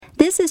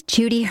This is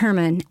Judy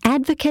Herman,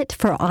 advocate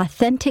for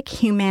authentic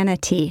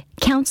humanity,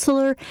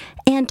 counselor,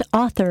 and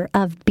author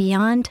of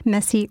Beyond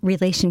Messy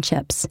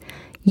Relationships.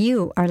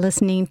 You are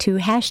listening to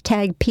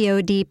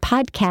 #POD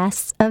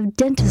podcasts of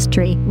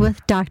dentistry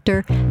with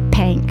Dr.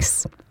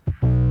 Panks.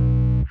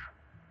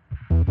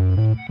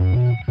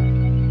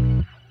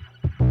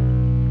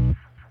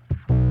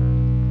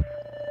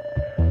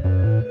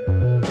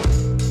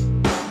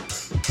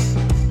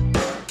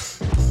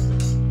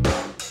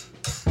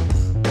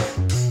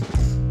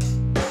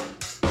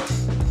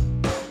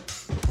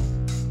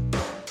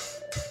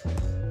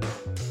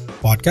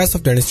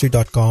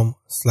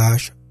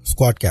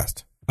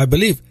 podcastofdentistry.com/squadcast. I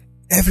believe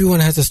everyone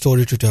has a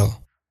story to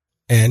tell.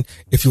 And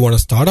if you want to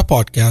start a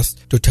podcast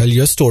to tell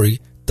your story,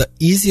 the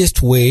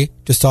easiest way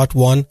to start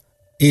one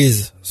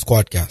is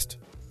Squadcast.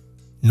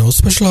 No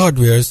special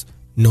hardwares,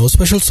 no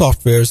special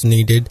softwares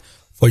needed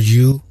for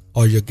you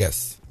or your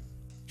guests.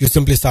 You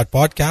simply start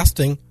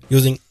podcasting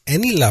using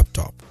any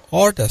laptop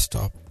or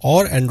desktop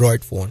or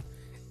Android phone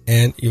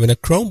and even a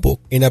Chromebook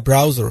in a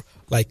browser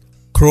like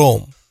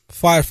Chrome,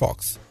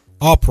 Firefox,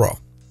 Opera,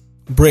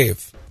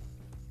 Brave.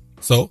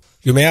 So,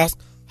 you may ask,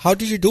 how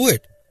did you do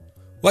it?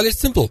 Well, it's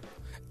simple.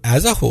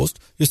 As a host,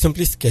 you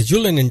simply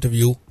schedule an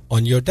interview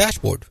on your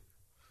dashboard.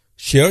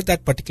 Share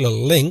that particular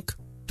link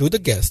to the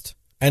guest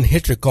and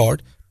hit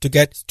record to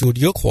get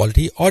studio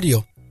quality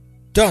audio.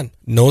 Done.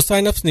 No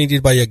sign-ups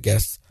needed by your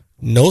guests,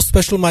 no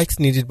special mics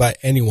needed by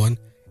anyone,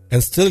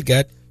 and still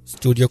get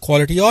studio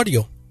quality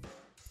audio.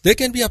 There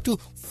can be up to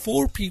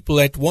 4 people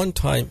at one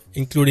time,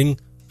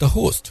 including the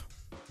host.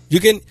 You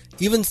can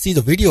even see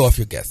the video of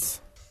your guests.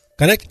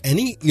 Connect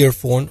any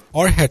earphone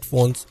or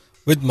headphones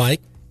with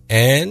mic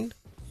and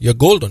you're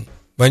golden.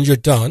 When you're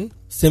done,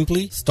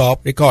 simply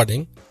stop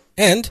recording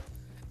and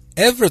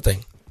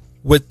everything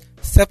with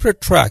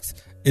separate tracks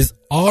is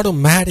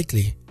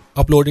automatically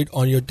uploaded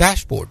on your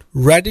dashboard,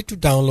 ready to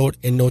download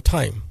in no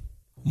time.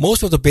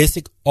 Most of the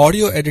basic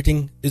audio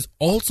editing is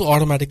also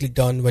automatically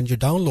done when you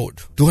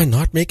download. Do I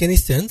not make any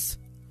sense?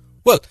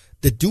 Well,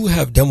 they do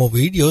have demo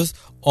videos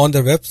on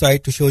their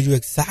website to show you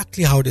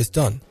exactly how it is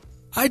done.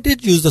 I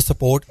did use the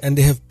support and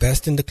they have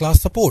best in the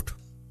class support.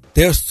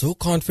 They are so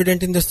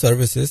confident in their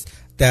services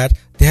that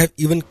they have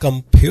even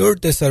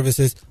compared their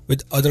services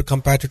with other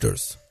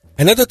competitors.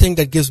 Another thing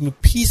that gives me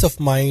peace of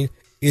mind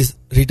is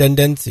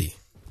redundancy.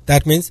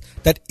 That means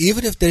that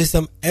even if there is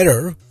some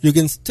error, you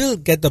can still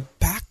get the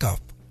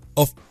backup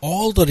of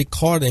all the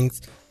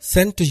recordings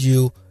sent to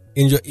you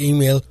in your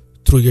email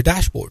through your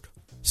dashboard.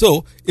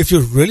 So, if you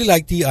really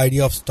like the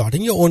idea of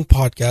starting your own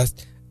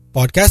podcast,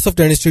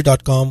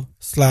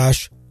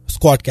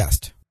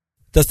 podcastofdentistry.com/squadcast.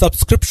 The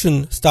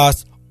subscription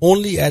starts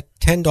only at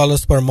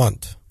 $10 per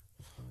month.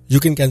 You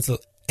can cancel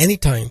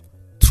anytime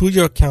through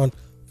your account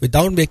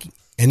without making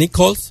any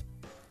calls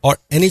or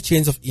any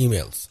chains of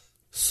emails.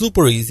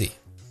 Super easy.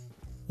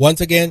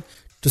 Once again,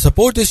 to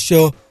support this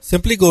show,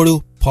 simply go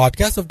to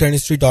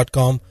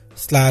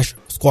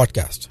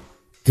podcastofdentistry.com/squadcast.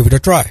 Give it a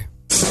try.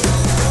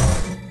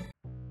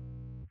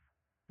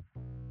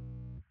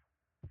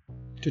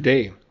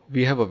 Today,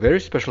 we have a very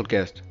special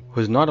guest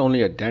who is not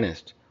only a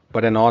dentist,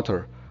 but an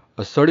author,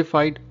 a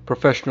certified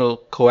professional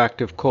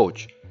coactive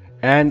coach,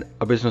 and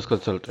a business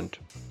consultant.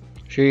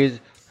 She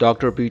is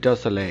Dr. Pita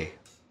Saleh.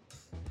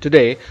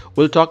 Today,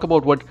 we'll talk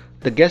about what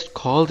the guest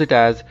calls it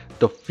as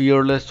the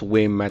Fearless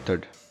Way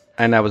method,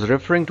 and I was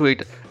referring to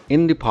it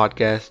in the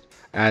podcast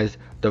as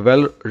the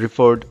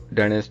Well-Referred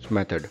Dentist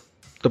method.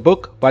 The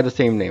book by the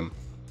same name,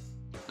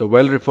 The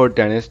Well-Referred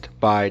Dentist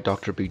by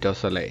Dr. Pita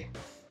Saleh.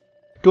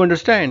 To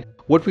understand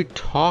what we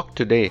talk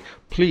today,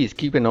 please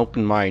keep an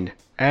open mind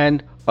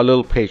and a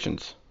little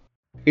patience.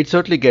 It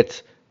certainly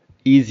gets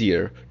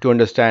easier to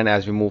understand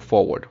as we move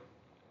forward.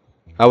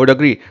 I would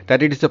agree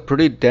that it is a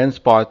pretty dense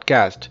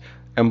podcast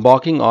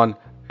embarking on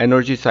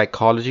energy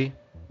psychology,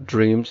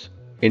 dreams,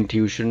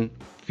 intuition,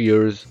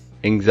 fears,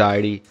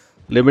 anxiety,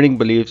 limiting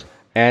beliefs,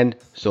 and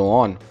so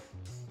on.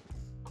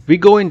 We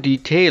go in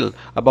detail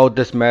about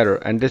this matter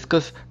and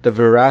discuss the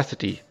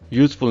veracity,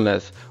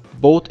 usefulness,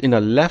 both in a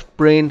left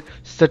brain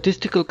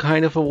statistical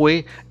kind of a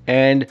way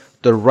and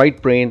the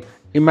right brain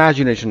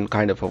imagination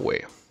kind of a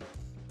way.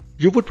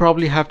 You would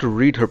probably have to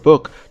read her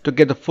book to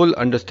get the full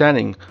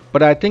understanding,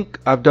 but I think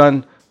I've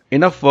done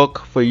enough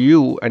work for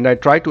you and I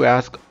try to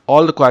ask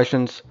all the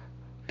questions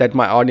that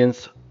my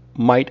audience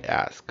might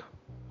ask.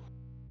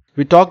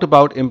 We talked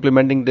about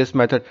implementing this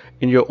method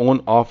in your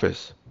own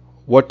office,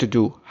 what to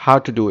do, how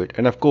to do it,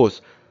 and of course,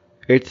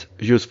 its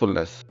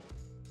usefulness.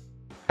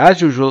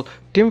 As usual,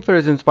 Tim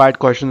Ferriss Inspired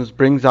Questions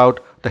brings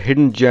out the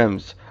hidden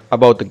gems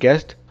about the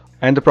guest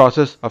and the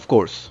process, of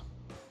course.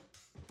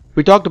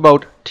 We talked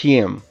about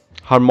TM,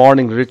 her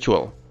morning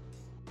ritual.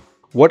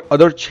 What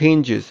other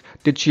changes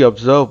did she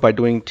observe by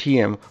doing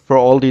TM for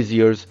all these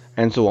years,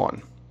 and so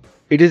on.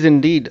 It is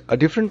indeed a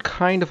different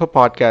kind of a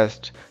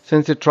podcast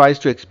since it tries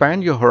to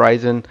expand your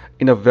horizon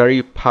in a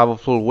very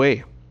powerful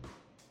way.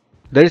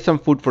 There is some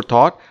food for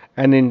thought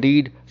and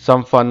indeed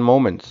some fun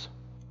moments.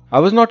 I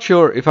was not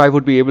sure if I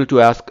would be able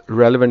to ask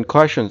relevant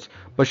questions,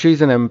 but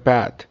she's an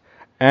empath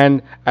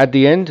and at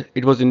the end,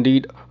 it was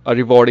indeed a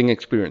rewarding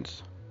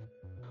experience.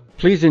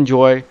 Please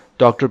enjoy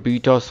Dr.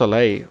 Bita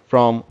Saleh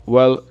from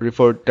Well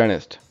Referred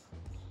Dentist.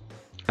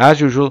 As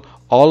usual,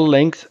 all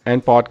links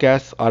and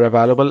podcasts are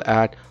available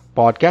at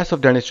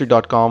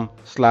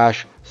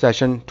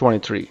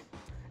podcastofdentistry.com/session23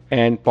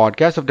 and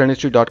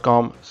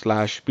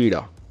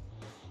podcastofdentistry.com/Bita.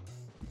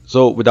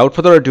 So without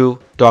further ado,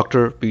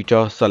 Dr.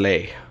 Bita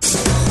Saleh.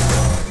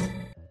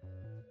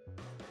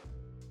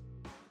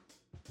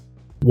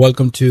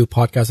 Welcome to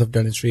Podcast of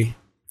Dentistry,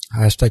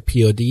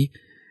 #POD.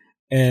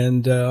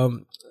 And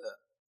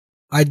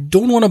I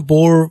don't want to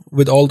bore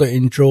with all the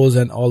intros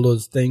and all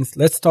those things.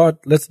 Let's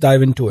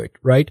dive into it,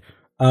 right?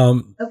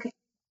 Okay.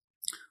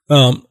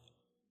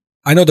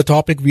 I know the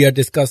topic we are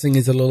discussing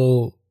is a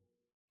little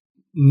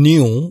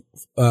new,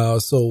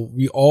 so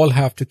we all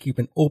have to keep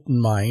an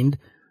open mind.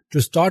 To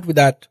start with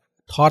that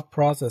thought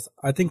process,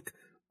 I think,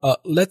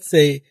 let's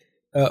say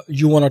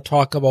you want to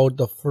talk about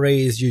the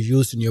phrase you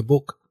used in your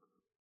book,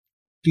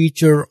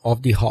 teacher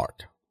of the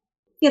heart.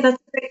 Yeah, that's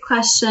a great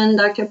question,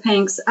 Dr.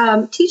 Panks.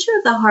 Teacher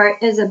of the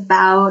Heart is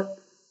about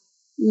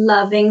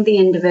loving the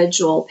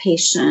individual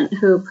patient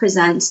who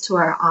presents to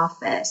our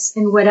office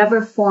in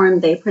whatever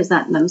form they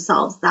present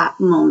themselves that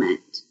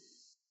moment.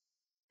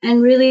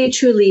 And really,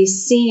 truly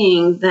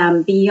seeing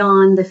them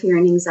beyond the fear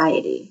and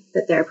anxiety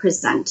that they're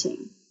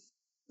presenting.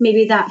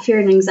 Maybe that fear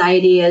and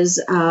anxiety is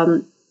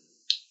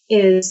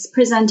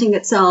presenting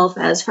itself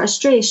as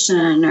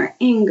frustration or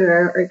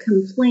anger or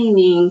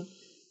complaining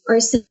or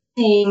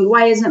saying,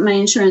 why isn't my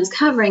insurance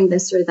covering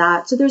this or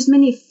that? So there's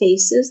many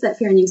faces that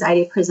fear and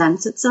anxiety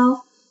presents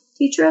itself.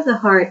 Teacher of the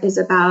Heart is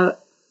about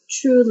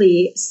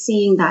truly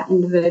seeing that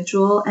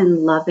individual and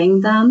loving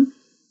them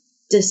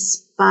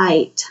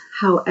despite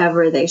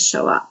however they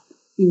show up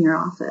in your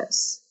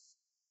office.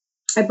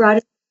 I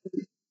brought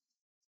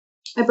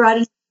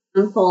an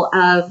example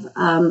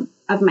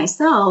of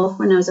myself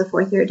when I was a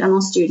fourth year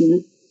dental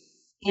student,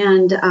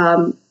 and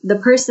the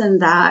person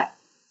that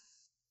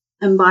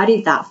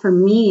embodied that for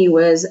me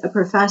was a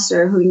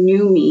professor who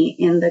knew me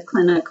in the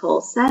clinical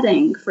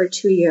setting for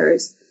 2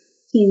 years.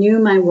 He knew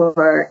my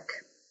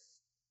work.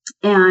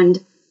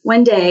 And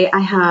one day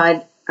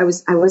I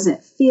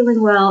wasn't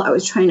feeling well. I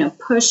was trying to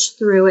push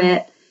through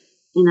it,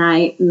 and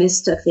I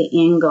mistook the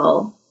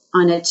angle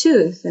on a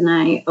tooth, and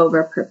I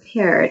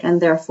over-prepared,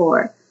 and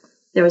therefore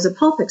there was a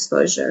pulp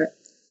exposure.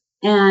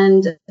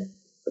 And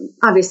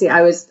obviously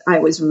I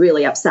was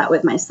really upset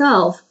with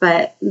myself,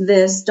 but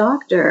this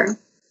doctor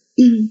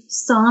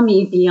saw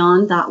me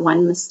beyond that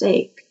one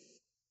mistake.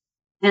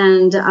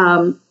 And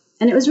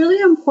it was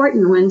really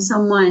important when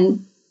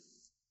someone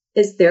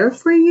is there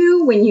for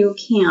you when you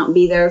can't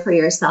be there for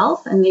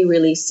yourself, and they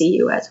really see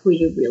you as who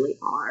you really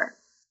are.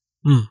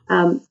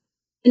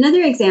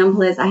 Another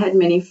example is I had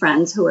many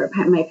friends who were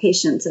my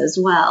patients as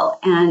well.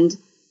 And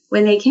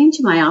when they came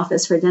to my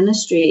office for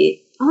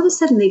dentistry, all of a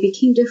sudden they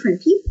became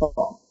different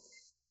people.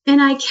 And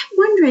I kept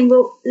wondering,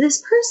 well,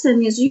 this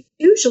person is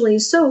usually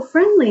so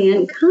friendly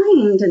and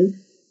kind and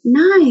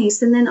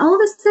nice. And then all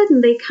of a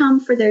sudden they come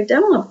for their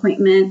dental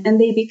appointment and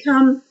they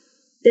become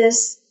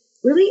this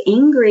really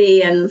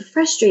angry and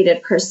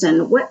frustrated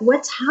person.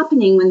 What's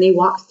happening when they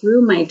walk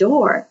through my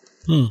door?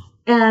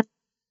 And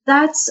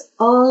that's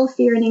all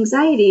fear and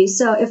anxiety.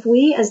 So if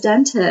we as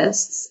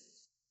dentists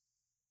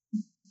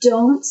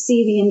don't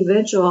see the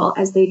individual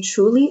as they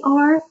truly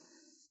are,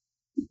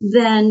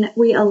 then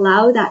we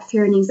allow that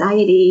fear and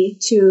anxiety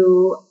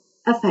to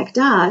affect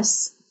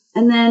us,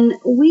 and then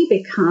we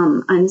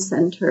become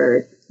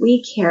uncentered.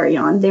 We carry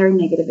on their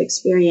negative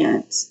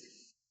experience,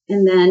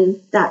 and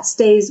then that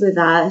stays with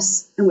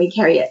us, and we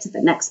carry it to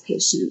the next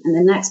patient and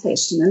the next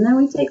patient, and then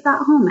we take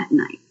that home at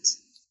night.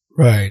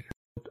 Right.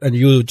 And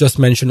you just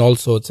mentioned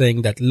also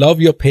saying that love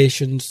your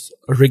patients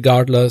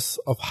regardless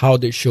of how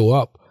they show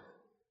up.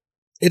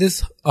 It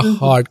is a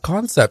hard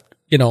concept,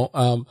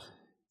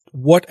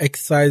 what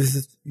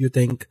exercises you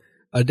think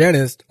a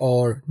dentist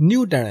or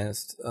new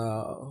dentist,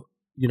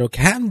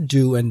 can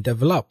do and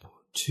develop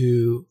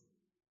to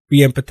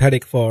be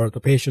empathetic for the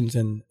patients,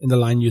 and in the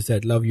line you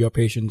said, love your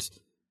patients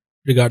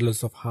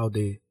regardless of how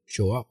they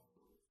show up.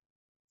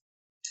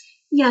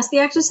 Yes, the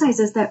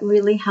exercises that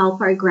really help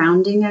are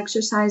grounding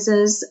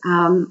exercises.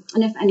 And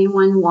if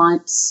anyone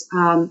wants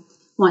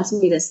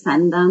me to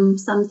send them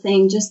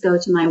something, just go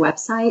to my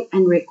website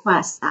and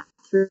request that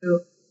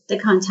through the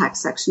contact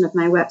section of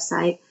my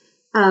website.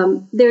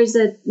 There's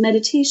a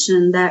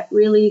meditation that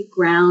really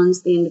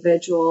grounds the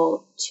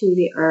individual to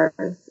the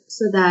earth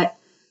so that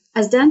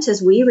as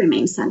dentists, we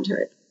remain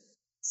centered,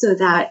 so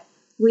that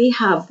we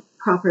have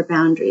proper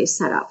boundaries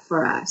set up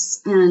for us.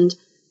 And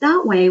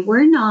that way,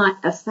 we're not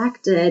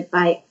affected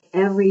by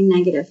every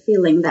negative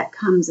feeling that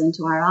comes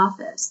into our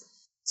office.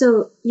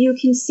 So you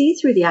can see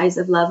through the eyes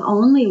of love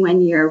only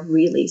when you're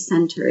really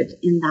centered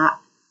in that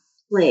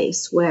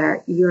place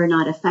where you're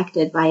not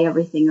affected by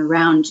everything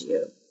around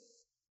you.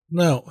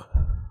 Now,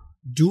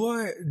 do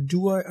I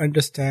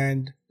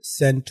understand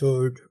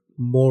centered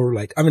more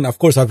like, of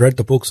course I've read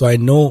the book, so I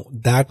know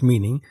that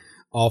meaning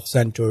of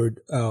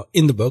centered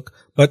in the book,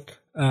 but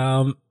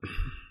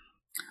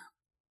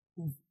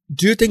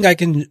do you think I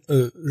can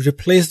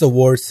replace the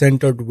word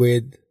centered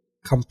with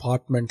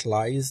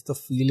compartmentalize the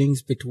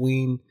feelings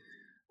between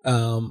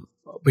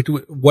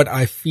what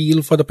I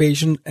feel for the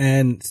patient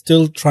and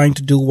still trying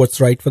to do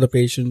what's right for the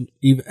patient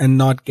and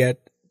not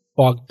get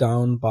bogged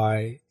down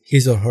by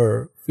his or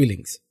her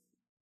feelings?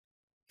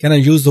 Can I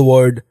use the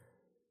word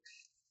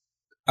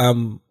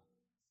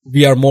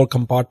we are more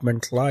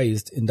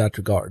compartmentalized in that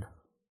regard?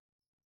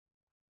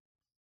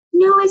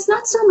 No, it's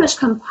not so much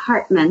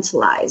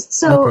compartmentalized.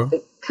 So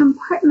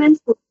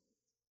compartmental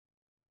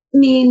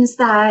means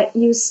that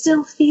you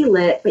still feel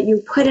it, but you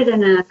put it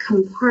in a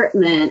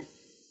compartment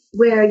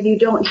where you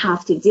don't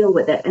have to deal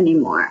with it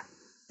anymore.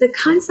 The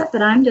concept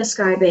that I'm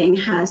describing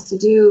has to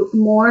do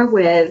more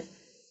with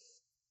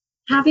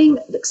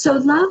so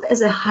love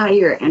is a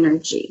higher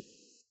energy.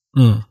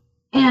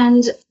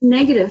 And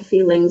negative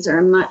feelings are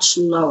a much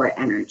lower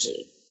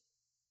energy.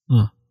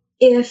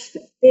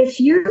 If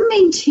you're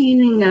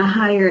maintaining a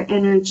higher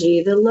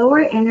energy, the lower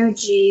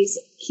energies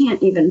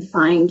can't even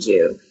find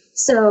you.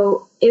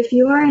 So if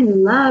you are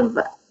in love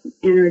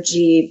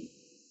energy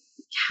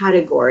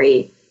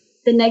category,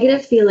 the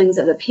negative feelings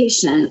of the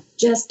patient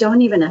just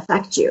don't even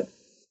affect you.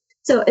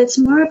 So it's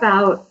more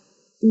about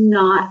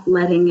not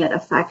letting it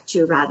affect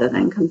you rather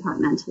than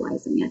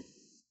compartmentalizing it.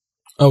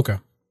 Okay.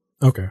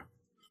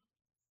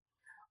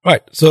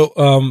 Right. So,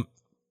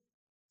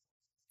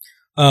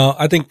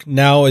 I think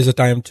now is the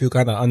time to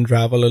kind of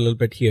unravel a little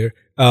bit here.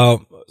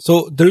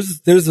 So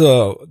there's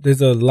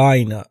a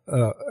line,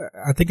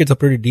 I think it's a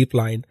pretty deep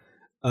line,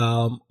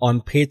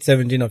 on page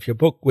 17 of your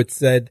book, which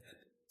said,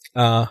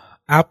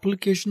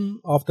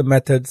 application of the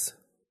methods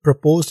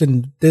proposed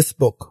in this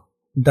book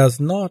does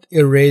not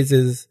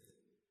erases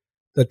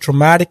the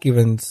traumatic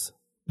events,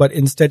 but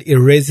instead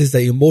erases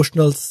the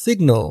emotional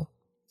signal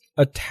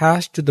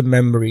attached to the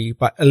memory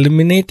by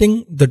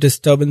eliminating the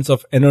disturbance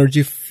of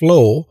energy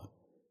flow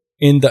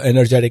in the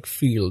energetic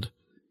field.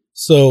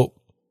 So,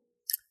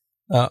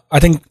 I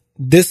think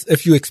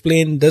if you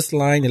explain this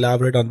line,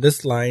 elaborate on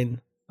this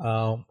line, in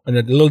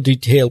a little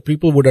detail,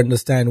 people would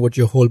understand what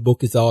your whole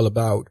book is all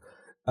about.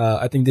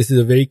 I think this is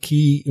a very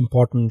key,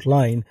 important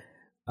line,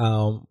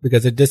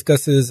 because it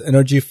discusses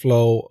energy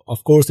flow,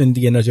 of course, in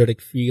the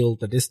energetic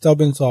field, the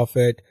disturbance of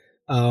it,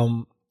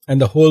 and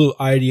the whole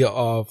idea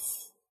of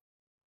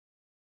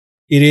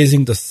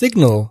erasing the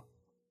signal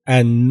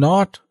and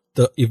not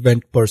the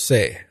event per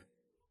se.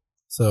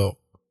 So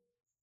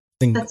I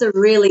think that's a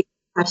really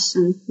good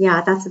question.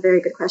 Yeah, that's a very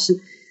good question.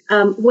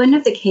 One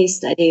of the case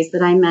studies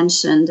that I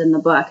mentioned in the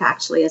book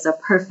actually is a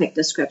perfect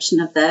description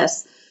of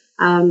this.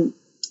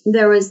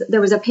 There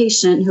was a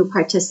patient who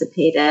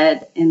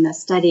participated in the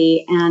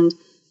study, and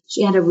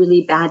she had a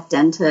really bad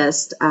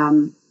dentist.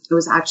 It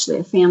was actually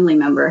a family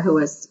member who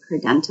was her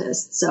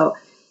dentist. So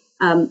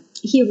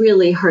he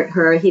really hurt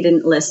her. He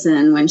didn't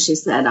listen when she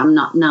said, "I'm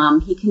not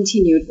numb." He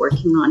continued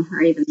working on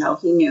her, even though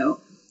he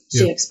knew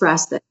she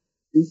expressed it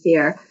in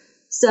fear.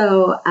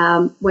 So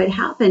what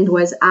happened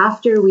was,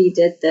 after we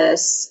did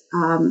this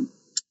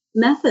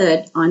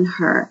method on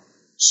her,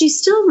 she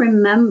still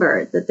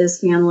remembered that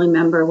this family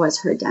member was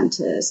her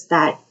dentist,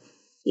 that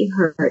he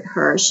hurt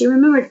her. She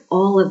remembered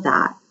all of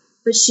that,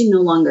 but she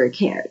no longer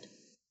cared.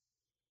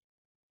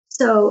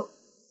 So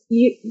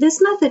this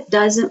method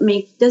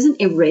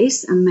doesn't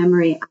erase a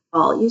memory at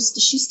all.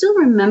 She still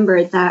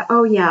remembered that,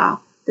 oh yeah,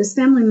 this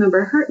family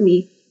member hurt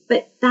me,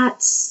 but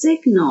that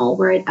signal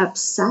where it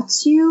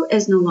upsets you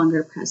is no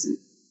longer present.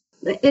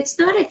 It's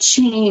not a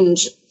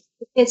change.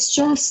 It's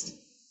just,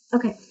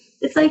 okay.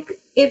 It's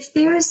like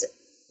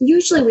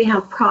usually we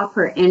have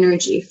proper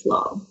energy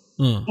flow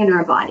in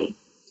our body.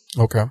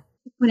 Okay.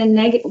 When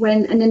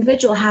an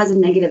individual has a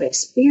negative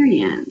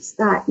experience,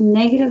 that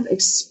negative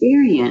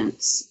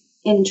experience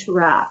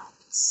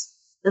interrupts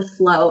the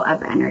flow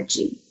of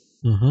energy.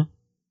 Mm-hmm.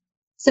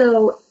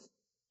 So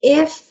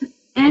if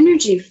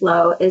energy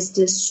flow is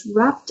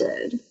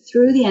disrupted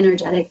through the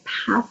energetic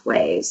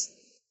pathways,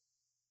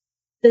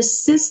 the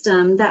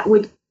system that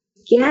would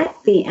get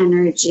the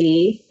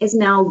energy is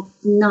now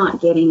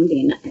not getting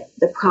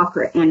the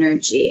proper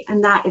energy,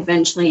 and that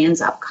eventually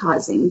ends up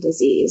causing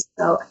disease.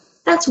 So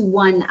that's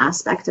one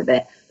aspect of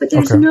it. But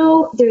there's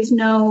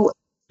no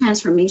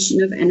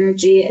transformation of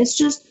energy. It's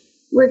just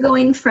we're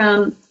going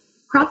from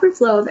proper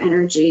flow of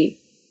energy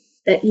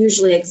that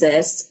usually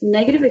exists.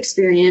 Negative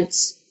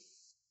experience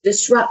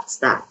disrupts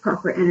that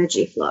proper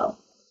energy flow.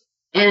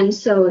 And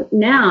so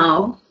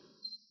now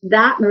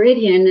that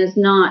meridian is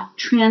not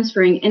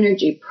transferring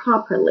energy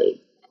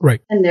properly.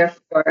 Right. And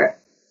therefore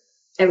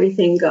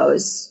everything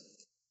goes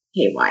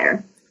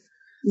haywire.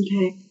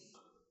 Okay.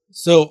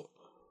 So,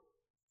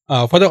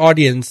 for the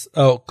audience,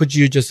 could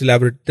you just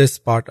elaborate this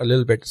part a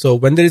little bit? So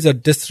when there is a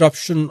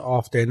disruption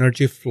of the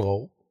energy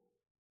flow,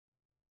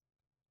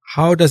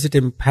 how does it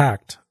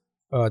impact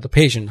the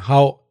patient?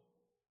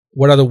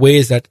 What are the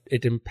ways that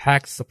it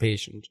impacts the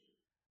patient?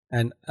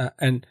 And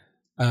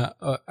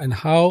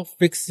how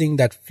fixing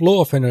that flow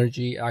of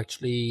energy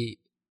actually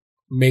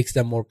makes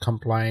them more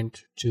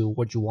compliant to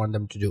what you want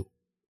them to do?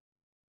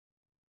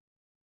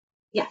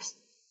 Yes.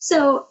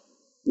 So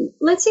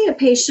let's say a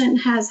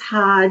patient has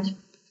had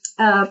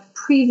a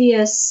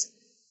previous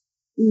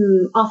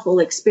awful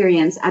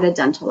experience at a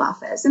dental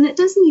office, and it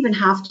doesn't even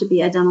have to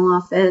be a dental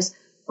office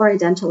or a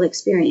dental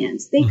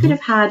experience. They could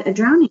have had a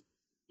drowning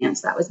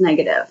experience that was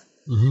negative,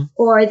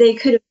 or they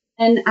could have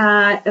been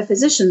at a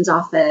physician's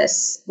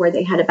office where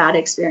they had a bad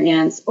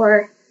experience,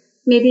 or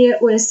maybe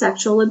it was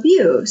sexual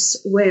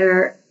abuse,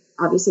 where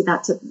obviously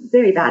that's a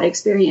very bad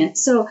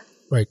experience. So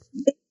right.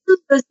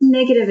 Those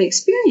negative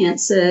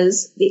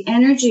experiences, the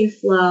energy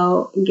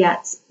flow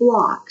gets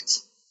blocked.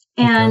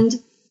 And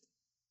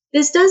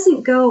this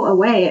doesn't go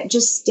away. It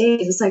just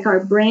stays. It's like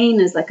our brain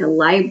is like a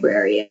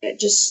library. It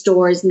just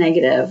stores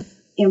negative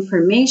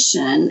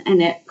information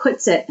and it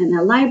puts it in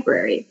a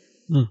library.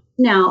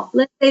 Now,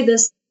 let's say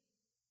this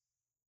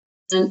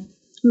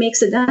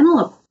makes a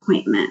dental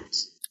appointment.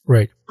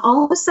 Right.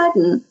 All of a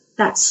sudden,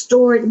 that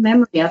stored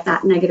memory of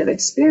that negative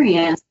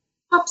experience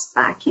pops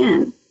back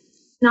in.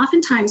 And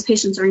oftentimes,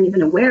 patients aren't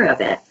even aware of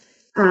it.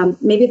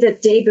 Maybe the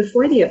day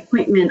before the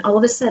appointment, all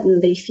of a sudden,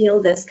 they feel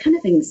this kind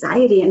of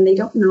anxiety and they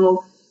don't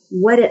know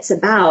what it's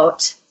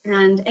about.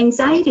 And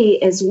anxiety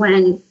is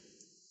when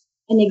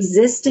an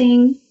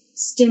existing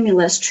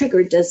stimulus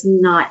trigger does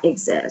not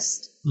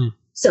exist.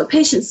 So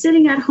patients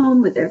sitting at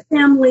home with their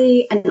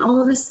family, and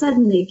all of a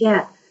sudden they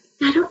get,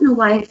 I don't know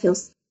why I feel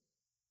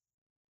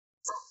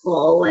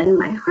full and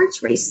my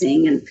heart's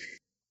racing. And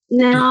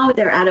now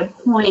they're at a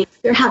point,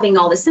 they're having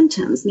all the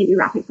symptoms, maybe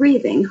rapid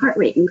breathing, heart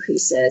rate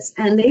increases,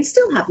 and they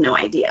still have no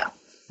idea.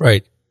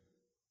 Right.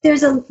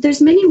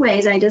 There's many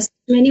ways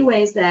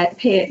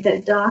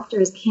that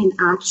doctors can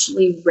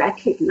actually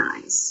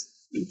recognize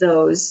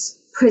those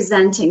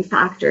presenting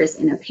factors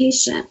in a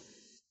patient.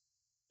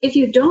 If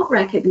you don't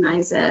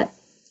recognize it,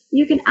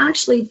 you can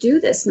actually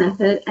do this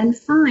method and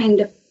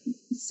find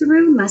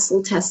through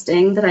muscle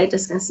testing that I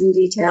discuss in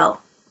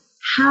detail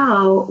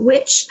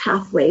which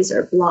pathways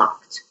are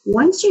blocked.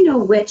 Once you know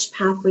which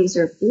pathways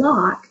are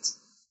blocked,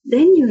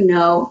 then you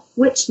know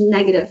which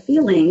negative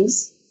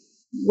feelings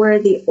were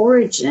the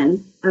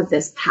origin of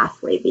this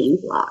pathway being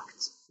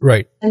blocked.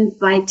 Right. And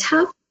by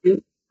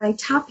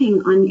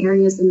tapping on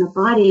areas in the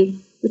body,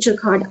 which are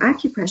called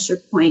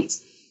acupressure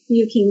points,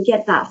 you can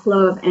get that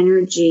flow of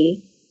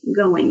energy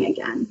going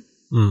again.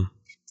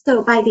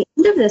 So by the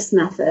end of this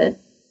method,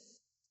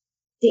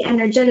 the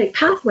energetic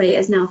pathway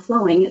is now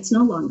flowing. It's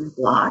no longer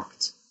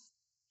blocked.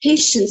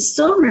 Patient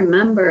still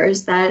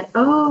remembers that,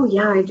 oh,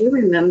 yeah, I do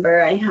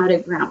remember I had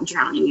a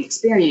drowning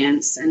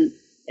experience and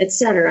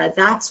etc.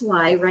 That's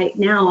why right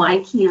now I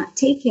can't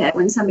take it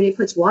when somebody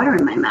puts water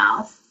in my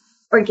mouth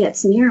or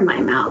gets near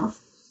my mouth.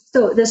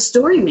 So the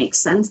story makes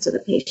sense to the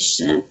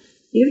patient.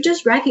 You've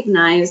just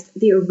recognized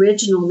the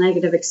original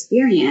negative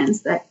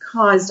experience that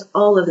caused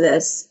all of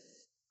this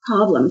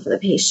problem for the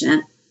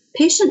patient.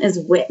 Patient is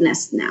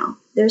witnessed now.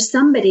 There's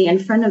somebody in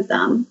front of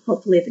them,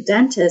 hopefully the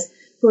dentist,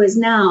 who has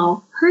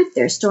now heard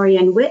their story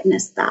and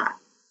witnessed that.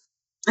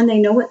 And they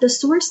know what the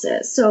source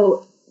is.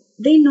 So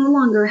they no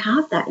longer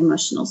have that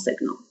emotional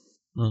signal.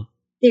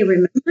 They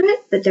remember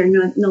it, but they're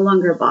no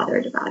longer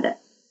bothered about it.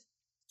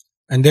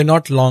 And they're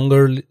not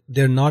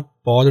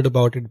bothered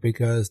about it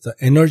because the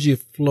energy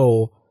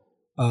flow,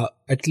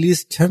 at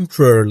least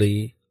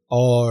temporarily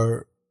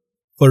or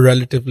for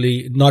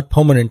relatively, not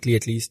permanently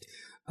at least,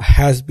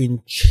 has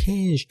been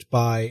changed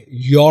by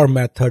your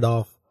method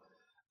of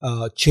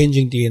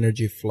changing the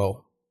energy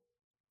flow.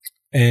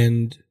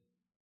 And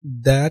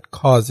that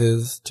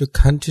causes to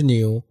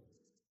continue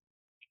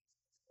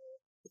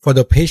for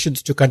the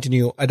patients to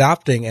continue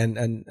adapting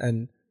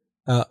and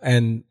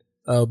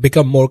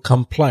become more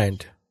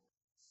compliant.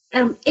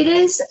 It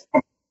is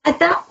at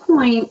that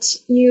point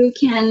you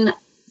can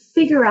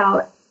figure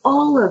out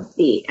all of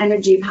the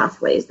energy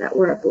pathways that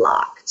were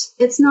blocked.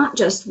 It's not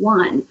just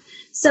one.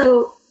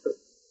 So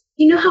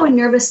you know how a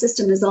nervous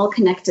system is all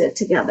connected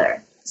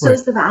together. So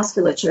is the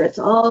vasculature. It's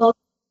all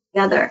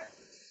together.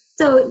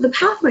 So the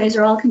pathways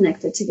are all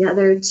connected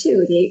together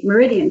too, the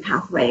meridian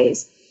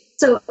pathways.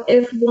 So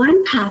if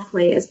one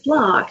pathway is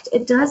blocked,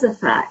 it does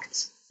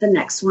affect the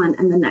next one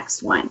and the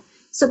next one.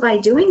 So by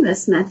doing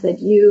this method,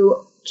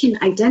 you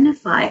can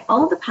identify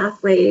all the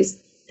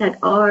pathways that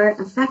are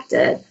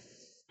affected.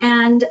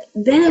 And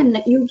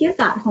then you give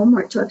that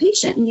homework to a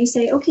patient and you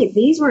say, okay,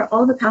 these were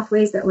all the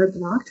pathways that were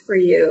blocked for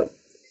you.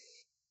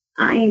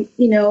 It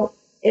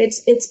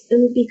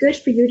would be good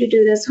for you to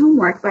do this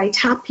homework by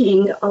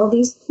tapping all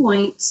these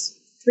points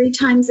 3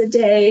 times a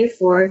day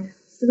for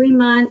 3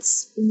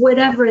 months,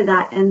 whatever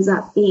that ends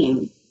up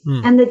being.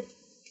 And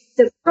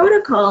the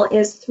protocol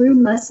is through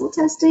muscle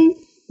testing.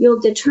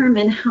 You'll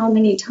determine how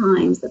many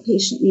times the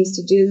patient needs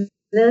to do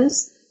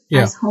this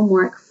as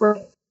homework for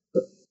it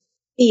to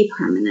be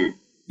permanent.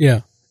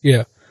 Yeah.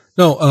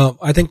 No,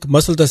 I think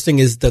muscle testing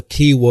is the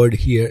key word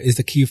here, is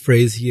the key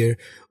phrase here.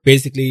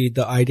 Basically,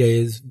 the idea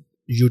is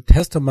you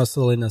test a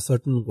muscle in a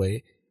certain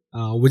way,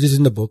 which is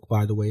in the book,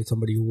 by the way,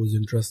 somebody who was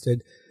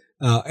interested.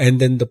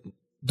 And then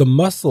the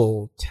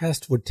muscle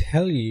test would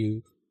tell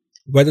you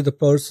whether the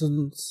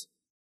person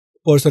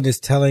is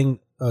telling,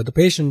 the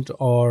patient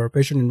or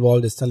patient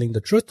involved is telling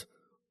the truth,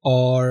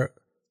 or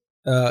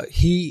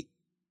he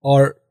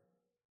or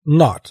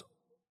not,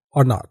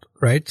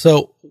 right?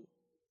 So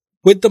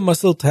with the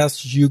muscle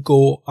test, you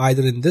go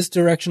either in this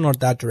direction or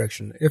that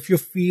direction. If you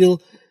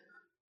feel,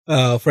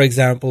 for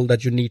example,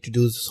 that you need to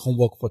do this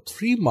homework for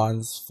 3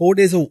 months, 4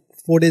 days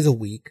a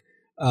week,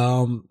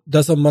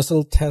 does a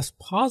muscle test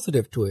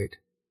positive to it?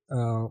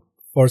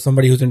 For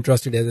somebody who's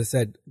interested, as I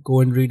said,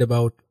 go and read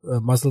about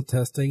muscle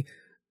testing,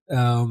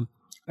 and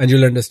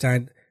you'll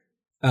understand.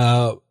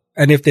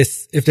 And if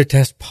they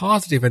test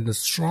positive and they're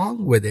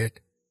strong with it,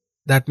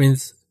 that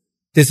means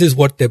this is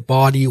what their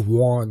body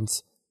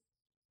wants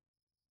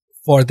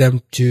for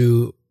them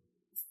to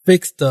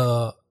fix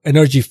the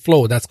energy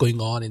flow that's going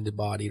on in the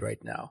body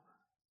right now.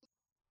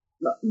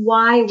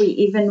 Why we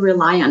even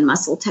rely on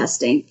muscle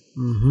testing.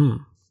 Mm-hmm.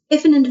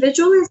 If an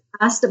individual is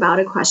asked about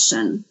a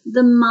question,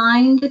 the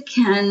mind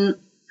can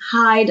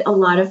hide a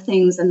lot of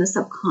things in the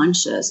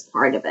subconscious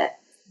part of it.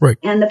 Right.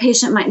 And the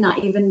patient might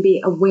not even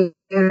be aware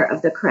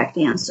of the correct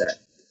answer.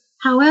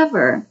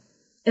 However,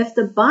 if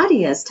the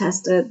body is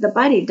tested, the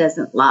body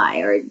doesn't lie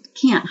or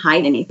can't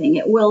hide anything.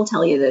 It will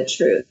tell you the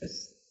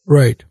truth.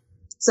 Right.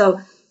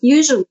 So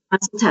usually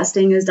muscle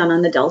testing is done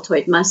on the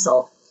deltoid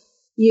muscle.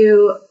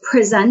 You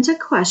present a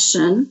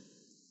question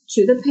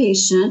to the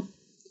patient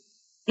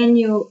and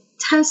you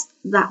test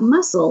that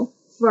muscle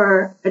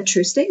for a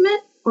true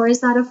statement, or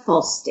is that a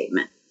false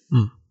statement?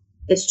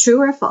 It's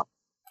true or false.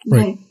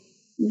 Okay. Right.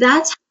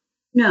 That's how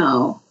you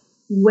know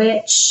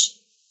which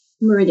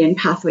meridian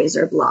pathways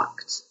are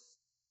blocked.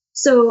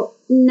 So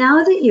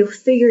now that you've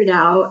figured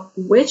out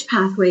which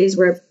pathways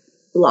were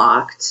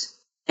blocked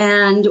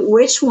and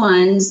which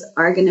ones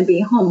are going to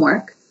be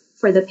homework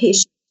for the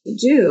patient to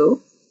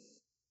do,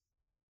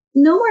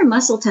 no more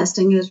muscle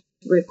testing is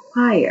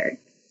required.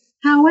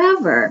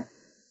 However,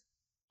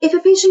 if a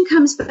patient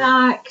comes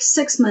back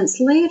 6 months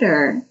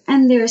later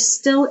and they're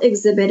still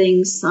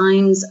exhibiting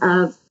signs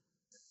of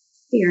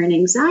fear and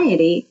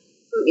anxiety,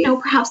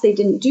 perhaps they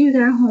didn't do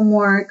their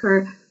homework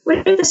or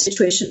whatever the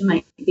situation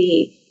might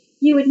be,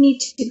 you would need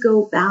to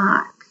go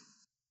back,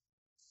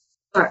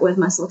 start with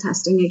muscle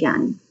testing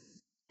again,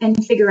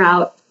 and figure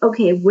out,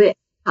 okay, which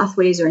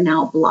pathways are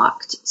now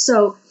blocked.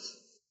 So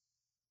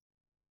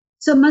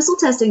muscle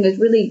testing is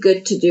really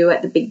good to do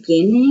at the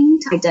beginning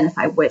to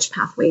identify which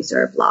pathways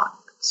are blocked.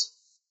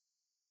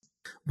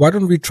 Why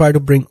don't we try to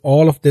bring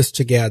all of this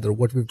together,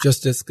 what we've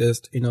just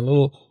discussed, in a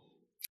little,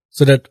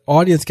 so that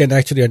audience can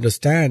actually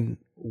understand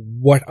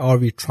what are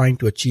we trying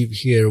to achieve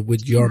here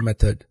with your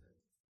method?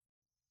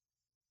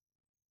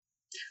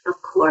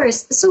 Of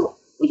course. So,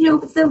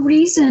 the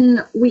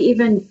reason we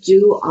even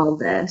do all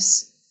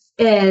this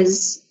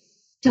is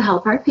to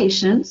help our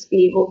patients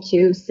be able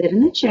to sit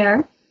in a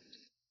chair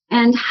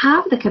and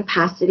have the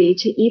capacity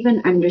to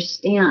even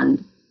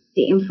understand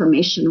the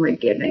information we're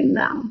giving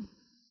them.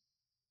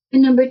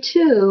 And number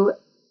two,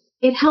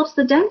 it helps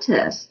the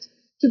dentist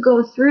to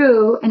go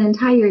through an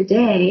entire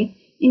day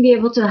and be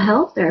able to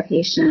help their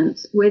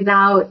patients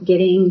without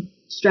getting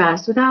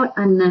stressed, without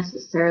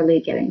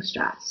unnecessarily getting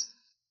stressed.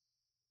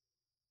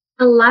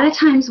 A lot of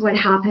times what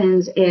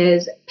happens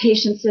is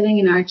patients sitting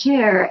in our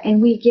chair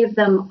and we give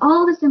them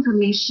all this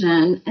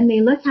information and they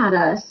look at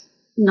us,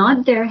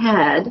 nod their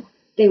head,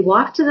 they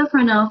walk to the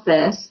front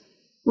office.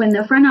 When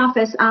the front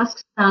office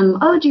asks them,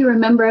 oh, do you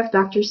remember if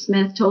Dr.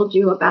 Smith told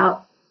you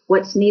about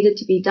what's needed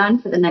to be done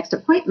for the next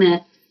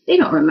appointment? They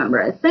don't remember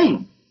a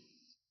thing.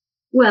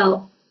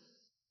 Well,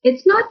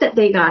 it's not that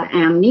they got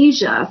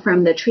amnesia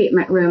from the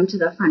treatment room to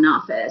the front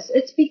office.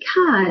 It's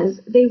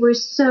because they were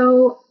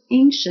so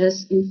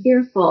anxious and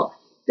fearful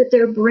that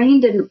their brain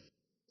didn't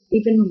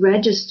even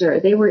register.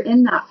 They were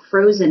in that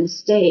frozen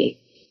state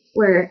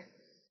where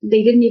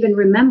they didn't even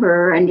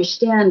remember or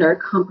understand or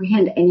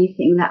comprehend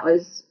anything that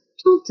was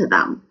told to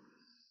them.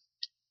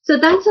 So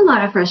that's a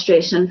lot of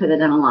frustration for the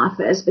dental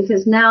office,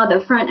 because now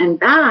the front and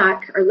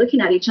back are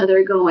looking at each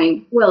other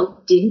going,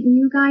 well, didn't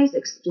you guys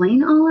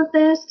explain all of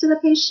this to the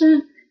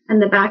patient?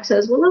 And the back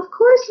says, well, of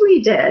course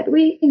we did.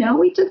 We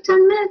took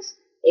 10 minutes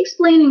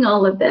explaining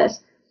all of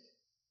this.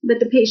 But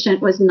the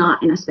patient was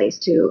not in a space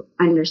to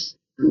understand.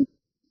 The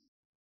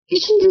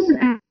patient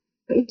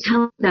doesn't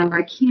tell them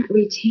or can't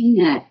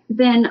retain it,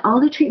 then all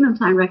the treatment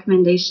plan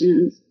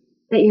recommendations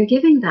that you're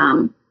giving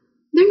them,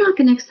 they're not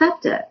going to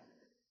accept it.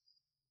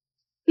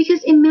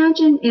 Because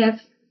imagine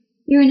if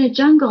you're in a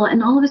jungle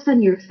and all of a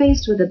sudden you're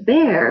faced with a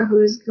bear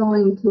who's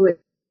going to attack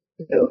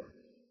you.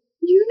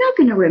 You're not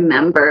going to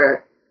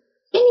remember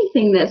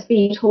anything that's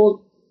being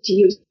told to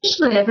you,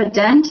 especially if a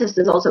dentist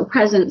is also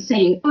present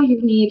saying, oh,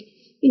 you need,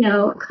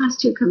 class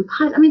 2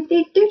 composite. I mean,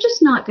 they're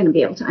just not going to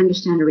be able to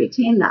understand or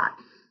retain that.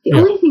 The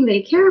only thing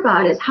they care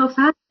about is how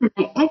fast can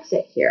I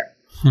exit here.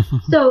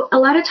 So a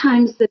lot of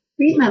times the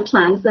treatment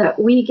plans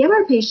that we give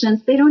our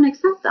patients, they don't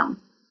accept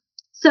them.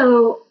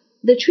 So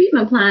the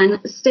treatment plan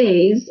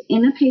stays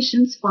in a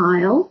patient's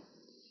file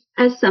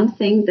as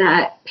something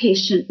that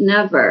patient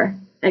never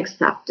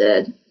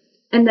accepted.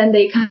 And then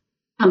they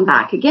come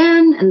back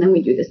again, and then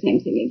we do the same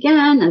thing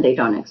again, and they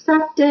don't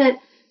accept it.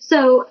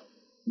 So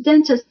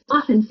dentists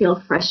often feel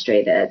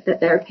frustrated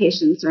that their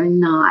patients are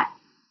not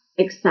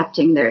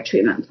accepting their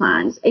treatment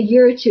plans. A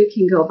year or two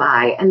can go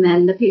by, and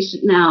then the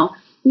patient now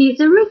needs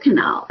a root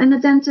canal. And the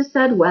dentist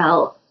said,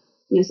 well,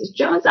 Mrs.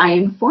 Jones, I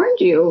informed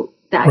you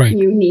that Right.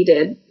 you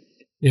needed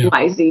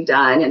YZ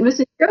done. And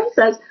Mrs. Jones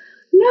says,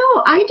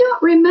 no, I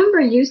don't remember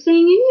you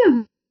saying any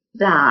of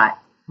that.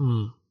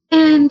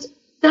 And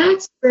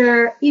that's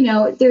where,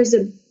 there's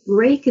a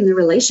break in the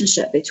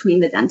relationship between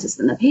the dentist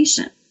and the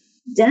patient.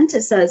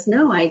 Dentist says,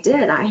 no, I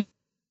did. I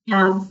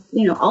have,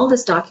 all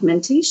this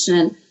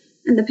documentation,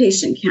 and the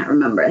patient can't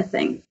remember a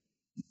thing.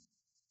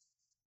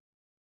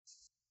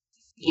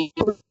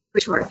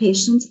 To our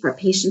patients, if our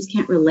patients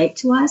can't relate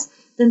to us,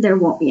 then there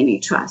won't be any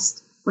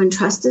trust. When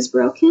trust is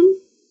broken,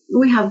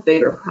 we have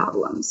bigger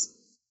problems.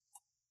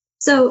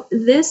 So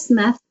this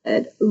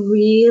method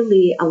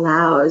really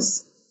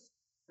allows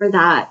for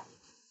that,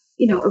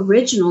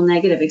 original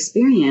negative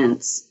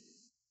experience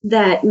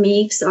that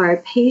makes our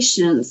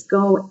patients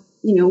go,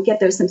 get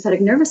their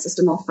sympathetic nervous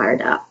system all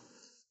fired up.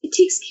 It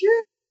takes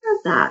care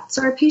of that.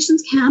 So our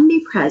patients can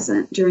be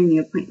present during the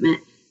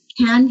appointment,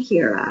 can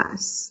hear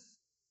us.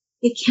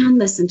 They can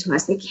listen to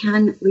us. They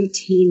can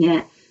retain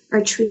it.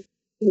 Our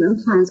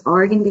treatment plans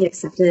are going to be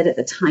accepted at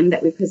the time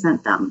that we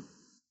present them.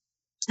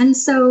 And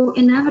so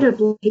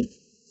inevitably,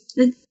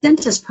 the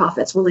dentist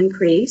profits will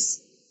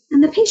increase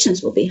and the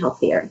patients will be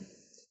healthier.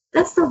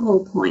 That's the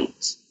whole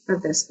point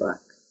of this book.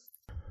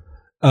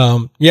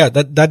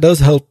 That does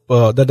help.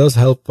 That does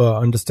help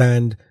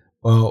understand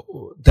the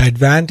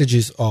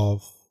advantages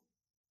of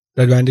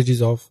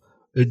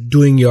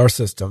doing your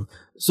system.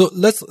 So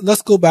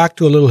let's go back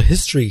to a little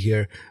history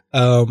here,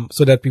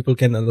 so that people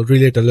can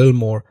relate a little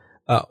more.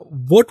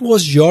 What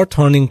was your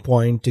turning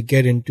point to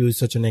get into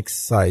such an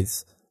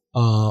exercise?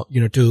 To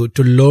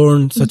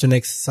learn such an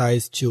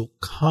exercise to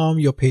calm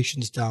your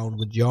patients down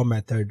with your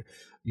method,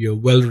 your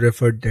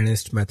well-referred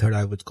dentist method,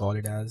 I would call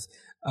it as.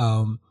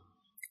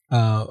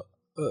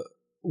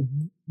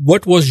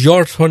 What was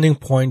your turning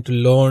point to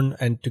learn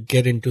and to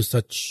get into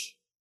such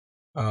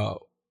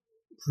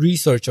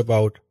research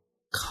about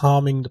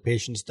calming the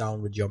patients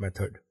down with your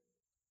method?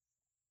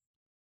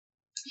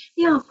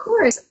 Yeah, of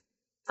course.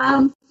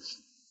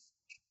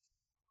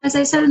 As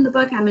I said in the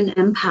book, I'm an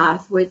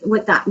empath.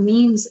 What that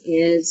means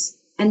is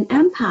an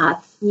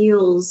empath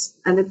feels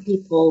other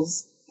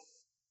people's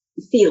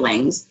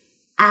feelings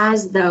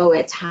as though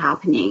it's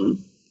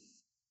happening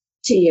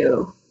to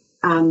you.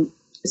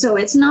 So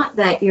it's not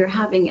that you're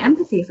having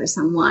empathy for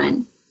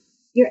someone.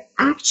 You're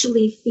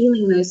actually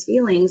feeling those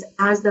feelings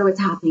as though it's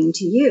happening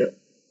to you.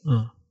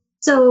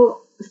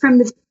 So from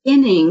the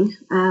beginning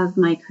of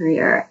my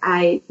career,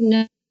 I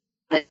know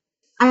that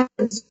I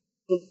was,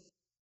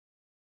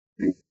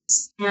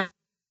 and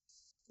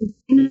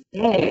in the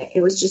day,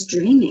 it was just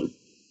draining.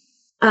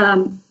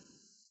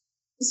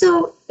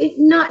 So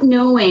not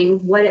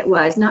knowing what it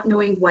was, not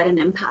knowing what an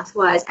empath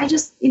was, I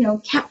just,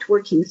 kept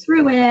working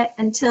through it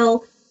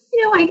until,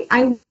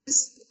 I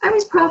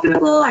was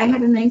profitable. I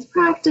had a nice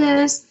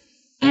practice.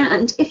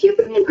 And if you've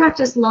been in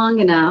practice long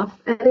enough,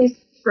 at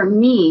least for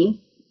me,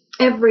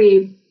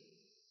 every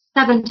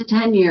 7 to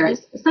 10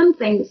 years, some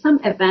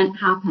event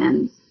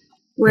happens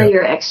where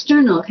your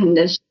external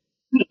conditions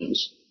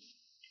change.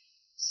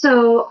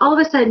 So all of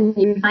a sudden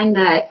you find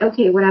that,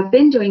 okay, what I've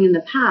been doing in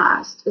the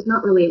past is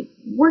not really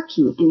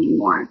working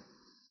anymore.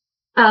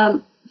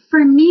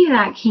 For me,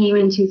 that came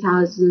in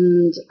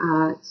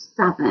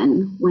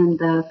 2007 when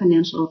the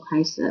financial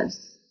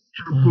crisis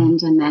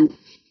happened. And then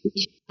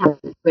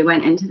we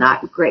went into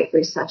that Great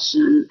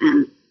Recession,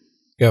 and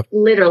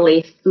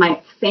literally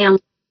my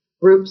family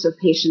groups of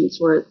patients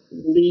were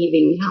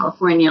leaving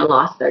California,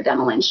 lost their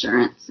dental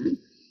insurance and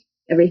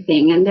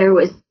everything. And there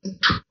was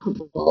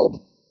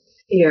palpable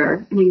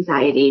fear and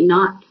anxiety,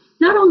 not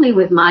only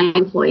with my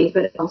employees,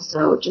 but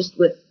also just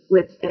with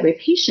every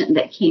patient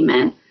that came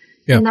in.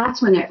 Yeah. And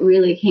that's when it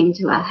really came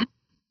to a head.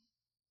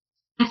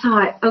 I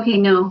thought, okay,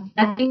 no,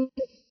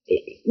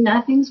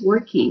 nothing's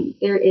working.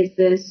 There is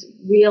this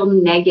real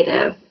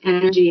negative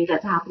energy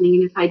that's happening.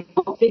 And if I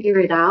don't figure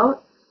it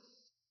out,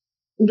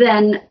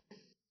 then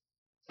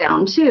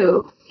down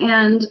too.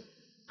 And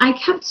I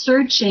kept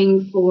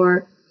searching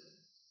for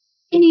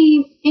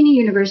any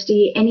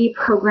university, any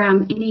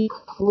program, any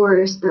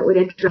course that would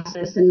address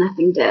this, and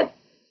nothing did.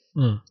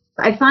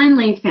 I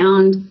finally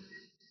found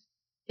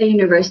a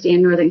university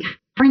in Northern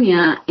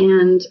California,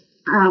 and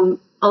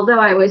although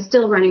I was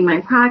still running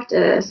my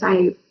practice,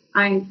 I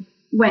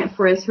went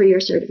for a 3-year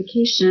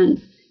certification,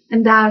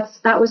 and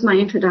that was my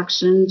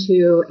introduction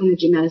to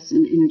energy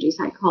medicine, energy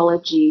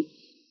psychology.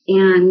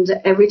 And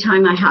every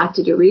time I had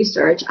to do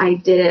research, I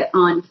did it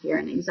on fear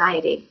and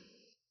anxiety.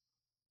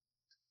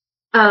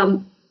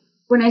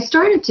 When I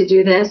started to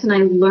do this and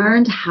I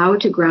learned how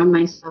to ground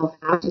myself,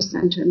 how to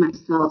center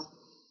myself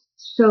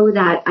so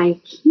that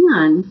I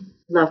can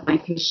love my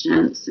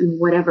patients in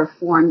whatever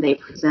form they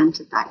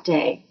presented that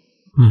day,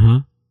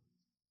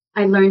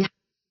 I learned how to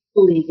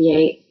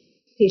alleviate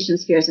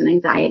patients' fears and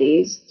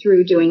anxieties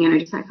through doing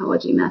energy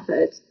psychology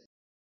methods.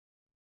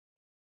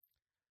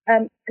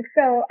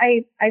 So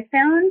I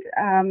found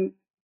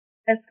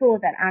a school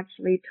that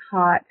actually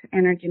taught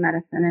energy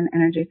medicine and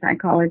energy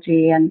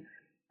psychology, and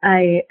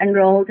I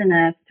enrolled in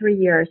a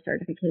 3-year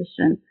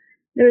certification.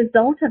 The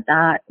result of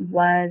that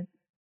was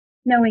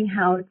knowing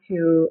how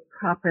to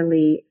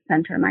properly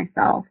center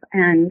myself,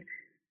 and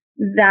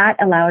that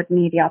allowed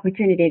me the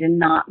opportunity to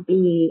not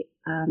be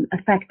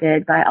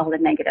affected by all the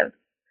negative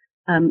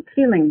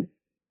feelings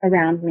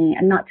around me,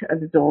 and not to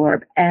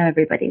absorb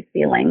everybody's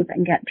feelings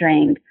and get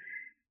drained.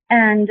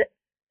 And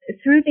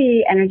through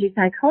the energy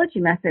psychology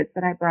methods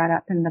that I brought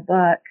up in the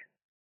book,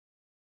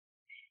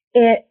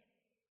 it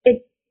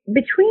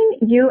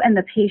between you and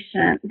the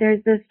patient,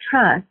 there's this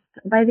trust.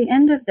 By the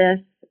end of this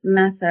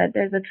method,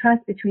 there's a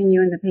trust between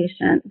you and the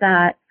patient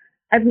that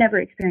I've never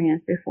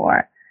experienced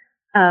before.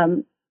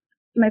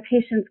 My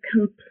patients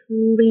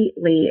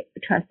completely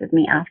trusted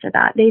me after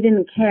that. They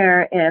didn't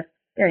care if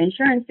their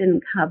insurance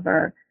didn't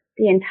cover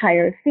the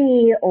entire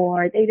fee,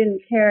 or they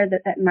didn't care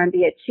that that might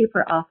be a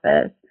cheaper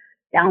office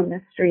down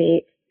the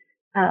street.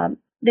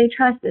 They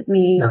trusted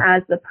me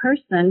as the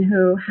person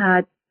who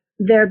had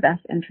their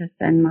best interest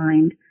in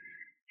mind.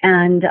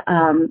 And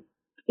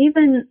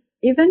even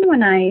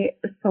when I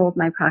sold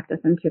my practice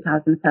in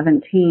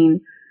 2017,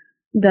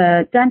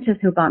 the dentist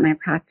who bought my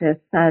practice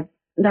said,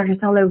 "Dr.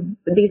 Salo,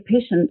 these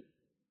patients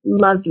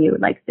love you.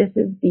 Like, this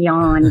is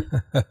beyond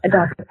a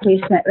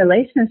doctor-patient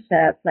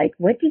relationship. Like,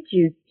 what did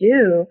you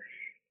do?"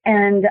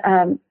 And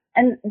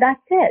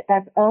that's it.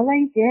 That's all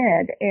I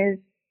did is,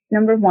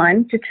 number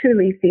one, to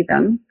truly see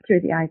them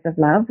through the eyes of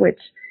love, which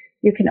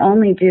you can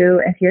only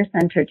do if you're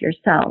centered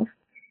yourself.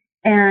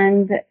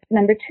 And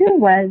number two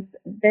was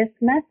this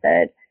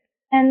method.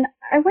 And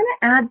I want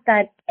to add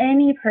that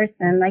any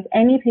person, like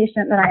any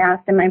patient that I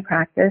asked in my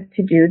practice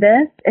to do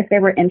this, if they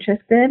were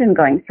interested in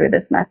going through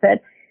this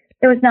method,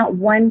 there was not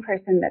one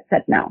person that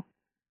said no.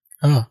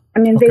 Oh, I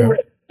mean, okay. They were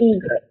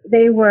eager.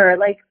 They were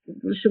like,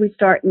 "Should we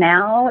start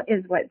now?"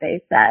 is what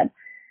they said.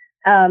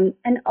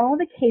 And all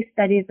the case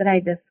studies that I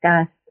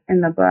discussed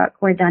in the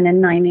book were done in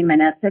 90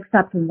 minutes,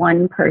 except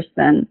one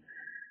person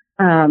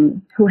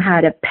who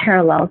had a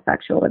parallel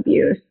sexual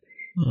abuse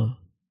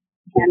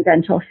and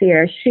dental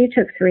fear. She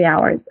took 3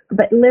 hours,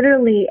 but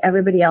literally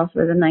everybody else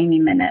was a 90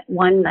 minute.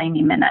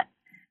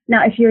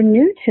 Now, if you're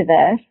new to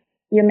this,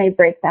 you may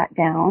break that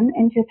down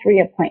into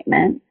 3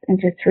 appointments,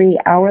 into 3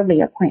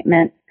 hourly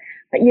appointments,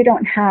 but you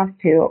don't have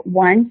to.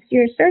 Once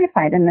you're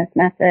certified in this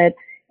method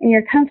and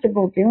you're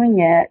comfortable doing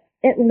it,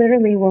 it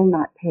literally will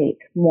not take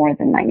more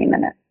than 90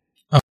 minutes.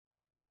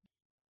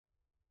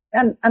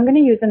 I'm going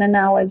to use an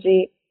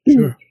analogy.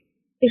 Sure.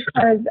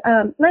 Because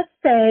let's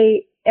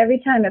say every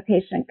time a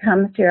patient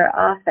comes to your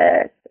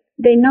office,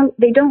 they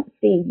don't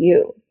see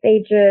you. They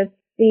just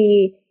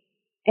see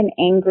an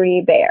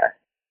angry bear,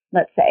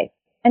 let's say.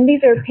 And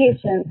these are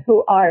patients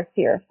who are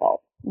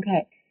fearful.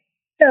 Okay.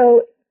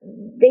 So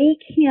they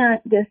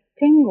can't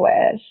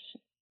distinguish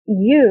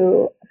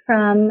you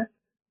from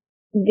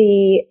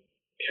the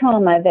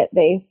trauma that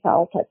they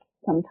felt at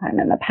some time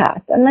in the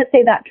past. And let's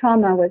say that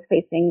trauma was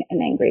facing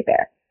an angry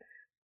bear.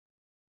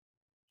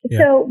 Yeah.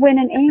 So when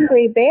an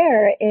angry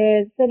bear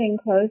is sitting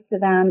close to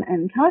them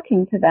and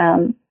talking to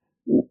them,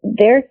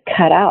 they're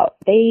cut out.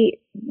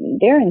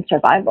 They're in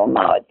survival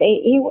mode.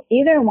 They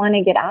either want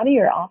to get out of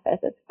your office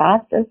as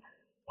fast as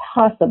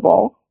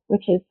possible,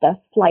 which is the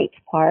flight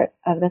part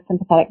of the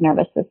sympathetic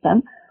nervous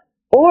system,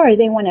 or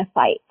they want to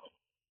fight.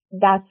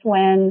 That's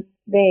when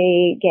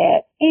they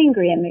get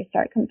angry and they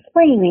start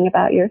complaining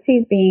about your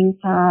fees being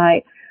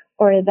high,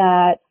 or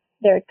that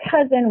their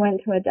cousin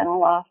went to a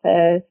dental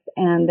office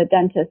and the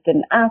dentist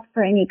didn't ask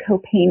for any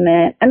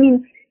copayment. I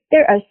mean,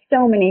 there are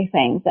so many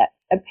things that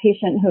a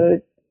patient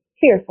who's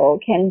fearful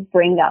can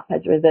bring up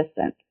as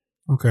resistance.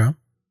 Okay.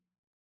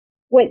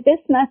 What this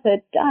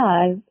method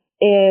does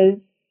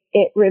is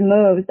it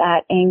removes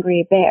that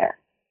angry bear,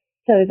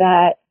 so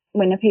that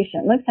when a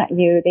patient looks at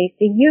you, they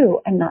see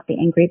you and not the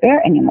angry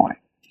bear anymore.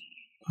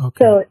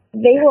 Okay. So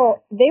they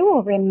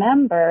will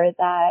remember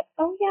that,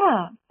 oh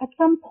yeah, at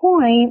some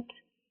point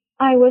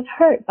I was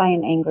hurt by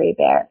an angry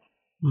bear.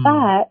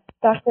 But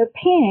Dr.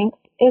 Pink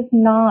is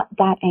not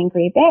that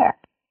angry bear.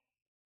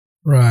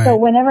 Right. So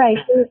whenever I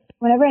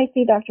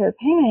see Dr.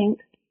 Pink,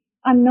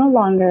 I'm no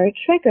longer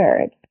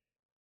triggered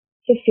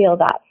to feel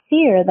that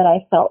fear that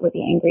I felt with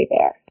the angry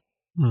bear.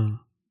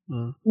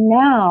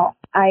 Now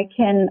I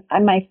can,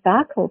 my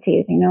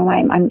faculties,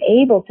 I'm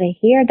able to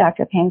hear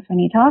Dr. Pinks when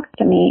he talks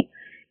to me,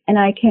 and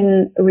I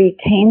can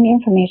retain the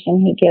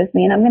information he gives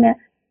me, and I'm going to,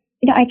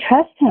 I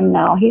trust him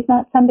now. He's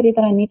not somebody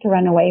that I need to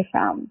run away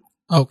from.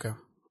 Okay.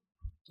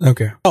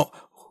 Now,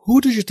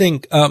 who did you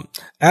think,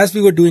 as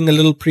we were doing a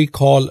little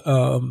pre-call,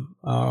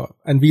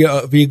 and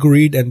we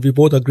agreed, and we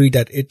both agreed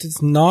that it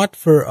is not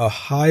for a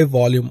high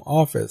volume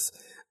office.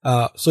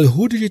 So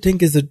who did you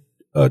think is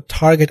a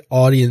target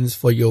audience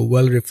for your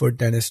well-referred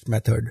dentist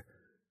method?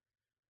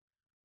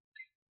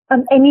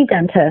 Any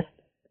dentist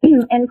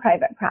in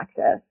private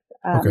practice.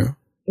 Okay.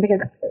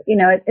 Because,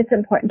 it's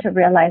important to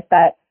realize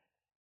that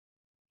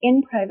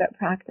in private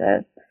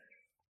practice,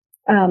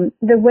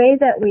 the way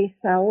that we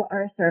sell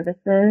our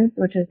services,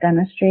 which is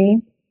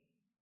dentistry,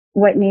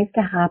 what needs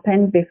to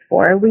happen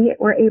before we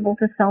were able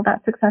to sell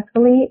that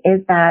successfully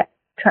is that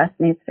trust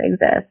needs to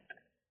exist.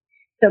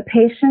 So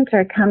patients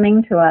are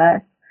coming to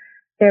us.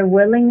 They're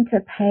willing to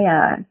pay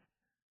us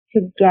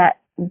to get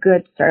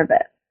good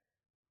service.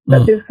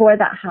 But before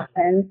that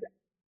happens,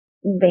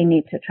 they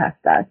need to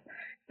trust us.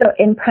 So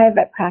in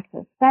private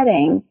practice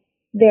setting,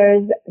 there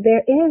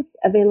is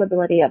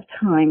availability of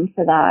time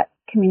for that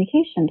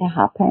communication to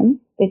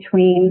happen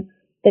between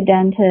the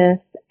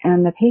dentist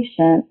and the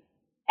patient,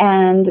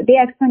 and the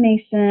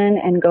explanation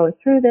and go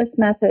through this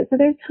method. So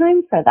there's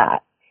time for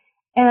that.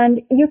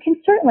 And you can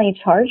certainly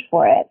charge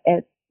for it.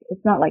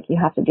 It's not like you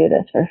have to do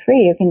this for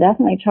free. You can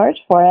definitely charge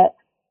for it.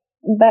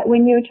 But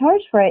when you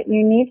charge for it,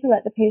 you need to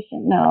let the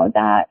patient know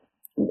that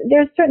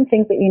there's certain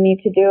things that you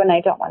need to do, and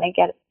I don't want to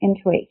get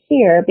into it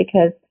here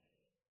because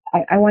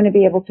I want to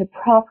be able to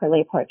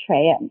properly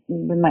portray it.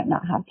 We might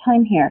not have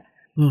time here.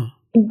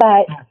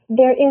 But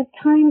there is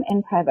time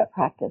in private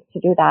practice to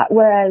do that,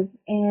 whereas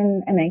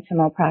in an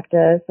HMO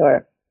practice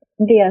or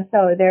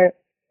DSO, there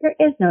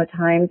is no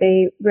time.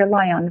 They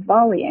rely on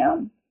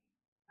volume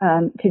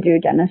to do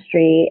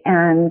dentistry,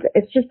 and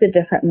it's just a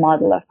different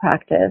model of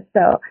practice.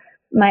 So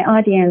my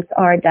audience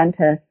are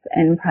dentists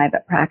in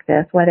private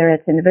practice, whether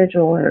it's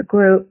individual or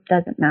group,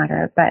 doesn't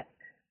matter, but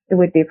it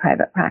would be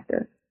private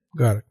practice.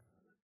 Got it.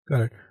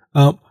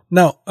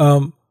 Now,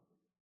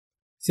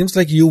 seems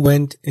like you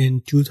went in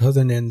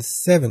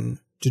 2007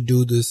 to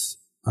do this.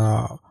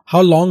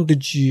 How long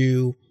did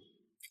you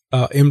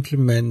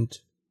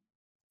implement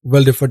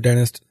well-deferred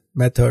dentist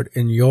method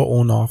in your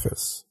own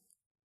office?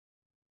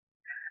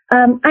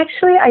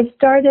 Actually, I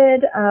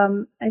started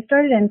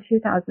in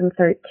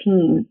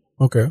 2013.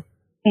 Okay.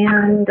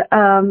 And,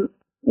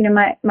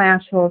 my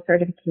actual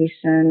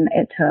certification,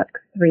 it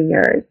took 3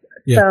 years.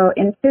 Yeah. So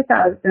in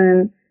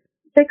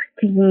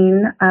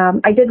 2016,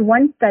 I did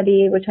one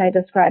study, which I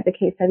described, the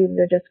case studies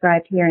are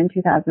described here in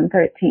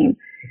 2013.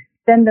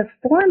 Then the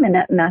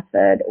 4-minute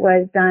method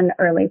was done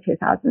early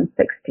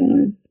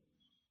 2016.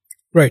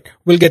 Right.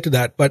 We'll get to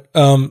that. But,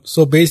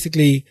 so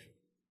basically,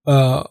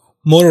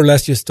 more or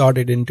less you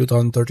started in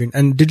 2013.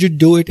 And did you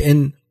do it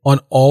on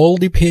all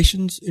the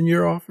patients in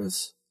your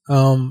office?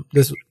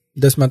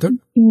 This method?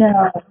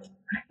 No,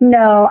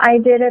 I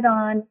did it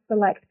on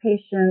select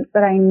patients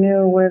that I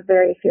knew were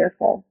very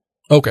fearful.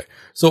 Okay.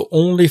 So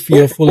only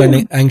fearful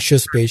and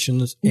anxious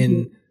patients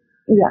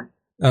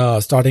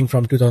starting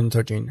from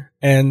 2013.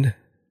 And,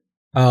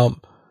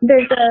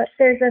 there's a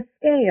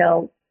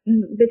scale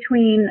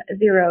between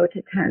 0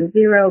 to 10,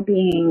 0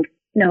 being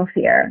no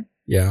fear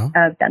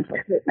of dental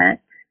treatment,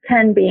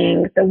 10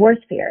 being the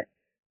worst fear.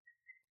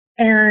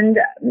 And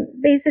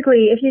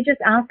basically, if you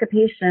just ask a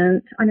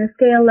patient on a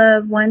scale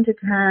of 1 to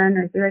 10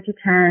 or 0 to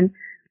 10,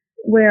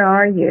 where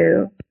are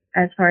you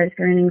as far as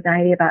fear and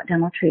anxiety about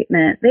dental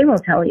treatment, they will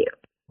tell you.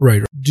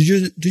 Right. Do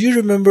you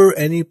remember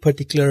any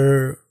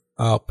particular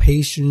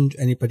patient,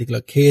 any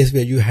particular case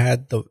where you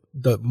had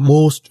the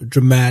most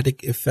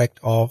dramatic effect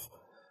of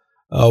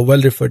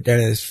well-deferred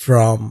dentist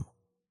from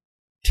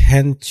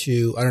 10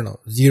 to,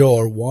 0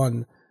 or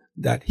 1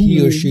 that he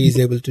or she is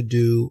able to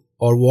do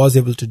or was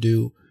able to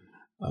do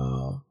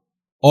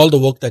all the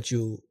work that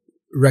you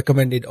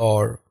recommended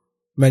or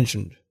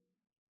mentioned?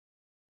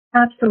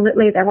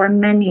 Absolutely. There were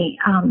many.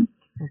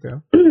 Okay.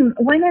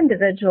 One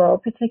individual,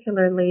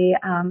 particularly,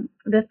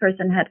 this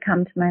person had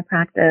come to my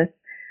practice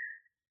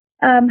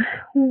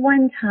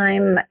one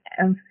time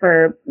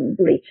for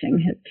bleaching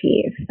his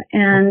teeth.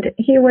 And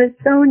he was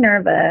so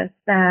nervous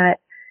that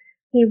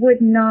he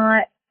would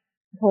not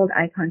hold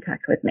eye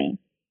contact with me.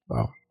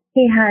 Wow.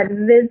 He had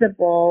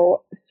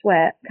visible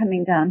sweat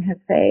coming down his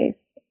face,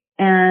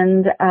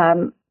 and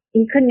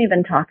he couldn't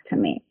even talk to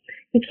me.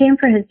 He came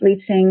for his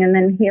bleaching, and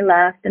then he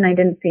left, and I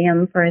didn't see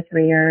him for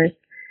 3 years.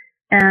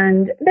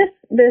 And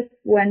this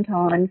went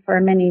on for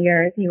many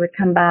years. He would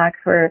come back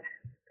for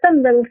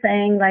some little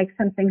thing, like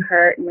something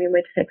hurt, and we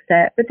would fix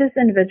it. But this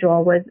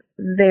individual was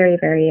very,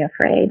 very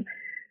afraid,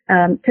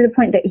 to the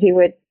point that he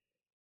would,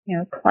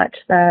 clutch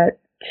the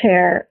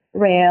chair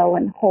rail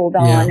and hold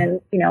on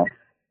and,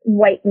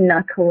 white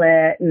knuckle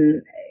it.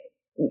 And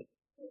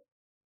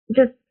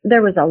just,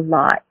 there was a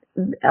lot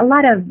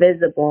of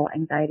visible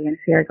anxiety and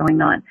fear going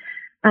on.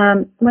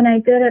 When I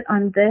did it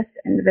on this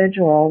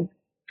individual,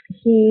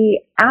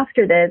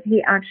 after this,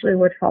 he actually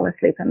would fall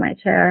asleep in my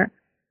chair.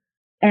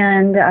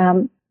 And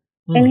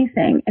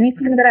anything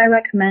that I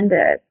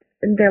recommended,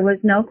 there was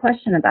no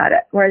question about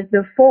it. Whereas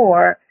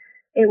before,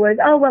 it was,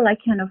 oh, well, I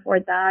can't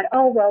afford that.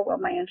 Oh, well, will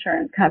my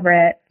insurance cover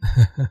it?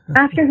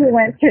 After he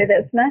went through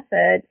this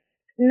method,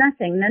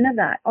 none of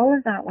that. All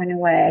of that went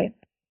away.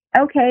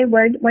 Okay,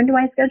 when do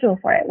I schedule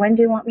for it? When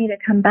do you want me to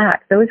come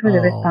back? Those were the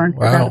responses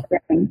I was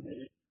getting.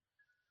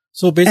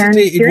 So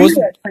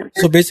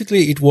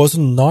basically, it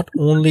wasn't not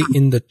only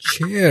in the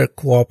chair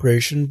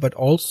cooperation, but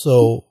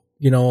also,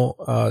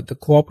 the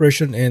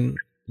cooperation in,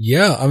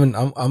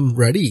 I'm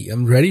ready.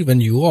 I'm ready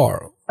when you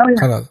are. Oh, yeah.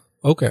 Kind of,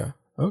 okay.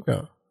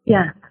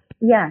 Yeah.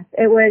 Yes.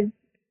 It was,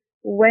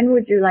 when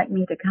would you like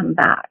me to come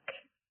back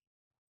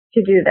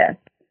to do this?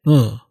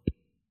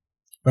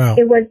 Wow.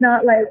 It was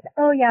not like,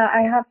 oh yeah,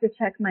 I have to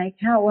check my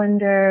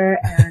calendar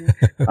and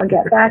I'll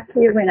get back to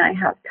you when I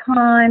have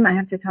time. I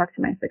have to talk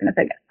to my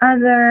significant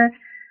other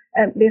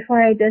before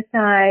I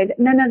decide.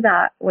 None of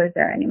that was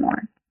there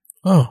anymore.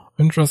 Oh,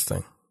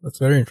 interesting. That's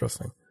very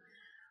interesting.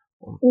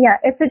 Yeah,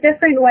 it's a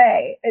different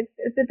way.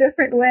 It's a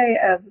different way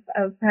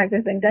of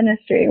practicing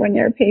dentistry when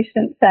your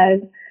patient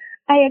says,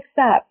 I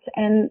accept,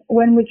 and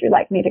when would you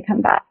like me to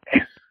come back?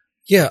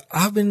 Yeah,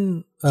 I've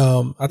been,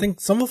 I think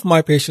some of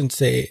my patients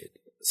say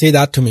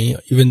that to me,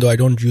 even though I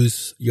don't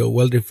use your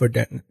well-referred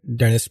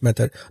dentist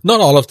method.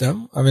 Not all of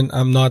them. I mean,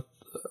 I'm not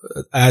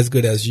as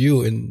good as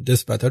you in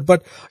this method,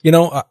 but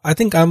I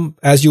think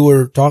as you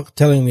were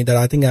telling me that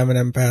I think I'm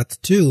an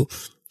empath too.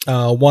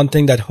 One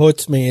thing that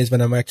hurts me is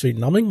when I'm actually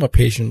numbing my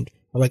patient.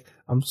 I'm like,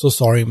 I'm so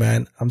sorry,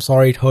 man. I'm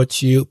sorry it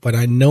hurts you, but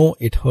I know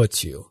it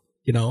hurts you,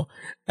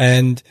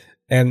 and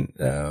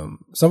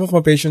some of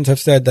my patients have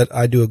said that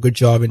I do a good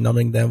job in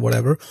numbing them,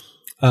 whatever.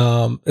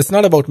 It's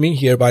not about me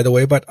here, by the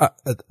way, but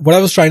what I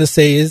was trying to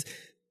say is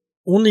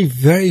only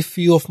very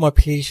few of my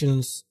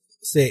patients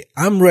say,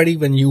 I'm ready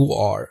when you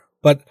are.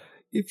 But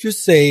if you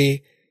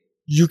say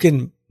you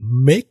can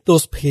make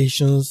those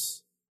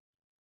patients,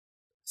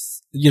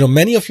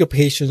 many of your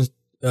patients,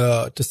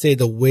 to say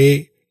the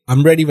way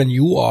I'm ready when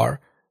you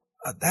are,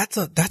 that's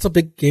a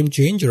big game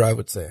changer, I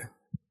would say.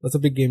 That's a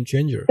big game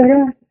changer. It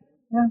is.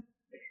 Yeah.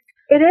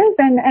 It is.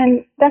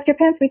 And Dr.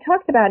 Pence, we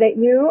talked about it.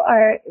 You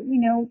are,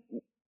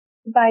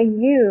 by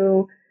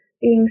you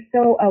being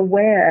so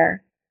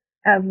aware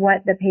of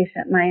what the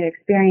patient might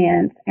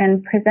experience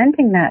and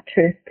presenting that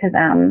truth to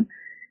them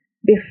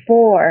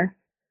before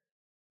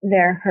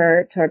they're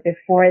hurt or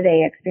before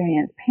they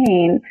experience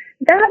pain,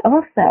 that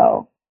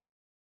also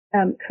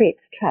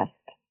creates trust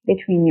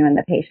between you and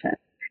the patient.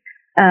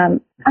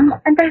 And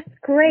that's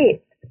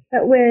great.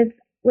 But with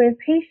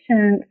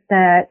patients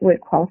that would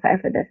qualify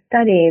for this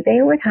study,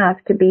 they would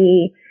have to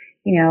be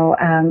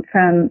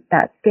from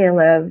that scale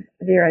of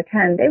 0 to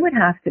 10, they would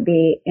have to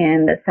be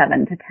in the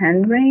 7 to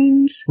 10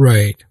 range.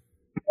 Right.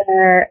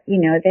 Where,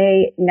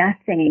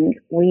 nothing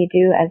we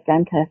do as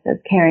dentists, as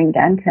caring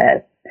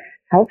dentists,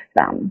 helps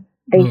them.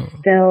 They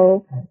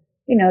still,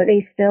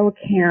 they still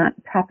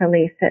can't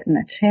properly sit in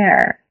the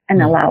chair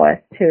and allow us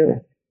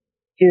to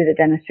do the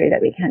dentistry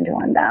that we can do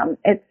on them.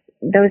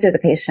 Those are the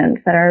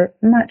patients that are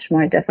much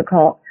more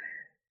difficult,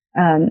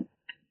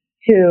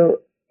 to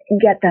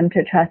get them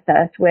to trust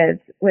us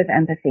with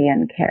empathy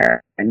and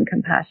care and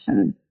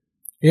compassion.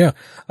 Yeah.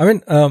 I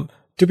mean,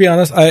 to be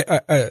honest,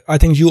 I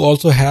think you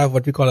also have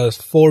what we call a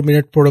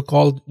 4-minute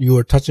protocol. You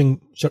were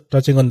touching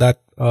on that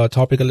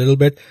topic a little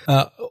bit.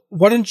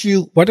 Why don't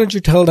you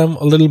tell them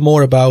a little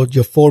more about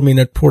your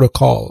 4-minute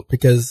protocol?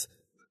 Because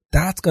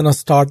that's going to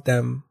start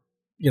them,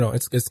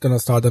 it's going to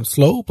start them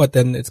slow, but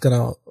then it's going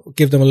to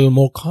give them a little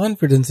more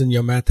confidence in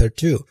your method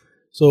too.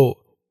 So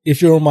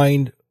if you don't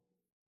mind,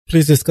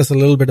 please discuss a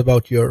little bit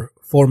about your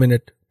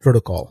 4-minute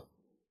protocol.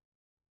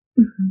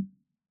 Mm-hmm.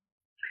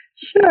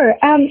 Sure.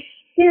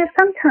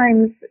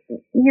 Sometimes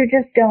you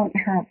just don't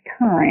have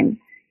time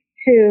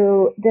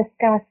to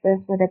discuss this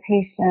with a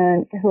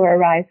patient who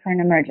arrives for an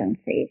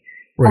emergency.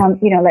 Right.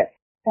 Let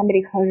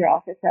somebody call your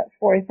office at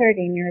 4:30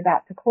 and you're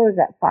about to close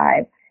at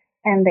 5,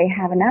 and they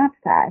have an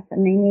abscess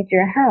and they need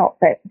your help,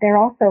 but they're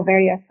also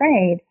very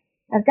afraid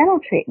of dental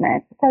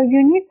treatment. So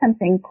you need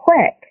something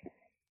quick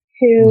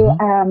to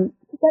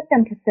get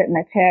them to sit in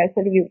the chair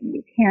so that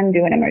you can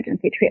do an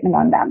emergency treatment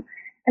on them.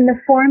 And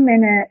the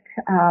 4-minute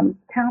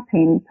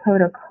tapping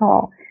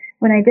protocol,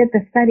 when I did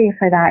the study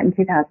for that in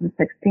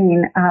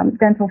 2016,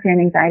 dental fear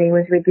and anxiety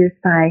was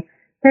reduced by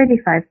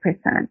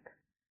 35%.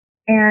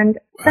 And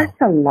that's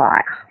a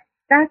lot.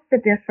 That's the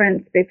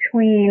difference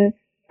between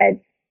a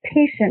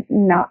patient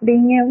not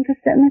being able to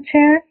sit in the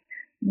chair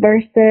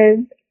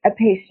versus a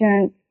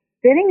patient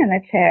sitting in the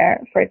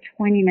chair for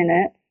 20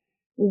 minutes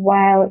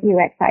while you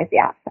excise the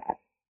abscess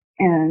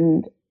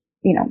and,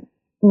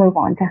 move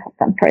on to help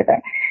them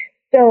further.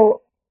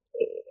 So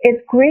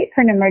it's great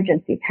for an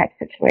emergency type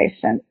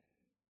situation.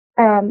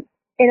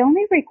 It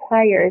only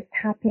requires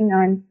tapping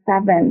on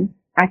 7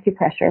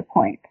 acupressure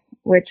points,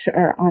 which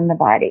are on the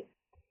body.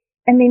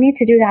 And they need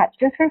to do that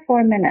just for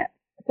 4 minutes.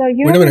 So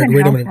you Wait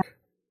a minute.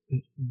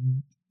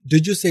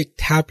 Did you say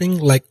tapping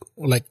like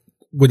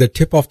with the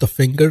tip of the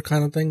finger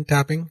kind of thing,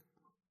 tapping?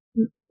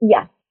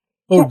 Yes.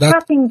 Oh,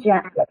 tapping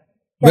gently.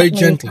 Very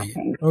gently.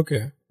 Tapping.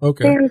 Okay.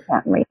 Very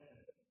gently.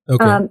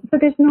 Okay. So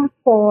there's no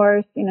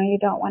force, you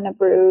don't want to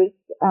bruise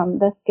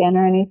the skin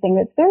or anything.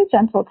 It's very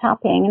gentle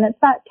tapping, and it's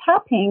that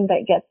tapping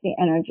that gets the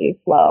energy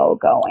flow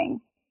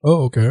going.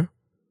 Oh, okay.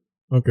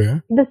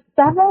 Okay. The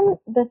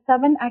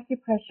seven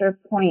acupressure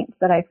points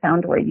that I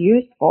found were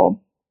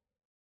useful,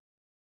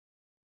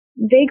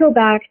 they go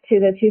back to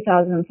the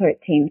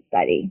 2013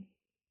 study.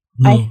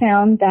 I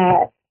found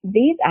that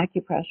these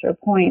acupressure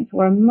points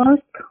were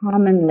most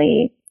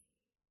commonly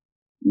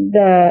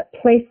the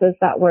places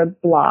that were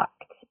blocked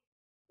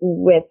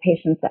with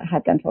patients that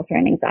had dental fear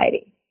and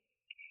anxiety.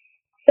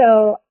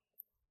 So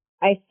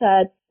I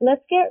said,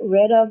 let's get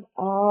rid of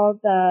all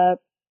the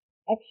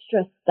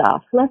extra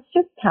stuff. Let's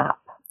just tap.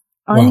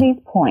 on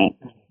these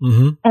points,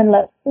 Mm-hmm. and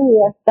let's see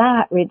if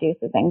that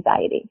reduces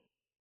anxiety.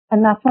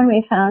 And that's when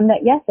we found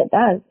that, yes, it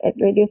does. It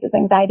reduces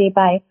anxiety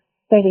by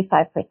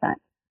 35%.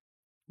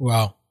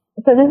 Wow.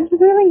 So this is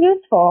really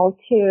useful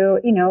to,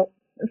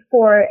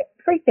 for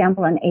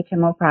example, an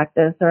HMO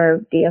practice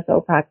or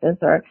DSO practice,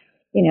 or,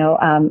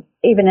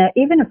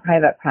 even a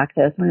private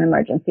practice, when an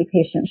emergency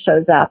patient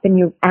shows up and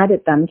you've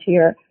added them to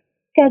your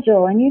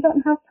schedule and you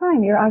don't have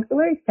time, your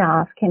auxiliary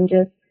staff can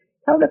just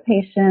tell the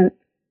patient,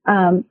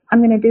 I'm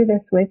going to do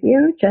this with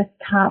you. Just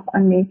tap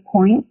on these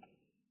points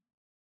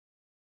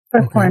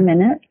for 4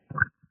 minutes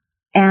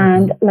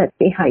and let's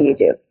see how you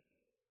do.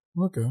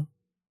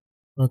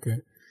 Okay.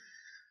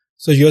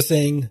 So you're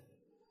saying,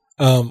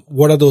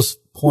 what are those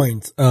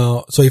points?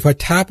 So if I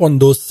tap on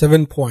those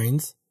 7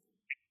 points,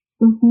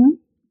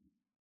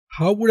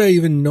 how would I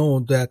even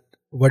know that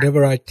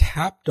whatever I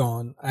tapped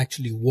on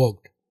actually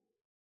worked?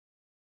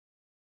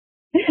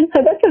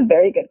 That's a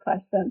very good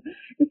question.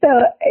 So,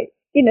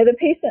 the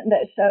patient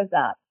that shows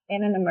up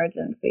in an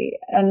emergency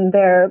and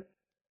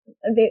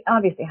they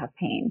obviously have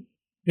pain.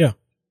 Yeah.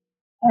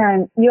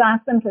 And you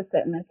ask them to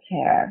sit in a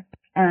chair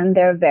and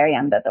they're very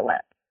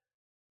ambivalent.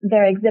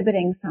 They're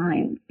exhibiting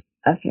signs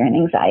of fear and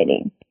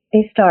anxiety.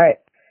 They start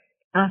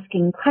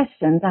asking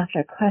questions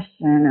after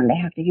question, and they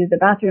have to use the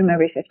bathroom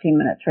every 15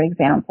 minutes, for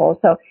example.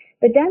 So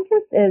the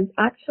dentist is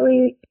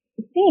actually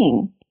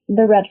seeing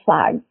the red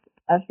flags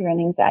of fear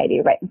and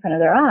anxiety right in front of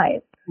their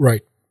eyes.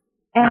 Right.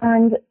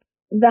 And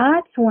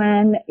that's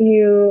when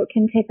you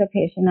can take the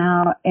patient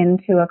out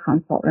into a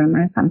consult room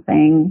or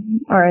something,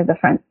 or the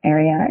front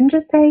area, and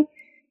just say,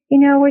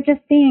 we're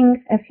just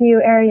seeing a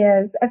few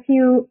areas, a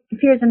few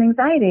fears and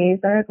anxieties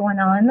that are going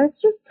on.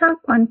 Let's just tap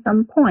on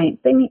some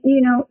points. And,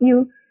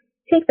 you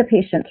take the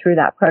patient through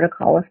that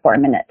protocol of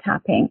 4-minute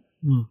tapping.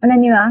 And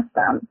then you ask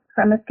them,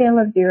 from a scale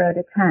of 0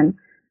 to 10,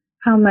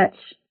 how much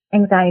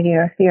anxiety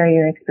or fear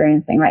you're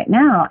experiencing right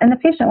now. And the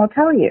patient will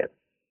tell you.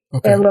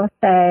 They will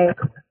say,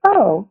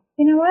 oh,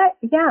 you know what?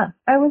 Yeah,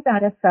 I was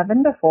at a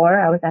 7 before.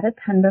 I was at a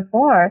 10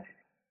 before.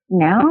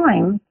 Now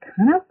I'm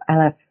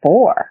at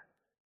 4.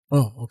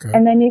 Oh, okay.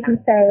 And then you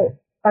can say,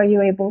 are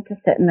you able to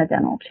sit in the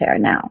dental chair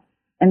now?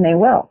 And they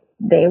will.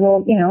 They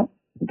will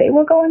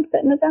go and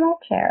sit in the dental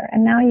chair.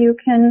 And now you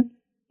can,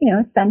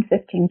 spend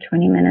 15,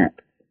 20 minutes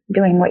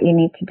doing what you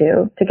need to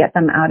do to get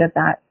them out of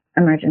that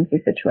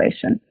emergency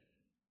situation.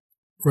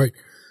 Right.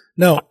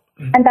 Now.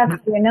 And that's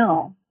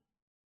how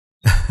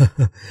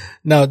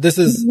Now, this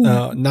is,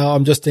 now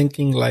I'm just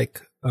thinking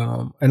like,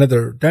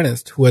 another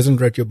dentist who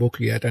hasn't read your book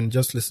yet and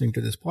just listening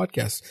to this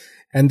podcast.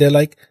 And they're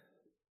like,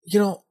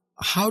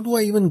 how do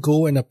I even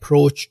go and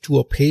approach to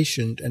a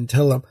patient and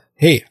tell them,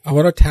 hey, I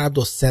want to tap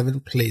those 7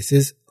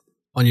 places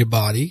on your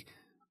body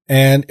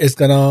and it's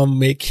going to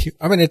make you,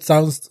 it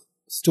sounds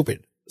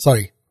stupid.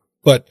 Sorry.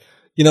 But,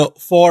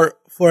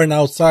 for an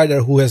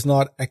outsider who has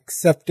not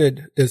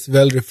accepted this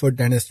well-referred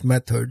dentist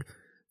method,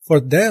 for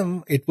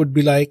them, it would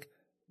be like,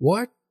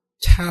 what?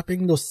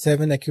 Tapping those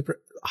 7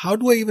 how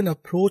do I even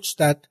approach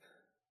that,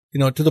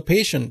 to the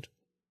patient,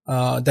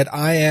 that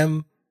I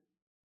am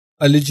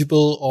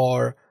eligible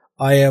or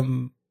I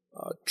am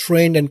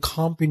trained and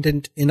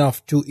competent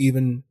enough to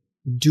even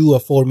do a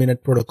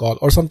 4-minute protocol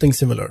or something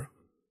similar?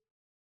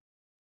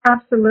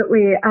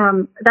 Absolutely.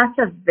 That's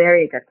a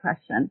very good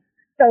question.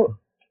 So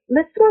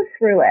let's go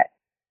through it.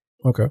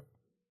 Okay.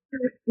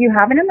 You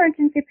have an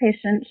emergency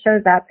patient,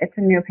 shows up, it's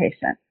a new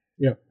patient.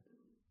 Yeah.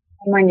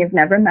 Someone you've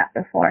never met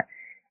before.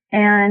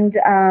 And,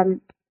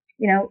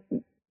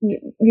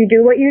 you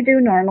do what you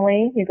do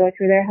normally. You go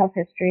through their health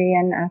history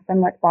and ask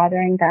them what's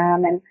bothering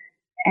them.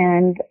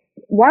 And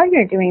while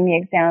you're doing the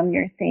exam,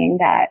 you're seeing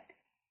that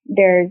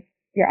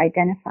you're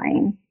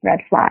identifying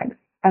red flags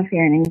of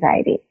fear and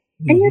anxiety.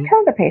 And you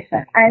tell the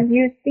patient, as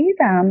you see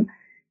them,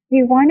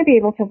 you want to be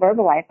able to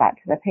verbalize that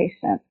to the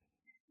patient.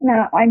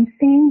 Now, I'm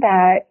seeing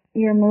that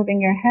you're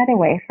moving your head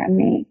away from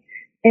me.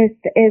 Is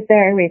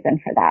there a reason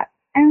for that?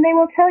 And they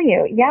will tell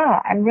you, yeah,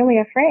 I'm really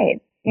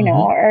afraid,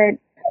 or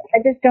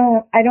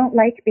I don't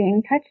like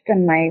being touched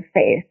in my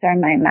face or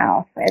my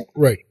mouth.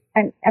 Right.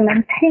 I'm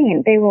in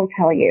pain, they will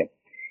tell you.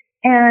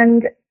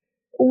 And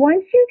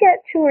once you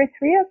get 2 or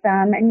 3 of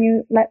them and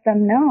you let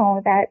them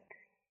know that,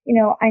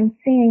 I'm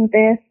seeing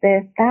this,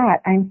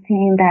 that, I'm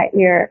seeing that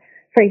you're,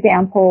 for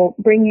example,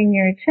 bringing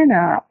your chin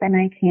up and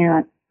I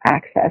can't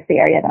access the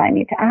area that I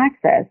need to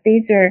access.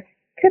 These are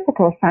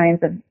typical signs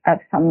of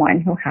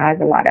someone who has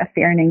a lot of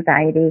fear and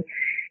anxiety.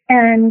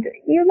 And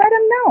you let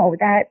them know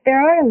that there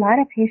are a lot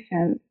of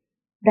patients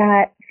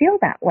that feel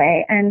that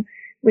way. And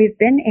we've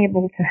been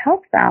able to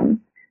help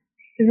them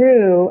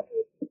through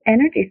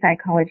energy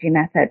psychology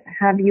methods.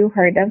 Have you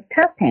heard of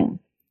tapping?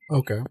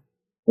 Okay.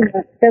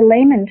 The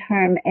layman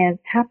term is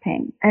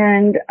tapping.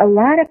 And a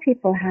lot of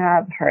people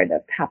have heard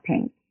of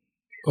tapping.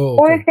 Oh,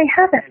 okay. Or if they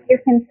haven't, you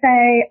can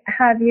say,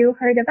 have you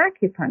heard of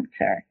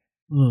acupuncture?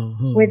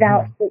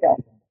 Without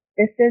needles.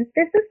 This is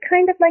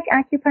kind of like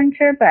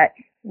acupuncture, but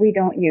we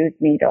don't use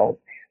needles.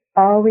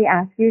 All we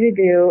ask you to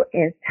do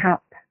is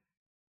tap.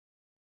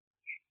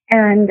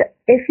 And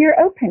if you're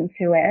open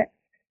to it,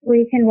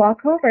 we can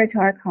walk over to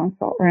our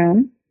consult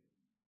room.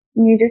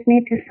 You just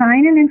need to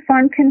sign an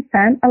informed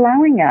consent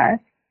allowing us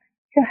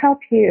to help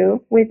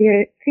you with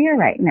your fear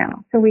right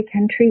now so we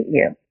can treat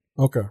you.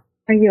 Okay.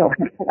 Are you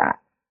open to that?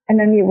 And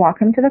then you walk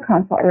them to the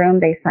consult room.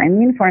 They sign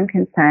the informed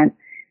consent.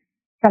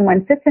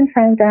 Someone sits in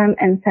front of them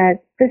and says,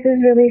 this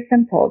is really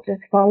simple.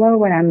 Just follow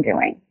what I'm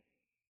doing.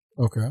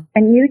 Okay.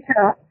 And you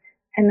tap,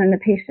 and then the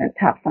patient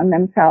taps on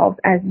themselves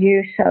as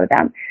you show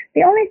them.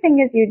 The only thing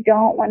is you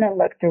don't want to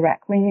look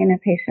directly in a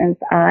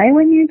patient's eye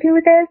when you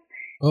do this.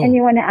 Oh. And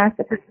you want to ask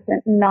the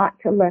patient not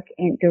to look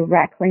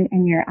directly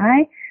in your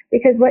eye,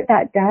 because what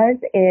that does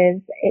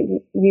is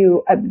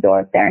you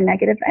absorb their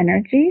negative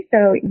energy.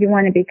 So you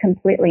want to be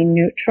completely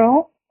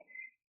neutral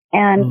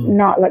and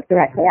not look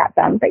directly at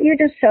them. But you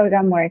just show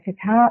them where to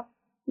tap.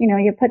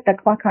 You put the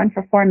clock on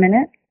for 4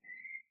 minutes.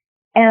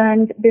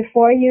 And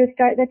before you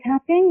start the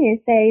tapping, you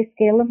say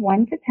scale of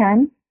 1 to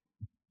 10.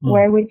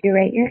 Where would you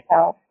rate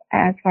yourself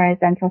as far as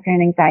dental fear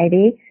and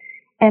anxiety?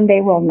 And they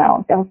will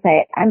know. They'll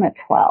say, I'm a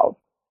 12.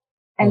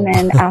 And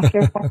then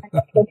after 4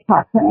 minutes of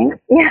tapping,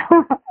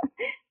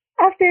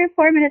 after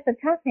 4 minutes of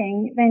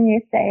tapping, then you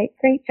say,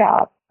 great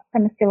job,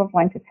 from a scale of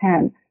 1 to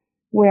 10.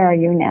 Where are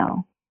you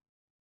now?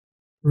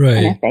 Right.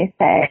 And if they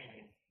say,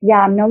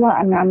 I'm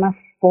a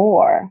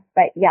 4,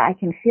 but I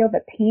can feel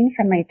the pain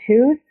from my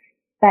tooth.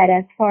 But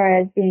as far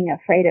as being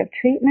afraid of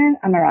treatment,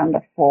 I'm around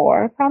a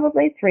 4,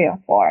 probably 3 or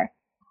 4.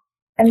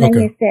 And then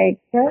you say,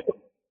 good.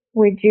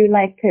 Would you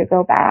like to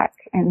go back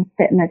and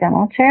sit in the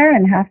dental chair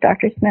and have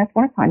Dr. Smith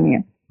work on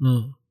you?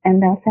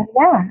 And they'll say,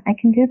 I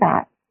can do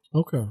that.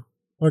 Okay.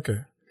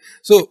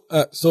 So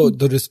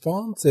the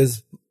response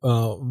is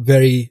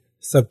very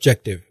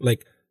subjective,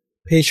 like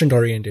patient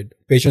oriented.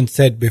 Patient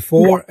said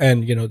before,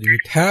 and you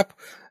tap,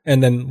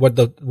 and then what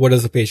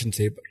does the patient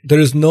say? There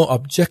is no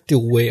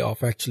objective way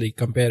of actually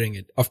comparing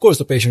it. Of course,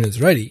 the patient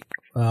is ready.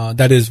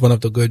 That is one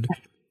of the good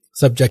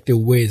subjective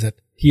ways that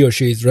he or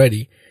she is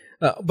ready.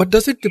 But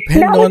does it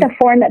depend on the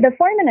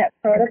 4-minute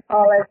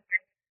protocol?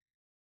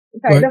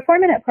 The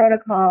 4-minute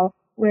protocol,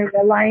 we're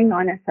relying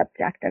on a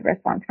subjective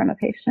response from a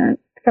patient.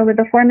 So with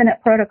the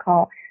 4-minute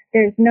protocol,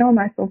 there's no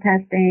muscle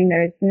testing.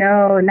 There's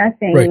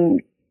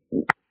nothing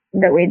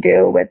that we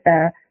do with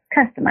the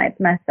customized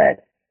method.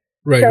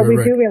 So we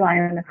do rely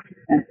on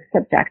the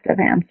subjective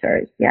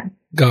answers. Yeah.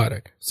 Got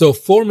it. So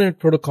 4-minute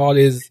protocol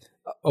is,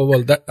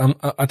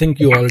 I think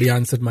you already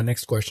answered my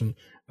next question.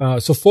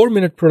 So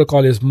 4-minute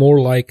protocol is more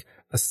like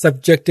a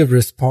subjective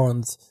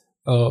response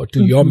to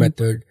your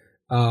method.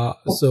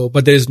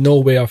 But there is no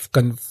way of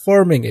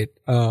confirming it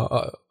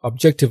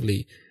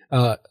objectively.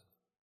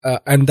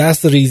 And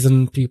that's the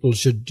reason people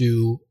should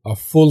do a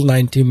full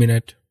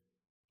 90-minute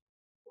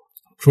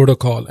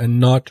protocol and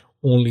not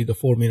only the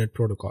 4-minute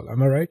protocol.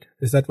 Am I right?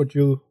 Is that what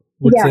you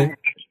would say?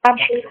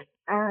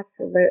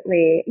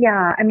 Absolutely.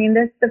 Yeah. I mean,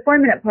 the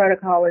 4-minute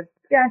protocol is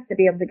just to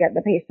be able to get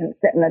the patient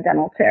sit in the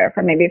dental chair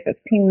for maybe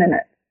 15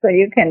 minutes. So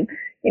you can,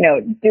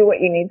 do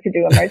what you need to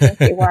do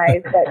emergency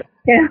wise, but,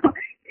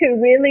 to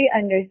really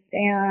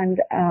understand,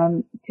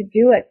 to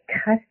do a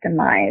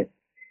customized,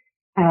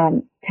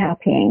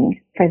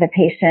 tapping for the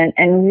patient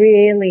and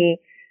really,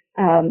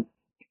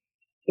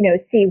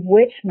 see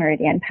which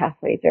meridian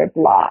pathways are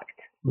blocked.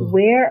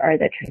 Where are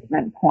the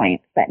treatment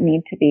points that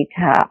need to be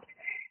tapped?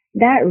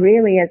 That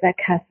really is a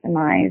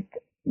customized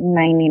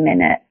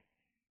 90-minute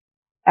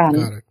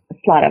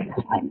slot of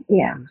time.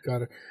 Yeah.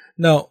 Got it.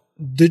 Now,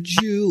 did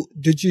you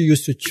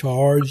used to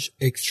charge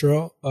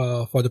extra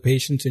for the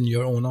patients in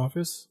your own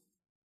office?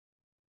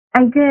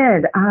 I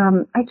did.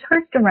 I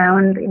charged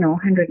around,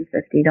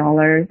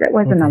 $150. It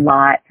wasn't a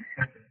lot,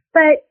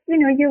 but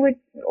you would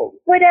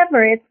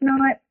whatever. It's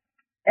not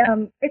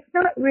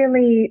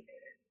really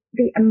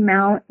the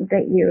amount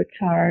that you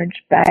charge,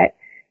 but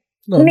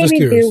maybe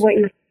do what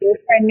you do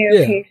for a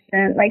new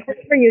patient, like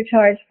whatever you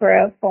charge for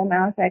a full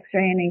mouth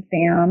X-ray and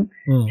exam.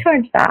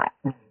 Charge that.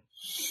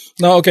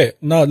 Now, okay.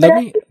 Now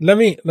let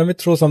me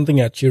throw something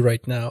at you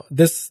right now.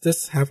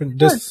 This happened.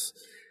 Sure.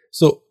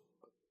 So,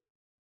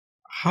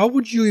 how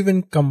would you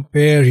even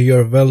compare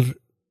your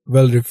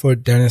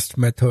well-referred dentist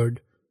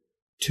method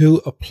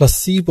to a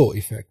placebo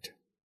effect?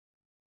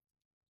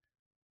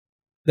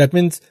 That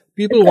means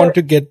people want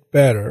to get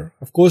better.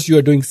 Of course, you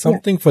are doing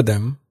something for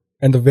them,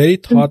 and the very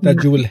thought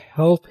that you will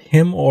help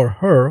him or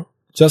her,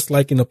 just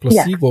like in a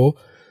placebo.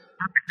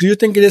 Do you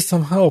think it is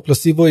somehow a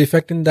placebo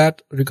effect in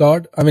that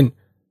regard? I mean,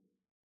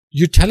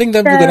 you're telling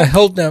them you're going to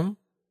help them,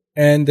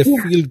 and they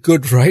feel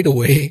good right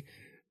away,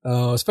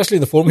 especially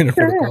in the 4-minute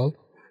protocol.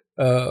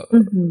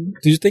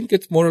 Do you think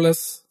it's more or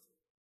less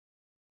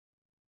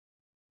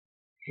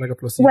like a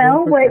placebo?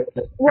 Well,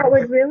 what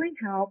would really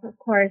help, of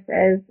course,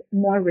 is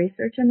more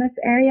research in this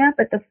area.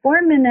 But the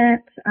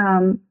 4-minute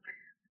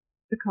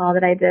protocol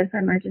that I did for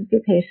emergency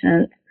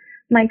patients,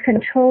 my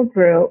control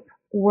group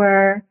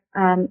were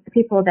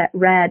people that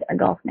read a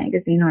Golf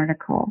Magazine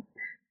article.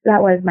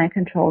 That was my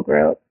control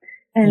group.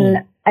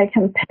 And I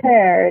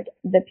compared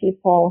the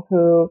people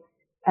who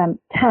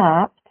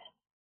tapped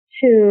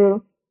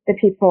to the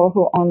people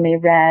who only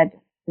read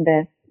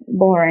this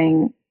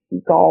boring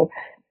Golf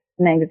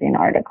magazine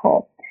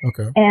article.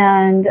 Okay.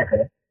 And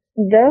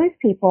those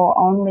people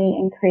only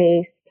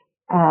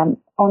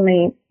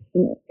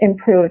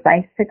improved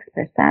by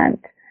 6%,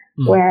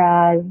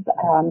 whereas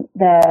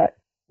the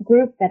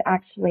group that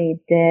actually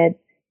did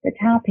the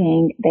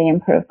tapping, they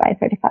improved by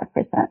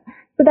 35%.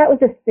 So that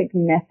was a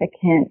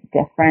significant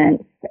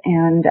difference.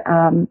 And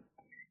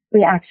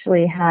we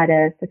actually had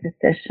a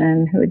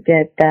statistician who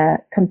did the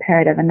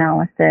comparative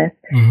analysis,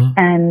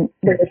 and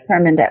they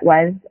determined it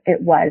was a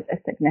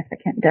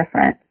significant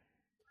difference.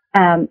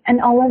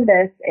 And all of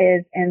this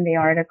is in the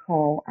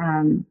article.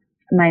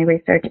 My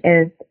research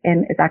is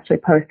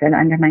actually posted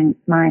under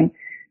my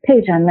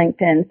page on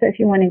LinkedIn. So if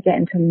you want to get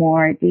into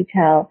more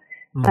detail,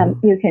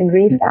 you can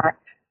read that.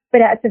 But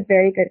that's a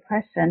very good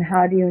question.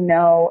 How do you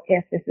know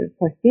if this is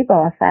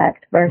placebo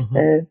effect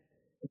versus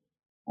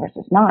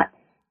not?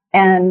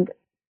 And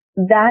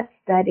that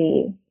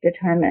study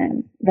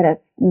determined that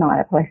it's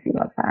not a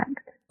placebo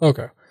effect.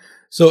 Okay.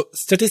 So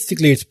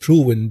statistically, it's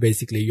proven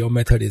basically your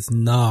method is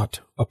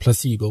not a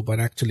placebo, but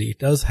actually it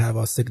does have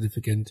a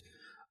significant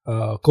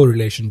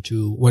correlation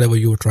to whatever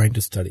you were trying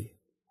to study.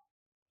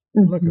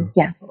 Okay.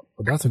 Yeah. Well,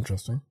 that's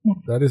interesting. Yeah.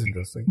 That is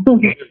interesting.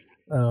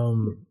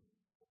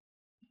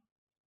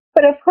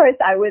 But of course,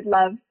 I would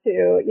love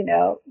to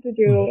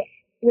do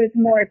with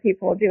more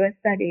people, do a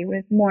study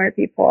with more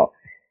people,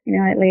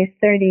 at least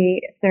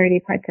 30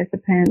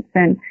 participants,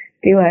 and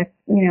do a,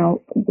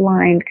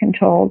 blind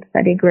controlled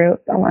study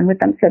group along with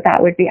them. So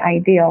that would be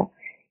ideal.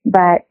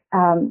 But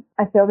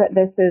I feel that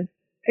this is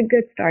a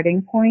good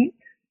starting point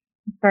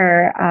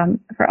for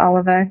all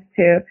of us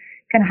to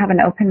kind of have an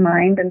open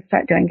mind and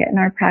start doing it in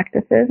our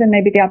practices, and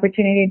maybe the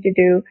opportunity to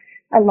do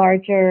a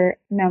larger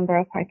number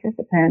of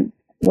participants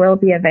will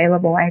be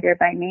available either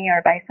by me or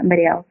by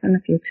somebody else in the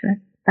future.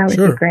 That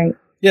would be great.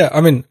 Yeah,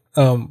 I mean,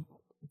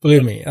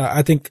 believe me,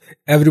 I think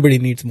everybody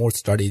needs more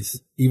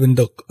studies. Even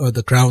the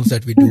crowns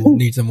that we do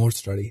needs a more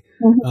study.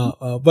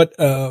 But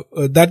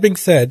that being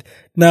said,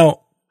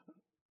 now,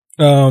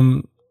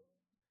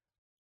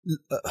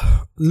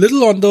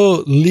 little on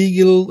the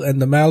legal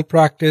and the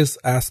malpractice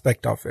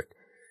aspect of it.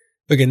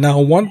 Okay, now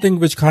one thing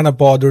which kind of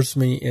bothers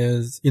me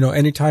is,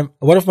 anytime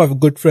one of my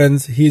good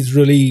friends, he's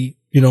really,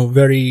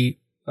 very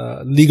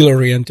legal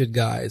oriented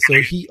guy.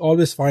 So he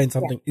always finds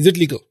something. Is it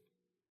legal?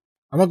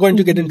 Am I going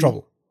to get in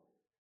trouble?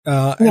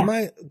 Am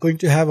I going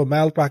to have a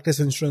malpractice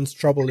insurance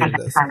trouble in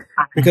this?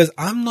 Because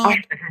I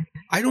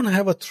don't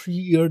have a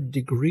 3-year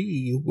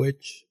degree,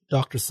 which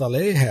Dr.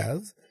 Saleh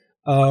has,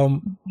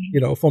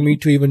 for me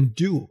to even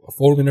do a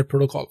 4-minute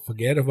protocol.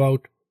 Forget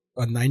about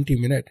a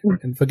 90-minute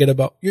and forget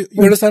about, you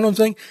understand what I'm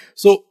saying?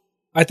 So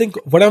I think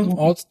what I'm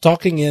also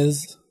talking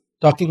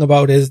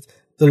about is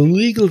the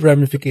legal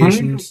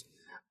ramifications,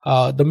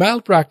 the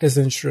malpractice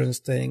insurance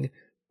thing.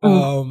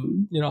 How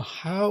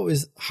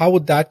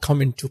would that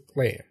come into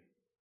play?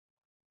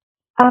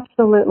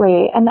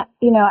 Absolutely. And,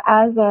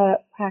 as a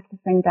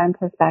practicing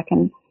dentist back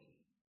in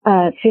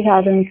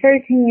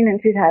 2013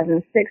 and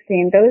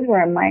 2016, those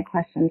were my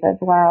questions as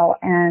well.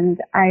 And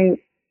I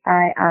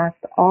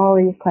asked all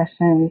these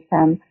questions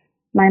from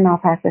my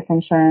malpractice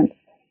insurance.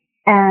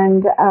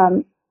 And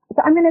so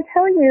I'm going to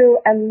tell you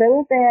a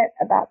little bit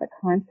about the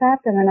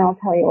concept, and then I'll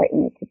tell you what you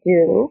need to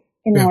do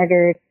in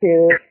order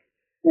to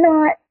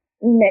not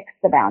mix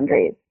the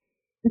boundaries.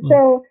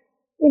 So,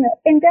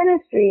 in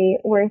dentistry,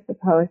 we're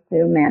supposed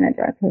to manage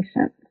our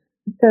patients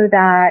so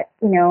that,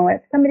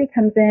 if somebody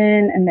comes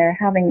in and they're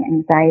having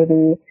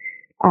anxiety,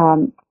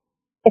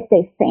 if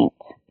they faint,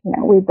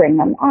 we bring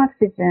them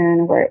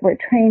oxygen, we're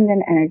trained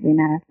in energy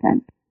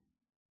medicine.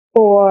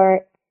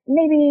 Or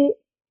maybe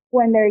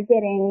when they're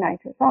getting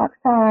nitrous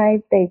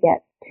oxide, they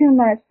get too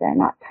much, they're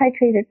not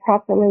titrated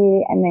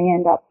properly, and they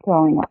end up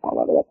throwing up all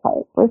over the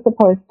place. We're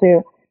supposed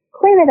to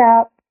clean it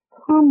up,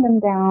 calm them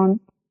down,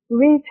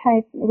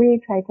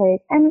 re-titrate,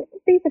 and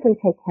basically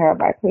take care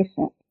of our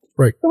patient.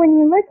 Right. So when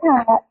you look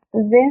at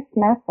this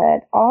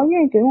method, all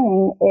you're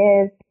doing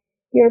is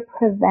you're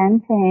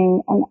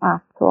preventing an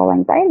actual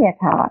anxiety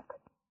attack,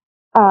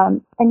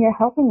 and you're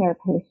helping your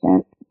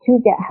patient to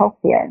get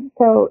healthier.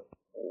 So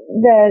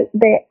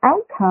the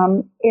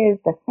outcome is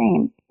the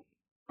same.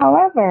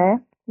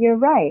 However, you're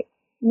right.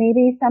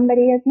 Maybe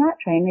somebody is not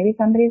trained. Maybe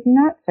somebody is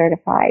not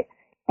certified,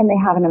 and they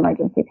have an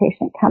emergency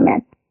patient come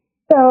in.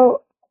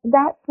 So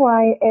that's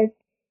why it's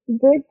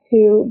good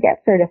to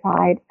get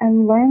certified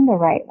and learn the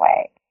right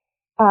way.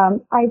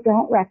 I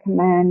don't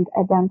recommend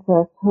a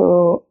dentist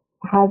who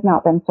has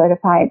not been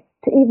certified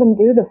to even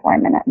do the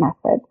 4-minute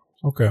method.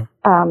 Okay.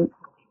 I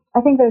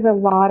think there's a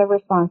lot of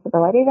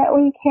responsibility that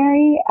we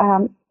carry,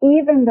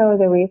 even though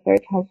the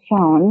research has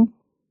shown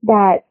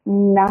that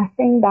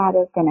nothing bad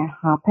is going to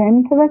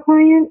happen to the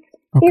client,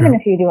 even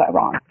if you do it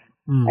wrong.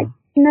 Like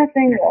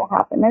nothing will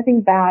happen, nothing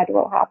bad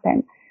will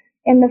happen.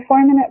 In the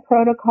 4-minute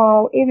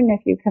protocol, even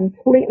if you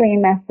completely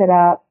mess it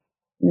up,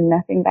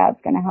 nothing bad's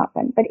going to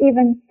happen. But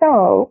even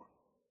so,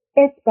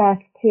 it's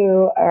best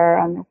to err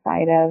on the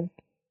side of,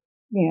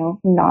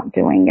 not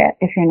doing it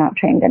if you're not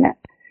trained in it.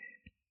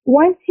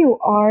 Once you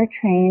are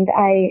trained,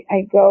 I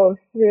go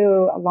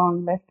through a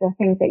long list of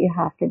things that you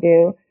have to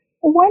do.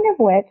 One of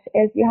which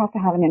is you have to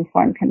have an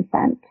informed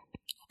consent,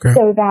 Okay.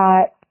 so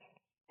that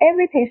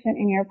every patient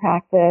in your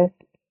practice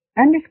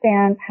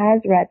understands,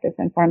 has read this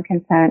informed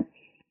consent,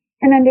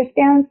 and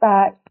understands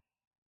that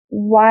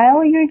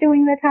while you're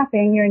doing the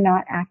tapping, you're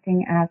not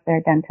acting as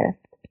their dentist.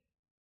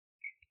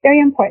 Very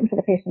important for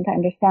the patient to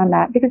understand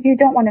that, because you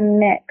don't want to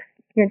mix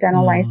your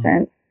dental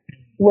license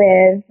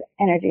with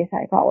energy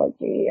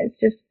psychology. It's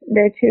just,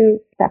 they're two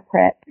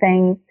separate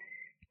things,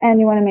 and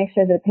you want to make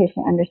sure that the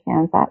patient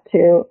understands that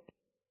too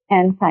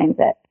and signs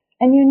it.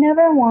 And you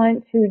never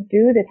want to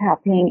do the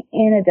tapping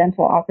in a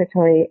dental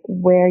operatory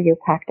where you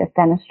practice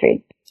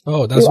dentistry.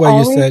 Oh, that's why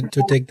you said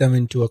to take them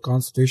into a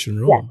consultation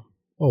room. Yes.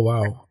 Oh,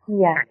 wow.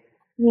 Yeah.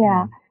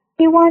 Yeah.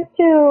 You want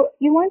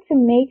to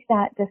make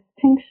that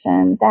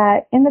distinction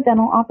that in the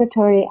dental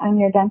operatory, I'm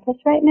your dentist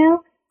right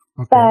now,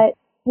 Okay. but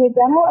your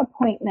dental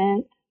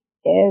appointment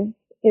is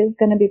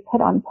going to be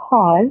put on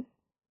pause,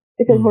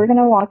 because we're going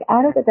to walk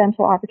out of the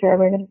dental operatory.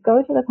 We're going to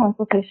go to the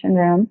consultation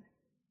room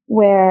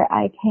where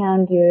I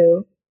can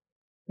do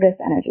this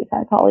energy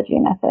psychology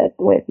method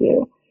with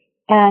you.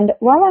 And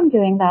while I'm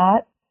doing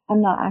that,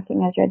 I'm not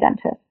acting as your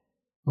dentist.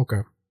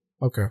 Okay.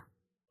 Okay.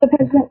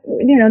 Because,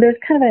 there's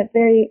kind of a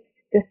very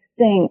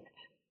distinct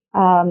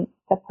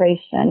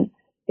separation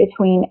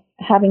between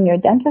having your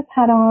dentist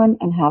hat on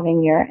and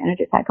having your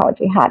energy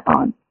psychology hat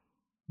on.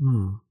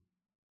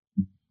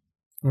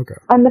 Okay.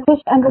 And the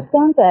patient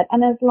understands it.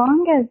 And as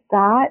long as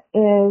that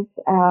is,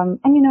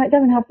 it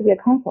doesn't have to be a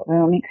consult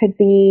room. It could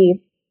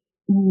be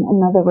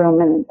another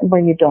room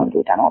where you don't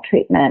do dental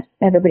treatment.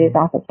 Everybody's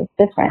office is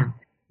different.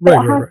 But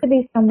it has to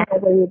be somewhere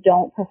where you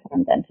don't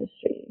perform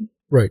dentistry.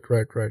 Right.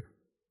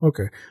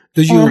 Okay.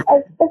 Do you?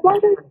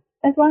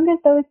 As long as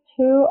those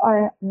two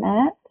are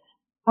met,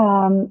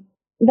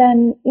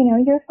 then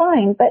you're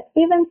fine. But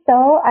even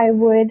so, I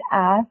would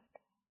ask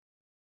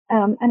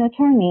an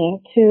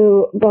attorney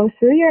to go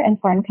through your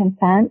informed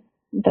consent.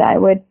 I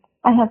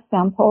have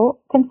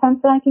sample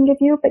consents that I can give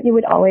you, but you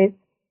would always,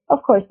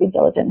 of course, be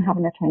diligent and have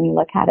an attorney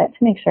look at it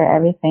to make sure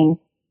everything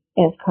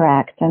is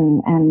correct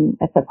and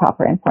it's a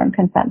proper informed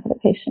consent for the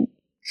patient.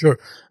 Sure.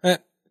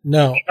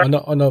 Now,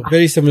 on a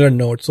very similar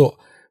note, so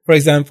for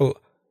example,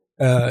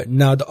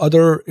 now the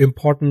other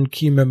important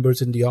key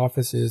members in the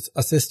office is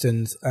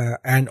assistants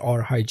and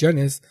or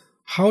hygienists.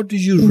 How do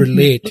you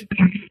relate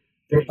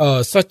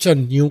such a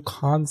new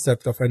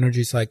concept of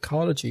energy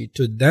psychology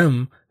to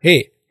them?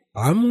 Hey,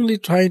 I'm only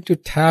trying to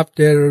tap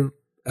their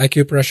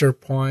acupressure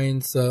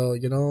points,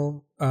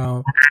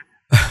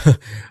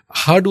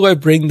 how do I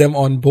bring them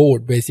on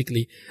board,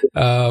 basically?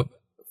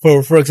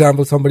 For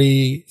example,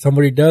 somebody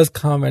does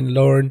come and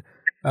learn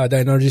the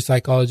energy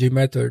psychology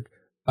method,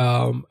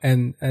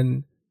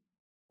 and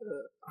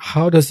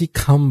how does he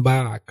come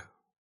back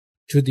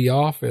to the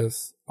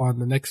office on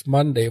the next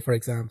Monday, for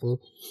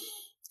example,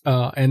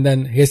 and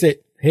then he say,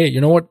 hey,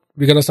 you know what?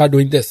 We're going to start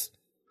doing this.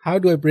 How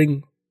do I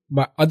bring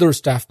my other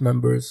staff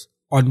members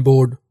on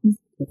board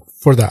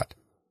for that?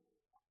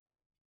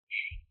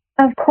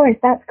 Of course,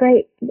 that's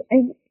great.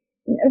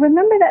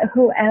 Remember that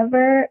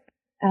whoever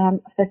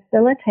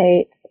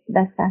facilitates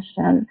the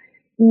session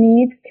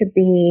needs to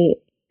be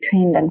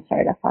trained and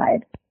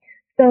certified.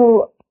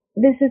 So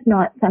this is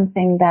not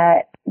something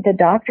that the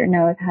doctor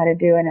knows how to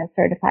do and is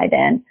certified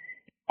in,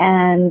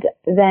 and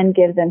then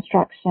gives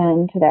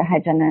instruction to their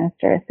hygienist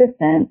or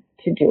assistant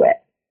to do it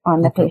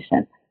on the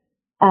patient.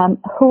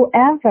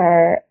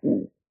 Whoever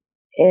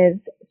is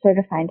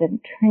certified and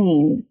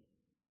trained,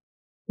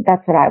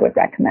 that's what I would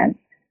recommend,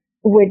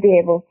 would be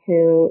able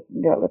to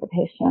do it with the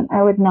patient.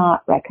 I would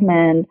not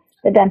recommend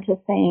the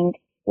dentist saying,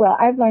 well,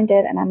 I've learned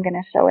it and I'm going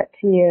to show it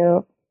to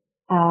you.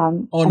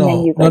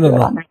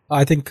 No.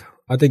 I think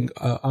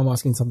I'm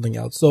asking something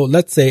else. So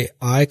let's say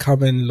I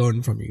come and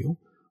learn from you,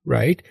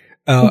 right?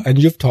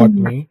 And you've taught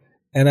me,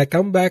 and I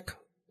come back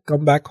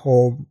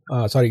home,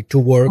 to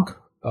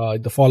work,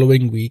 the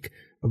following week,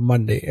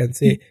 Monday, and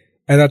say,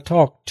 and I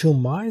talk to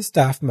my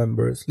staff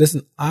members,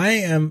 listen, I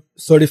am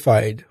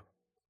certified,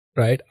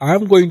 right?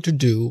 I'm going to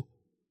do,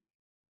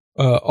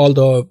 all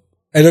the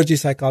energy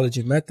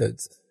psychology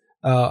methods.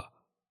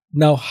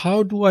 Now,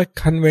 how do I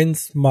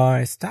convince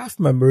my staff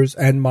members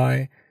and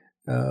my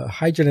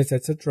hygienists,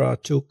 etc.,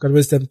 to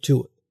convince them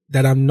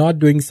that I'm not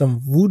doing some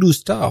voodoo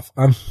stuff?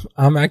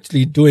 I'm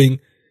actually doing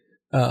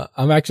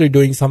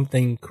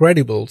something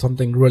credible,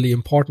 something really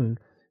important,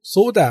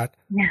 so that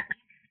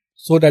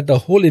the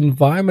whole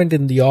environment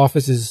in the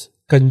office is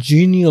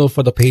congenial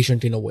for the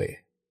patient in a way.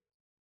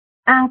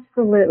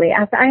 Absolutely.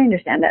 I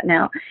understand that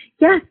now.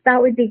 Yes,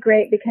 that would be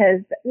great,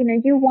 because,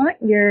 you want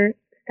your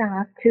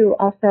staff to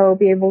also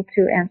be able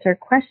to answer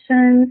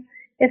questions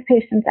if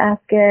patients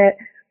ask it,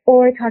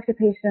 or talk to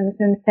patients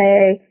and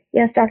say,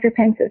 yes, Dr.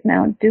 Panks is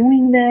now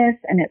doing this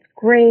and it's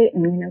great,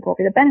 and, go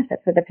over the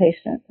benefits of the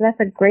patient. So that's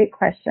a great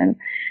question.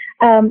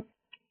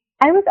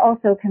 I was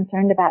also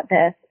concerned about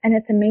this, and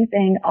it's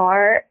amazing.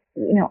 Our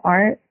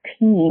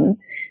team,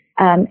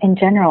 in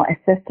general,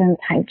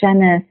 assistants,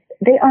 hygienists,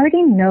 they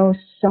already know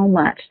so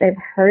much. They've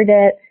heard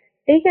it.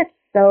 They get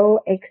so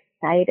excited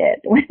excited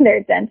when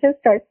their dentist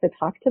starts to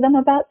talk to them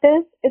about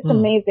this. It's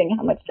amazing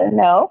how much they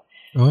know.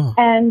 Oh.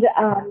 And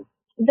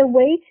the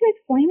way to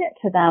explain it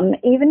to them,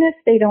 even if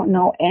they don't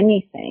know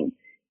anything,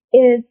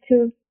 is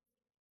to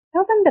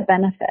tell them the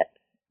benefits.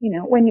 You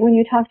know, when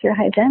you talk to your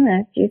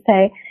hygienist, you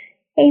say,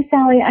 hey,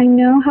 Sally, I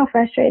know how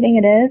frustrating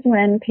it is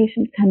when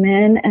patients come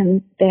in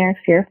and they're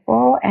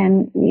fearful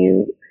and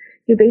you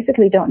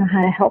basically don't know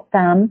how to help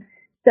them.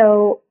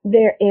 So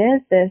there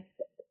is this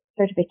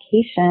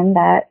certification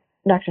that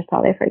Dr.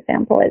 Saleh, for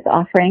example, is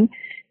offering,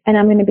 and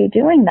I'm going to be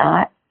doing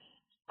that.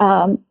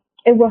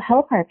 It will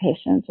help our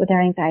patients with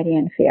their anxiety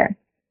and fear.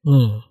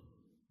 And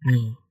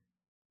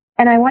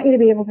I want you to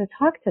be able to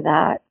talk to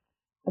that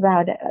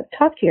about it,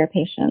 talk to your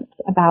patients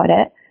about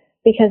it,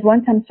 because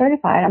once I'm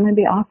certified, I'm going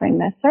to be offering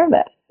this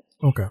service.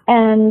 Okay.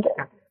 And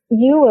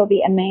you will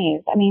be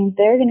amazed. I mean,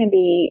 they're going to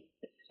be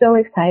so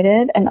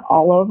excited and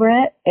all over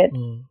it.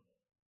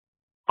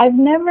 I've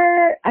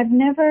never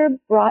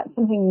brought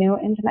something new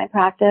into my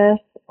practice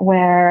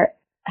where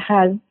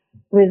has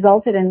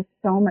resulted in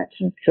so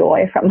much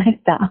joy from my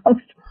staff.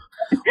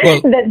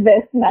 Well, that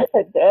this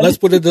method did. Let's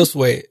put it this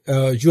way: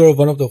 you're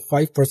one of the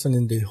 5%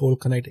 in the whole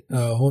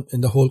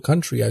in the whole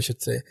country, I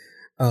should say,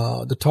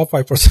 the top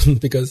 5%,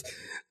 because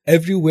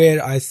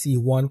everywhere I see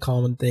one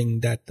common thing,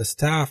 that the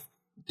staff,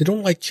 they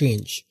don't like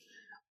change.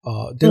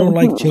 They don't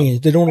like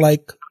change. They don't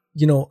like,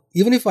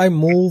 even if I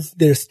move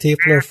their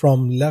stapler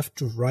from left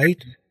to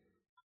right,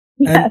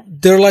 and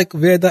they're like,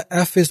 where the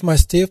F is my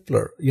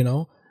stapler,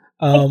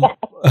 and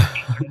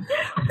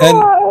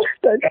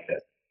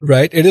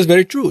right. It is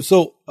very true.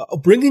 So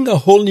bringing a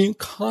whole new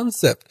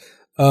concept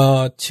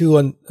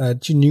to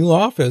new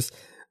office,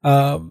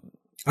 I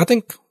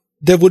think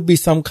there would be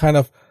some kind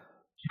of,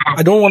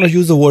 I don't want to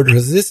use the word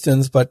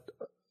resistance, but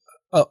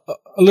a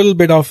little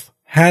bit of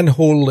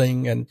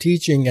hand-holding and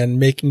teaching and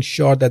making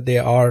sure that they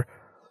are,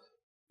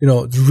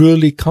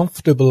 really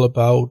comfortable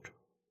about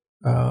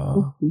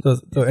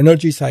the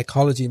energy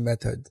psychology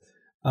method.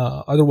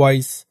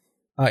 Otherwise,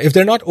 if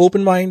they're not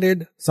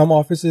open-minded, some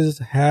offices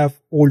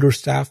have older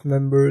staff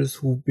members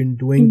who've been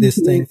doing this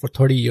thing for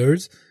 30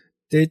 years.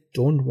 They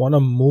don't want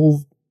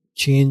to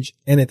change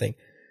anything.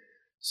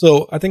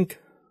 So I think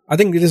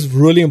it is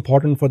really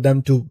important for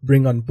them to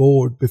bring on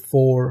board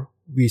before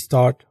we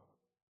start.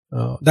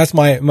 That's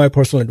my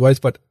personal advice,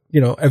 but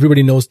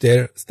everybody knows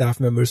their staff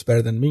members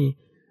better than me.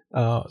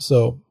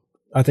 So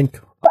I think.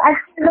 Well,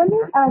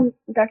 actually,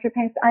 Dr.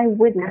 Pace, I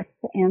would like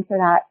to answer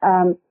that.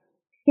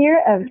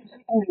 Fear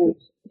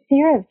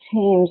of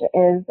change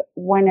is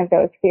one of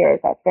those fears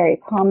that's very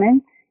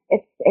common.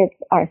 It's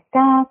our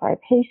staff, our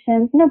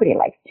patients. Nobody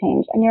likes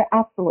change, and you're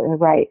absolutely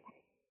right.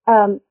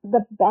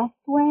 The best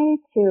way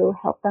to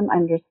help them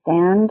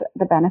understand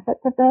the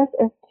benefits of this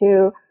is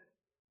to,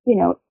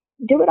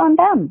 do it on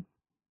them.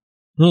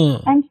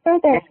 I'm sure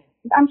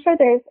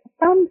there's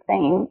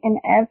something in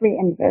every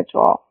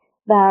individual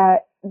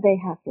that they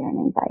have fear and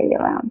anxiety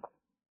around.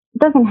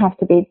 It doesn't have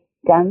to be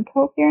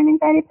dental fear and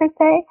anxiety per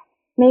se.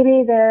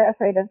 Maybe they're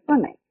afraid of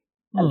swimming.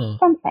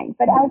 Something.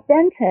 But as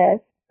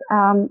dentists,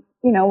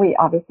 we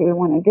obviously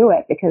want to do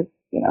it because,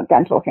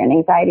 dental fear and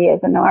anxiety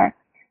is in our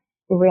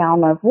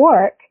realm of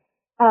work.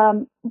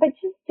 But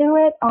just do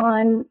it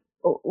on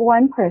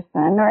one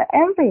person or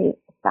every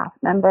staff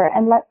member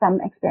and let them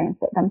experience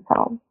it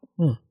themselves.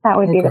 That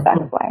would be the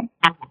best way.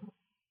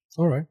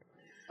 All right.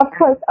 Of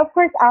course,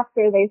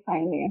 after they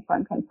sign the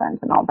informed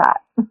consent and all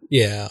that.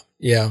 Yeah,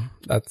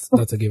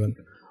 that's a given,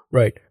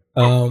 right?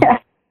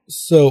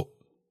 So,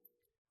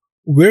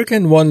 where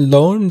can one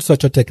learn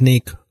such a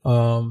technique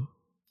of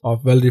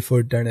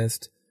well-referred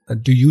dentist?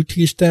 Do you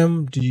teach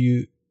them?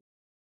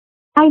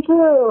 I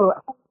do.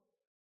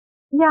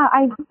 Yeah,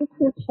 I do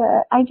teach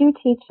it. I teach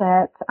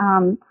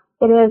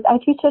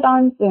it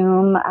on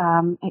Zoom.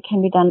 It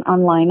can be done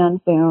online on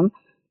Zoom.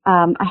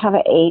 I have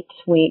an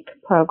 8-week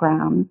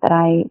program that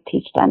I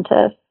teach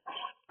dentists.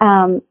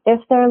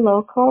 If they're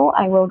local,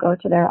 I will go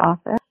to their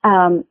office.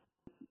 I'm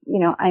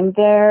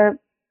there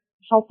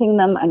helping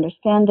them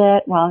understand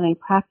it while they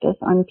practice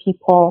on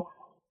people.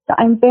 So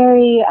I'm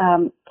very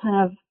kind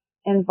of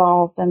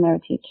involved in their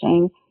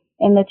teaching,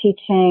 and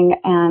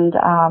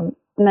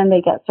then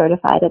they get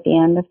certified at the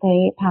end if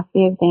they pass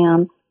the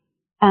exam.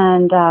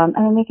 And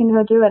then they can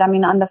go do it. I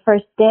mean, on the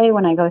first day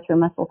when I go through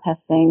muscle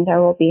testing,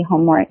 there will be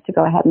homework to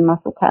go ahead and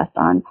muscle test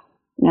on,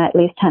 at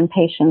least 10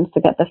 patients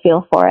to get the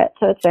feel for it.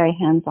 So it's very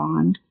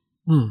hands-on.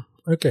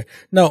 Okay.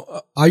 Now,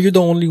 are you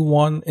the only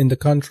one in the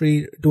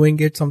country doing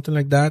it, something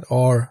like that,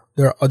 or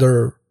there are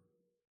other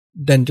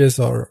dentists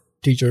or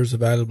teachers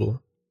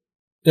available?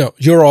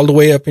 You're all the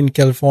way up in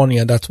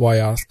California. That's why I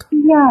ask.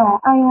 Yeah,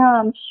 I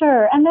am.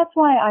 Sure. And that's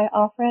why I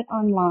offer it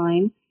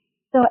online.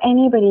 So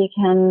anybody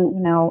can,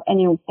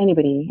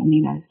 anybody in the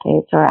United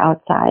States or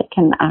outside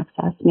can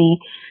access me.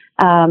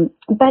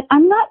 But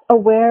I'm not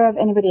aware of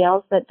anybody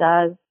else that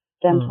does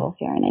dental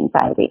fear and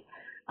anxiety.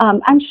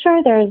 I'm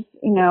sure there's,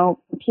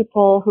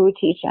 people who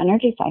teach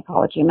energy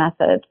psychology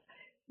methods,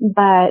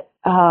 but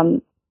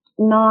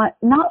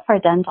not for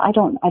dental.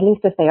 At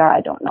least if they are,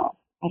 I don't know.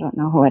 I don't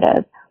know who it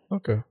is.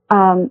 Okay.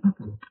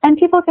 And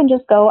people can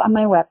just go on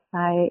my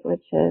website,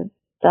 which is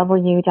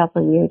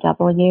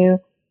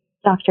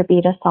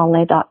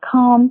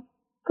www.drbetasaleh.com.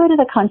 Go to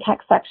the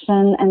contact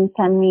section and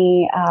send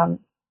me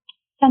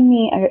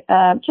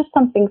just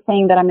something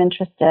saying that I'm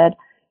interested.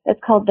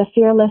 It's called the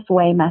Fearless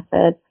Way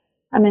Method.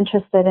 I'm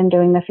interested in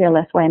doing the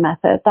Fearless Way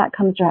Method. That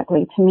comes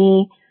directly to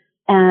me.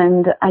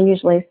 And I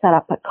usually set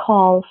up a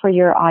call for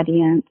your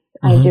audience.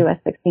 I do a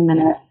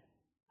 60-minute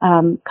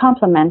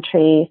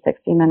complimentary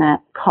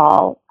 60-minute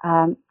call,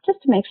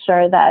 just to make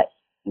sure that,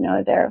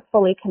 they're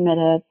fully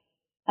committed.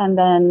 And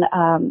then,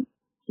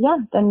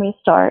 then we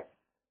start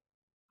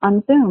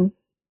on Zoom.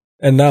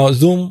 And now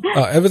Zoom,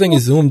 everything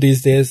is Zoom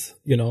these days,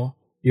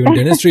 even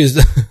dentistry is,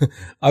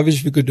 I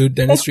wish we could do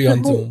dentistry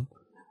on Zoom.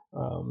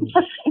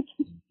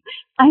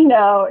 I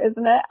know,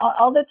 isn't it?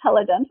 All the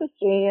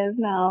teledentistry is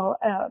now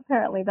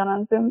apparently done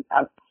on Zoom.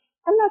 I'm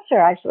not sure,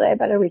 actually. I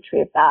better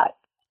retrieve that.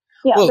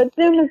 Yeah, well, but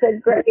Zoom is a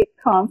great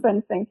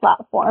conferencing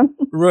platform.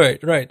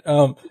 Right.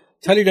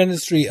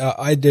 Teledentistry,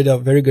 I did a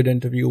very good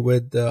interview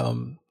with,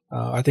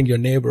 I think your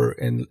neighbor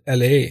in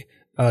LA,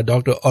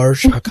 Dr.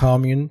 Arsh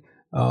Hakamian,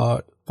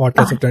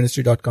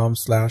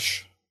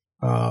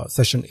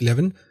 podcastofdentistry.com/session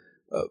 11.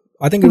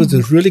 I think it was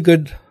a really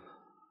good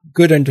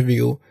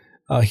interview.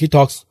 He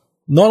talks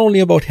not only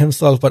about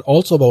himself, but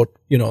also about,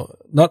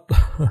 not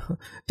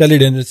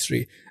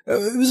teledentistry.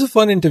 It was a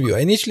fun interview.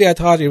 Initially, I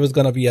thought it was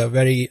going to be a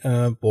very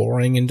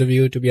boring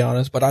interview, to be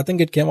honest, but I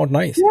think it came out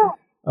nice. Yeah.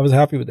 I was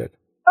happy with it.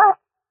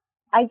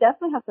 I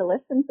definitely have to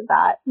listen to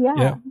that.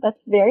 Yeah. That's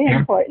very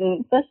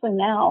important, especially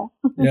now.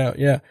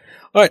 Yeah.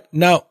 All right.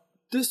 Now,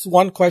 this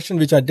one question,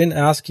 which I didn't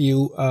ask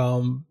you,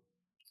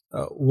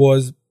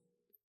 was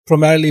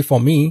primarily for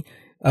me,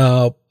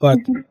 but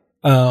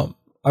I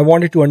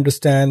wanted to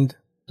understand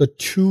the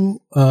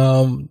two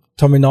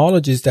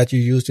terminologies that you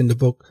used in the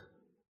book,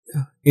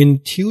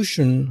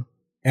 intuition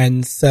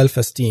and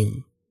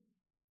self-esteem.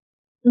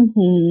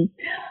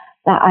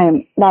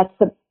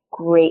 That's a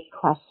great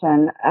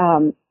question.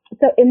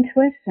 So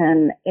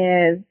intuition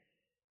is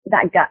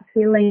that gut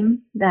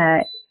feeling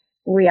that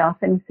we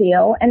often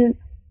feel, and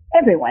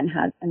everyone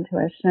has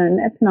intuition.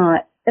 It's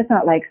not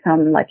like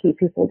some lucky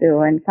people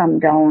do and some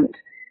don't.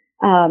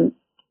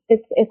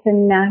 It's a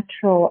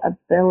natural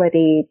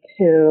ability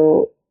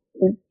to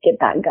get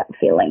that gut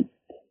feeling.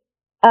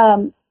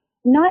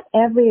 Not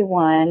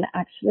everyone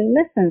actually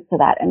listens to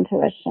that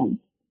intuition.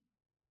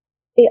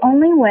 The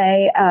only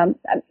way,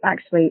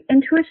 actually,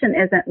 intuition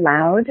isn't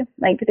loud.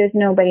 Like, there's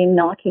nobody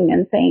knocking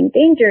and saying,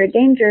 danger,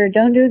 danger,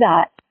 don't do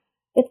that.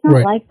 It's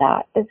not like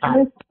that. It's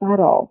very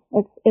subtle.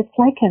 It's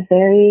like a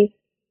very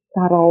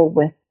subtle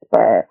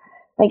whisper.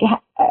 Like,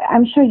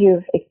 I'm sure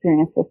you've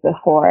experienced this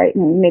before.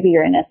 Maybe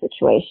you're in a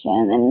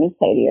situation and you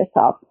say to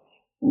yourself,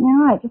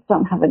 I just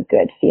don't have a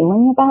good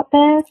feeling about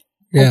this.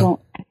 Yeah.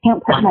 I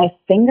can't put my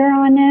finger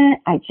on it.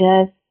 I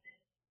just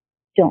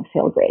don't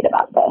feel great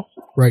about this.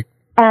 Right.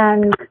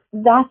 And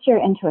that's your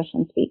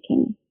intuition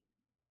speaking.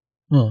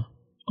 So,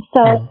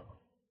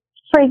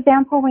 for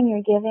example, when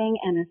you're giving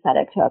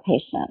anesthetic to a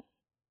patient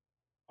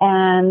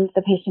and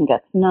the patient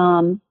gets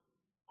numb,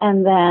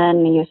 and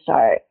then you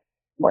start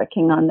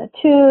working on the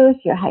tooth,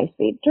 your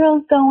high-speed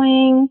drill's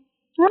going,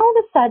 and all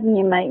of a sudden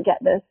you might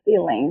get this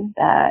feeling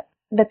that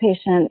the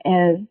patient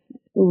is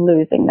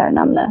losing their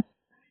numbness.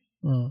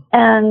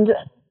 And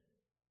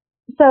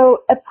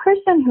so a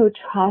person who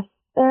trusts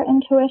their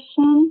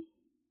intuition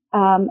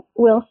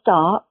will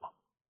stop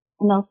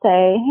and they'll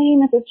say, hey,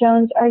 Mrs.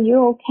 Jones, are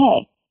you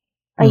okay?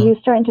 Are you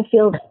starting to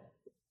feel this?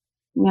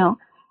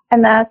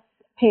 And that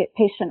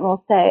patient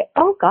will say,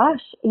 oh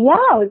gosh, yeah,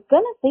 I was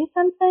going to say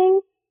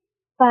something,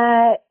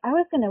 but I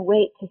was going to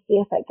wait to see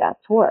if it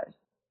gets worse.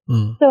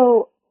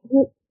 So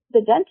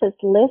the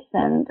dentist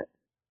listened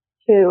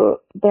to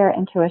their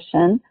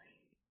intuition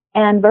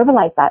and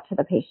verbalized that to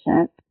the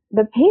patient.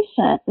 The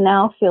patient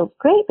now feels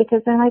great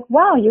because they're like,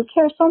 wow, you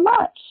care so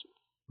much.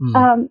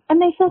 And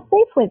they feel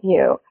safe with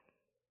you.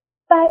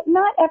 But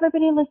not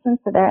everybody listens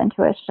to their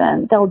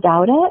intuition. They'll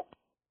doubt it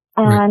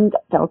and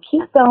they'll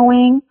keep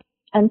going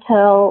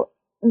until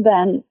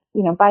then,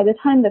 by the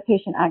time the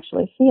patient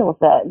actually feels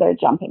it, they're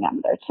jumping out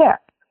of their chair.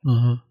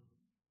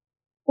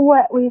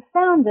 What we've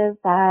found is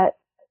that,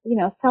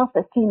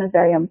 self-esteem is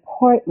very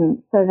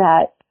important so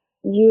that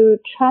you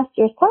trust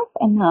yourself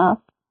enough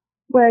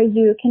where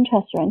you can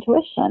trust your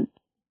intuition.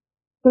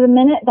 So the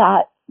minute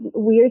that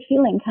weird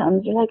feeling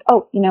comes, you're like,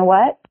 oh, you know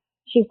what?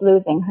 She's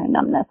losing her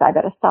numbness. I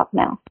got to stop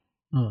now.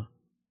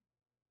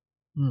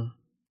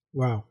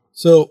 Wow.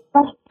 So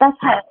that's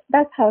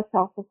how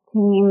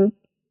self-esteem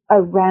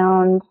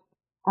around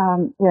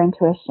your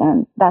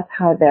intuition, that's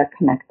how they're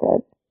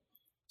connected.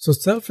 So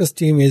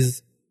self-esteem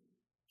is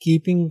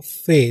keeping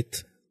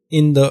faith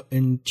in the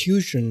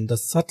intuition, the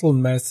subtle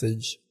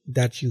message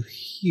that you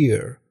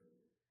hear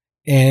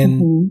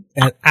and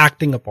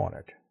acting upon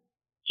it.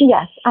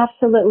 Yes,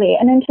 absolutely.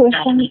 And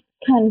intuition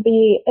can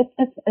be,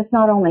 it's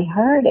not only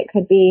heard, it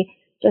could be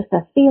just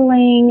a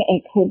feeling,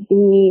 it could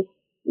be,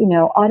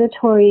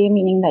 auditory,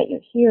 meaning that you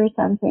hear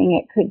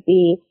something, it could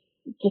be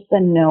just a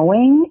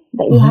knowing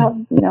that you have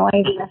no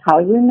idea how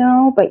you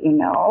know, but you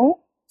know.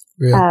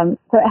 Yeah.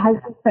 So it has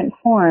different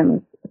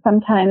forms.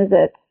 Sometimes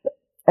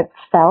it's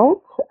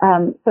felt,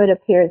 so it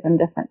appears in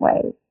different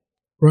ways.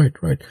 Right.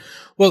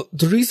 Well,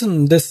 the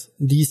reason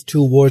these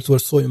two words were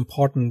so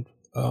important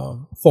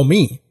for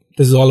me,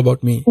 this is all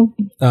about me,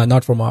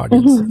 not for my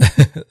audience.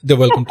 They're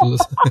welcome to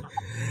listen.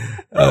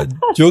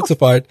 Jokes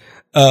apart,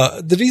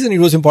 the reason it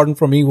was important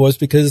for me was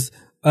because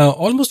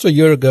almost a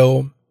year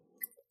ago,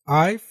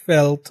 I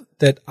felt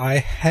that I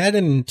had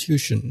an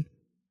intuition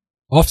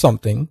of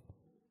something,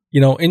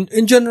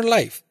 in general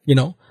life,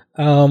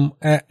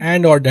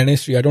 and or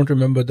dentistry. I don't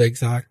remember the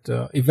exact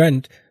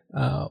event,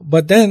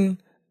 but then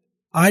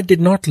I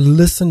did not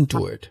listen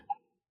to it,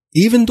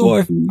 even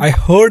though I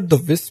heard the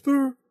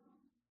whisper,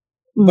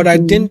 but I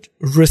didn't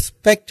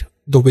respect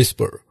the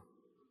whisper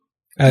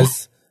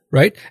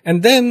right.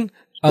 And then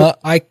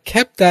I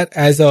kept that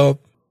as a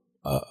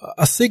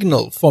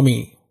signal for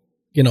me,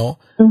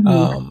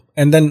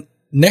 and then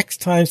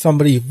next time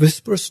somebody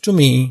whispers to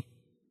me,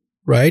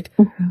 right,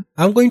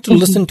 I'm going to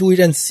listen to it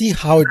and see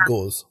how it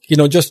goes,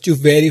 just to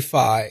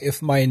verify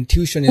if my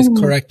intuition is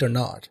correct or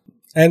not.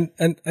 And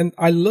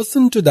I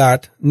listened to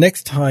that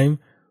next time,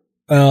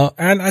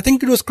 and I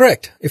think it was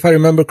correct, if I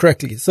remember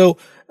correctly. So,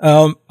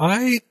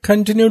 I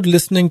continued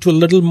listening to a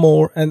little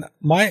more, and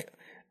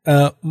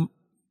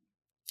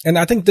and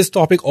I think this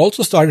topic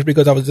also started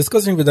because I was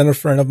discussing with another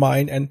friend of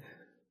mine,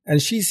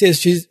 and she says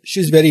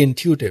she's very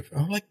intuitive.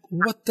 I'm like,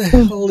 what the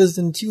hell is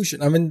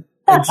intuition? I mean,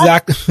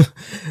 exactly.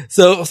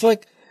 So it's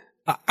like,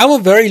 I'm a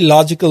very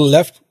logical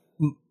left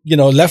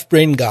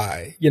brain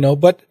guy,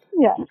 but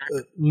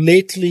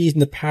lately in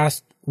the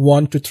past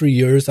 1 to 3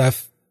 years,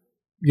 I've,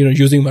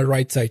 using my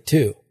right side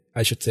too,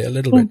 I should say a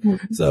little bit.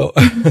 So,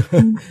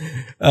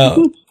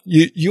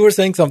 you were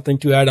saying something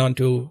to add on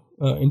to,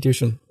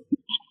 intuition.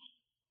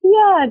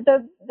 Yeah,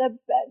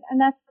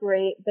 and that's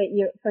great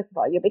that first of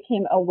all, you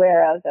became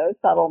aware of those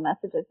subtle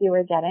messages you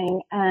were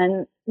getting,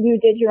 and you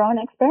did your own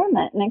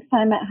experiment. Next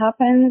time it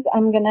happens,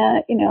 I'm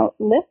gonna,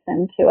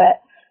 listen to it.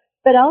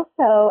 But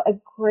also a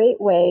great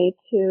way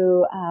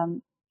to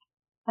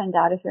find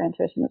out if your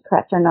intuition is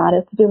correct or not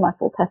is to do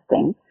muscle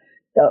testing.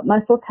 So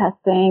muscle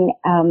testing,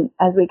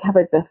 as we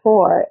covered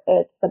before,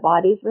 it's the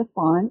body's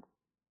response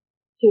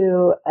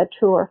to a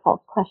true or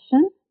false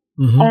question.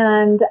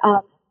 And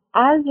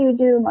as you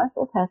do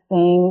muscle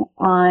testing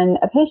on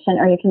a patient,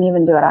 or you can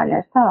even do it on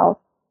yourself,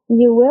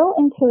 you will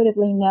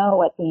intuitively know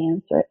what the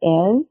answer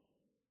is.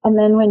 And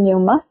then when you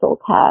muscle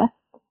test,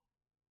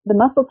 the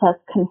muscle test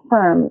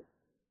confirms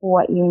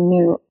what you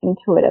knew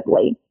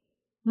intuitively.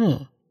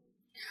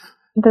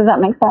 Does that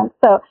make sense?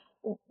 So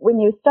when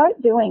you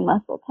start doing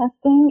muscle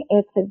testing,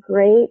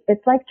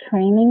 it's like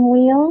training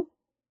wheels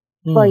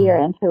for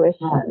your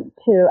intuition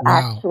to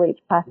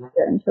actually trust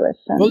your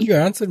intuition. Well, you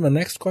answered my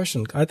next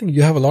question. I think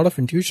you have a lot of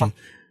intuition.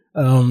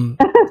 My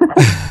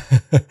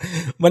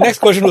next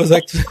question was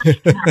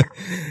actually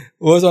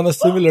was on a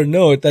similar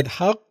note, that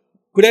how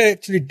could I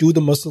actually do the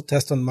muscle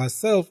test on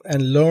myself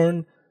and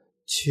learn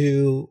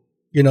to,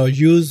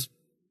 use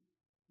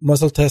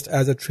muscle test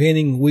as a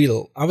training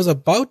wheel? I was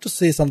about to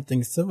say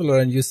something similar,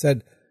 and you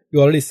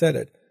already said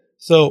it.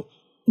 So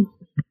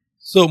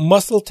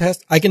muscle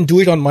test, I can do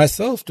it on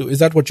myself too. Is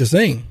that what you're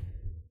saying?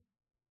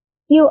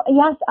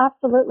 Yes,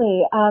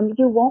 absolutely.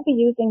 You won't be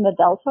using the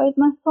deltoid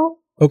muscle.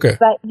 Okay.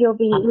 But you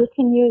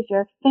can use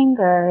your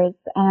fingers,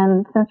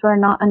 and since we're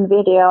not on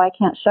video, I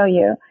can't show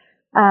you.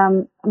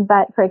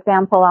 But for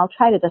example, I'll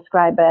try to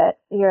describe it.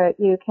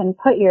 You can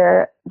put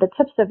the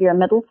tips of your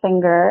middle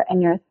finger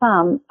and your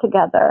thumb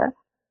together,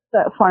 so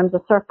it forms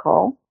a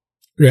circle.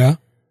 Yeah.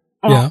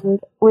 And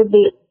with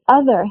the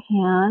other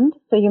hand,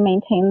 so you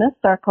maintain this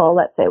circle,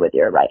 let's say with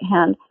your right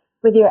hand.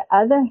 With your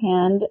other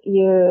hand,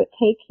 you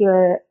take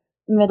your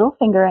middle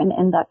finger and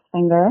index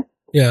finger.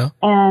 Yeah.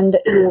 And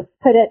you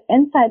put it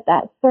inside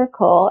that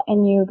circle,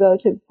 and you go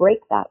to break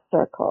that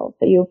circle.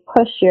 So you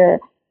push your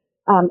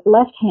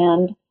left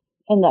hand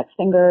index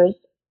fingers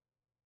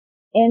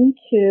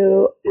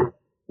into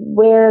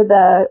where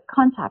the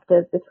contact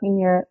is between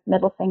your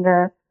middle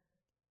finger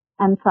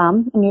and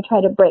thumb, and you try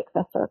to break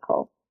the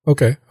circle.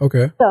 Okay.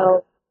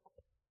 So,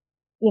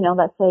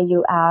 let's say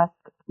you ask,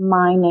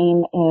 my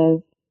name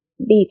is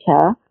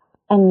Beta,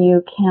 and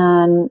you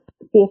can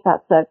see if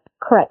that's a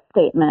correct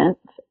statement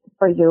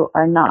for you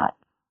or not.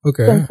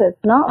 Okay. Since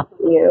it's not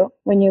for you,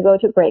 when you go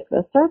to break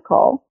the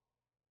circle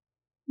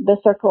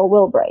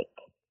will break.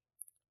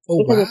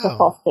 Because it's a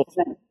false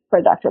statement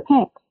for Dr.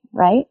 Pink,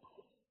 right?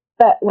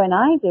 But when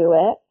I do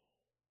it,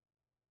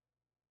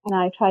 and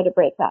I try to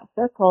break that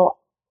circle,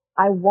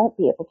 I won't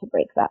be able to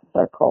break that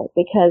circle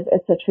because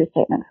it's a true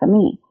statement for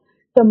me.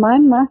 So my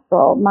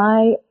muscle,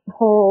 my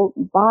whole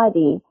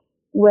body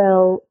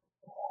will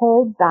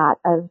hold that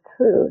as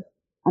truth,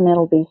 and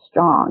it'll be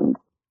strong.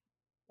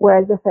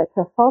 Whereas if it's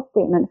a false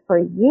statement for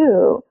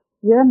you,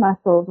 your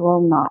muscles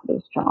will not be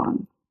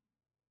strong.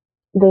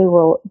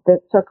 The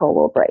circle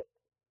will break.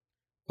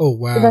 Oh,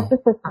 wow. So that's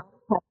just a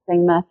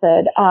testing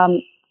method.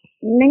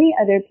 Many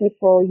other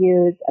people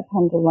use a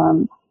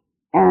pendulum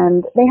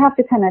And they have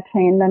to kind of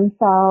train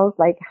themselves,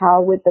 like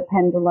how would the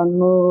pendulum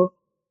move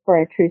for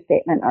a true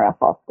statement or a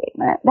false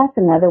statement. That's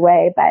another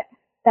way, but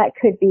that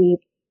could be,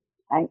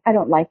 I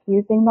don't like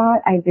using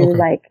that. I do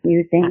like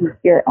using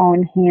your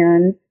own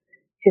hands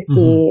to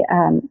see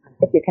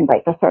if you can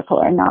break the circle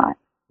or not.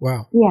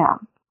 Wow. Yeah.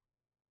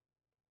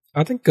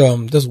 I think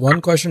this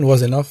one question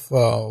was enough,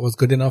 was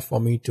good enough for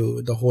me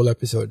to the whole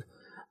episode,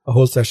 a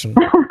whole session.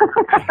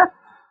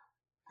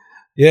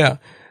 Yeah.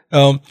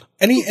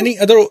 Any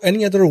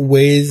other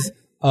ways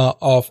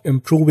of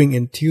improving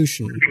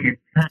intuition?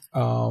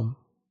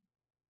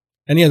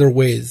 Any other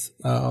ways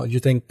you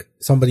think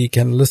somebody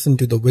can listen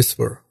to the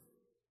whisper?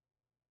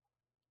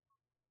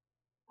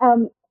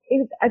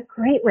 A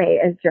great way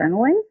is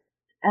journaling.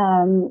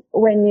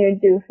 When you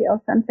do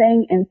feel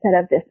something, instead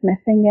of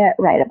dismissing it,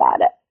 write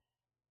about it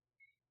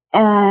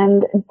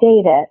and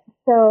date it.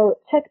 So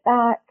check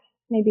back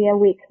maybe a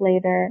week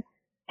later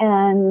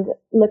and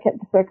look at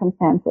the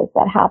circumstances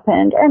that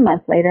happened, or a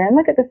month later and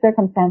look at the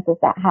circumstances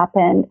that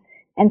happened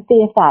and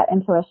see if that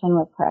intuition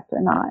was correct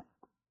or not.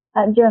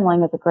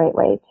 Journaling is a great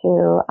way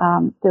to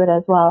do it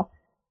as well.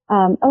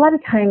 A lot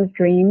of times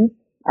dreams,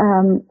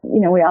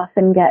 we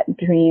often get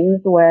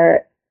dreams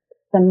where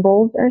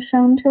symbols are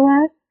shown to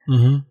us.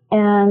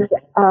 And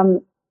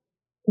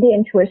the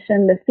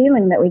intuition, the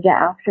feeling that we get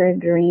after a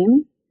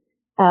dream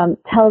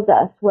tells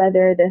us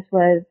whether this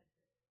was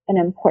an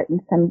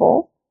important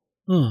symbol.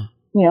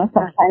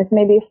 Sometimes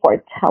maybe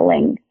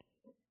foretelling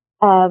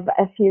of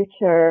a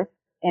future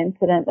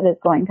incident that is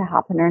going to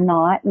happen or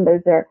not. And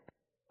those are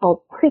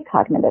called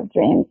precognitive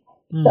dreams.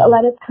 So a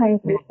lot of times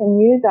we can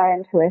use our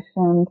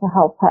intuition to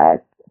help us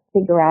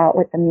figure out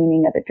what the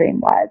meaning of the dream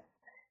was.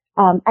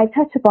 I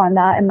touch upon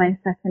that in my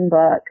second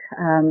book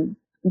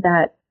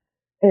that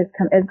is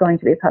going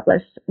to be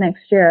published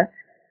next year.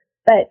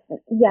 But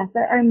yes,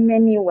 there are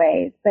many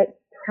ways, but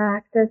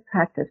practice.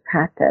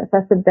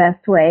 That's the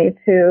best way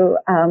to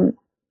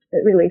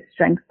really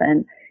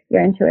strengthen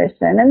your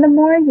intuition. And the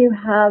more you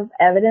have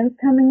evidence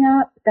coming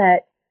up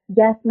that,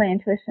 yes, my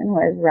intuition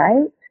was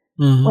right,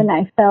 when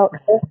I felt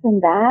this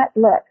and that,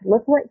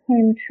 look what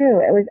came true.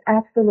 It was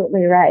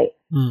absolutely right.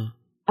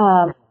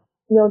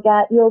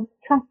 You'll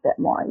trust it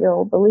more.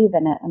 You'll believe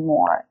in it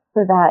more,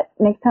 so that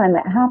next time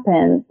it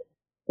happens,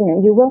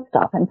 you will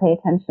stop and pay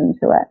attention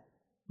to it.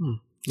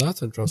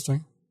 That's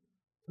interesting.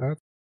 And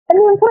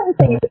the important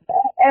thing is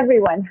that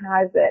everyone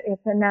has it.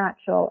 It's a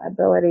natural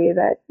ability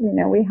that,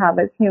 we have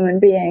as human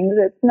beings.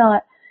 It's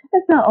not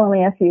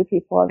only a few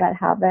people that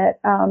have it.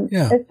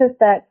 It's just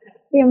that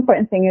the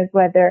important thing is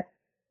whether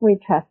we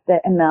trust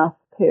it enough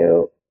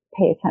to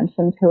pay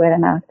attention to it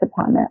and act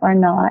upon it or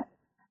not.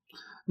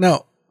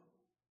 Now,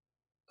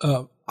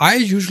 I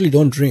usually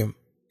don't dream.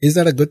 Is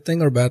that a good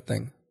thing or a bad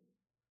thing?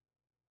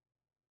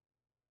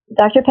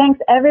 Dr. Panks,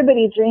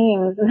 everybody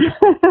dreams.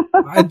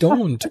 I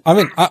don't. I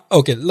mean,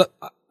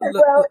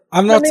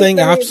 I'm not saying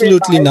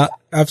absolutely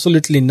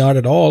not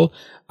at all.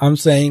 I'm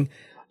saying,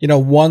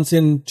 once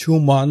in 2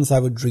 months I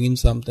would dream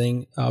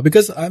something,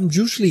 because I'm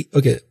usually,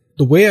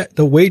 the way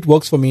it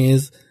works for me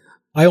is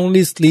I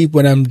only sleep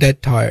when I'm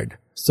dead tired.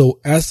 So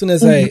as soon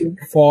as I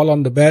fall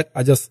on the bed,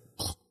 I just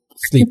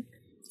sleep.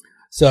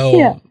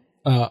 So,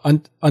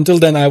 until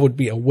then I would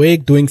be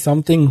awake doing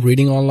something,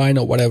 reading online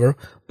or whatever.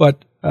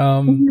 But,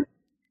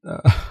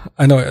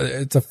 I know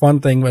it's a fun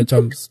thing which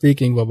I'm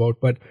speaking about,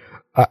 but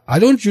I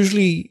don't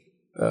usually,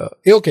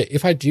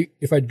 if I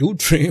do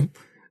dream,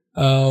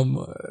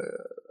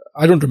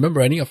 I don't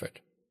remember any of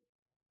it.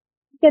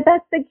 Yeah,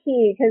 that's the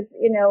key, because,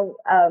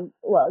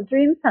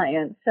 dream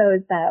science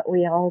shows that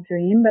we all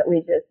dream, but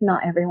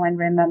not everyone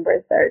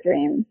remembers their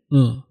dreams.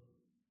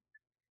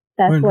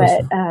 That's what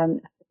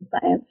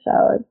science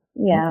shows.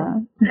 Yeah.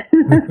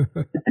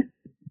 Okay.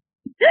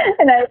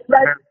 And that's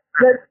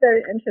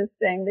very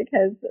interesting,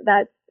 because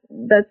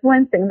that's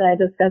one thing that I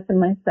discuss in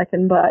my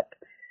second book,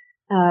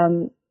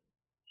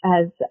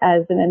 as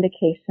an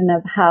indication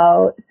of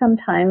how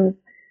sometimes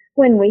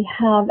when we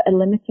have a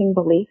limiting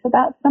belief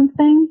about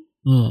something,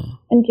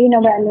 and do you know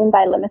what I mean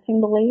by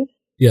limiting belief?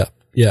 Yeah,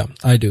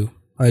 I do.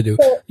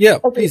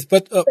 So, please,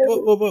 but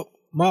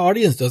my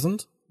audience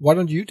doesn't. Why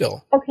don't you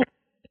tell? Okay.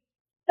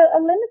 So a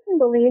limiting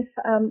belief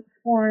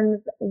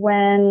forms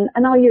when,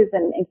 and I'll use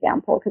an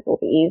example because it'll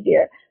be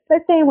easier.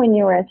 Let's say when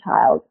you were a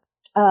child,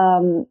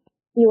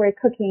 you were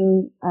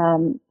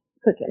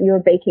you were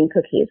baking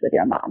cookies with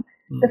your mom.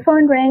 The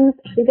phone rings,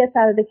 she gets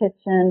out of the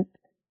kitchen,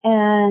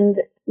 and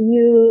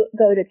you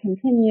go to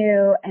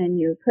continue, and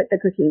you put the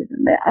cookies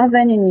in the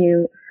oven, and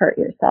you hurt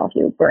yourself,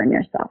 you burn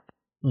yourself.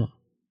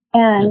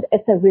 And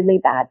it's a really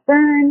bad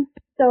burn.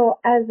 So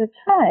as a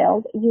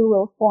child, you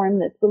will form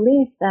this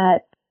belief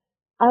that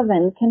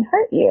oven can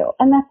hurt you.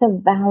 And that's a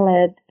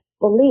valid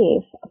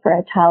belief for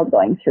a child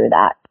going through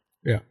that.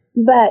 Yeah.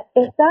 But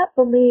if that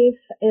belief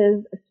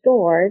is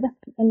stored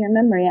in your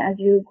memory as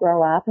you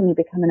grow up and you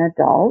become an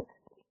adult,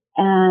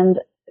 and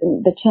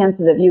the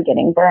chances of you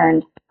getting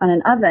burned on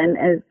an oven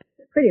is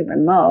pretty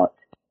remote,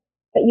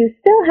 but you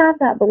still have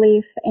that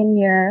belief in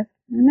your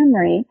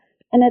memory,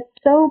 and it's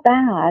so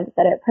bad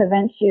that it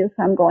prevents you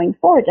from going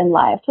forward in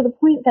life to the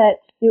point that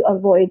you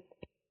avoid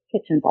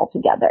kitchens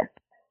altogether,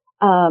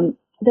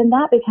 then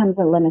that becomes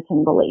a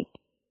limiting belief.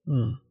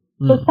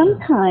 So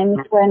sometimes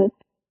when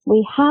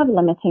we have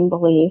limiting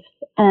beliefs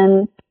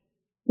and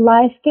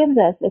life gives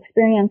us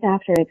experience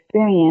after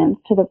experience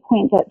to the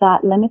point that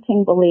that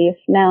limiting belief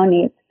now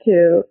needs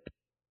to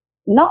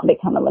not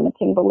become a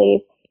limiting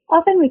belief,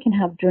 often we can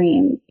have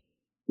dreams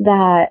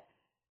that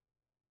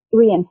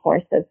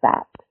reinforces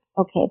that.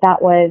 Okay,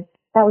 that was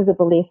a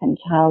belief in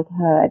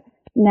childhood.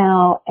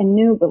 Now a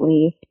new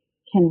belief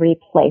can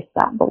replace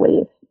that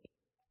belief,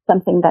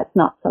 something that's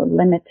not so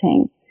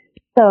limiting.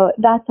 So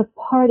that's a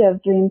part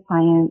of dream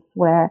science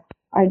where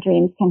our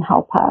dreams can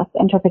help us.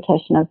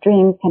 Interpretation of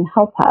dreams can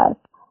help us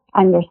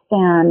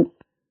understand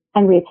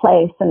and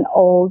replace an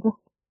old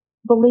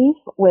belief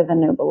with a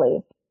new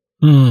belief.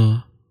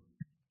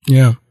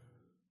 Yeah.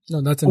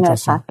 No, that's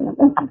interesting.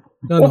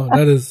 No,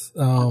 that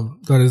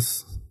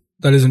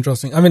is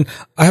interesting. I mean,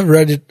 I have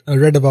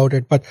read about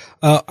it, but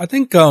I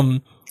think I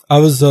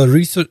was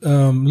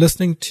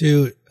listening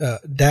to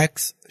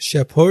Dax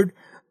Shepard.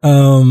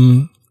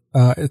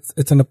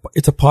 It's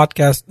a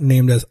podcast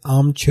named as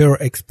Armchair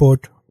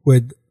Expert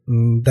with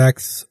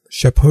Dax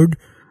Shepard,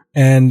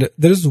 and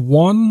there is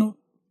one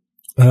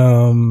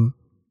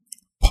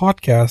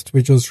podcast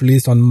which was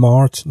released on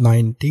March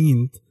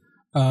 19th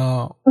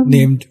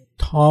named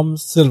Tom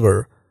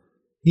Silver.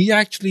 He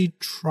actually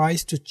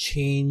tries to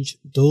change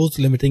those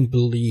limiting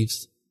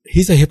beliefs.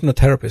 He's a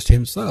hypnotherapist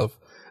himself.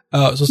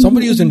 So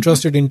somebody who's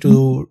interested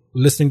into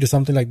listening to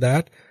something like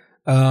that,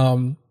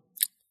 I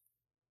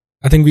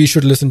think we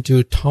should listen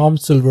to Tom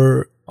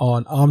Silver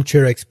on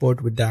Armchair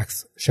Expert with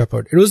Dax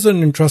Shepard. It was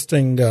an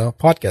interesting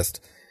podcast.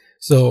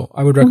 So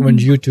I would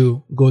recommend you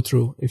to go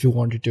through if you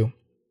wanted to.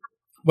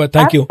 But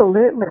thank you.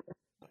 Absolutely.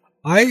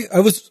 I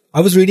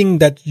was reading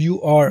that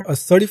you are a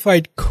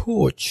certified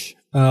coach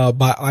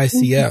by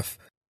ICF.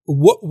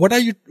 What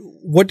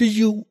do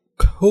you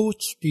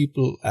coach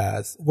people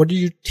as? What do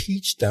you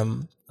teach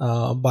them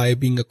by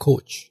being a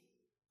coach?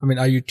 I mean,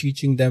 are you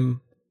teaching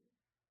them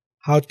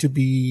how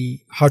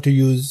to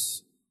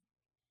use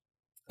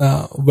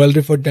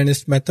well-referred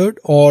dentist method,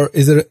 or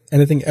is there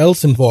anything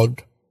else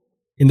involved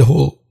in the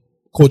whole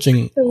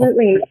coaching?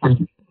 Absolutely.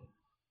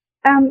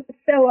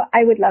 So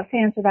I would love to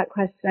answer that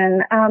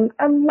question.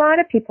 A lot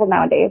of people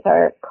nowadays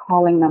are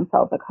calling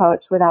themselves a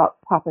coach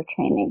without proper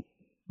training.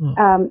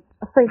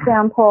 For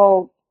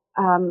example,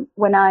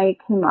 when I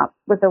came up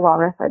with the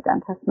well-referred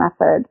dentist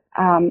method,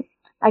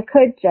 I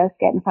could just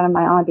get in front of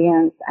my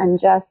audience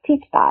and just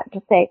teach that.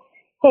 Just say,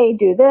 hey,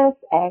 do this,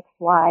 X,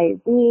 Y,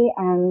 Z,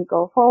 and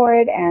go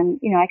forward. And,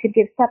 I could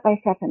give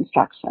step-by-step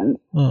instructions.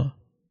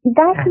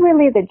 That's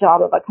really the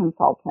job of a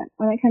consultant.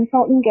 When a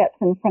consultant gets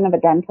in front of a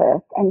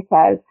dentist and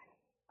says,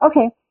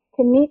 okay,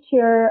 to meet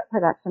your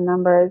production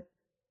numbers,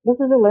 this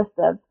is a list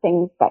of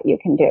things that you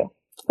can do.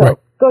 So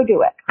go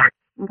do it.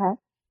 Okay.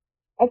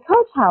 A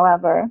coach,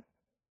 however,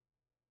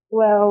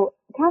 will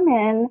come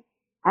in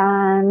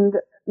and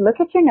look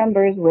at your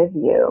numbers with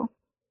you.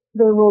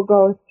 They will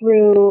go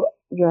through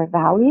your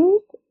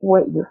values,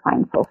 what you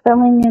find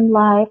fulfilling in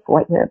life,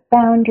 what your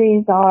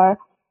boundaries are.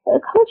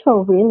 The coach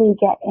will really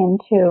get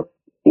into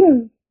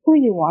who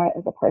you are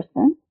as a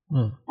person.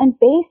 And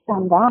based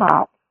on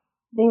that,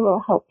 they will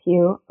help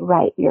you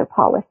write your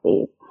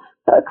policies.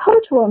 So a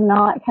coach will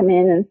not come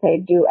in and say,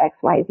 do X,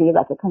 Y, Z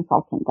like a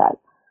consultant does.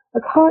 A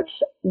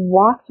coach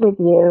walks with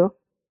you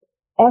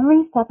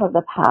every step of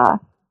the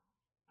path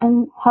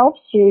and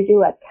helps you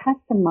do a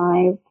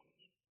customized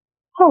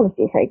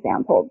policy, for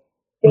example,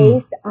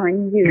 based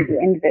on you, the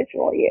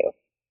individual you.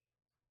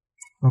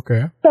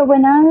 Okay. So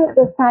when I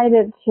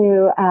decided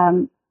to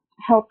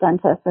help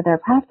dentists with their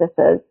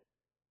practices,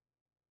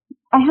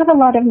 I have a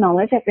lot of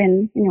knowledge. I've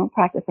been,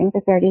 practicing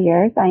for 30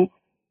 years. I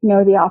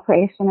know the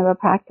operation of a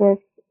practice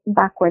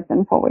backwards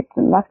and forwards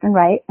and left and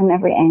right and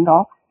every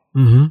angle.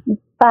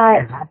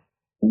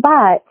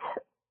 But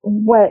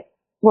what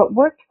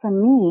worked for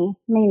me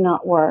may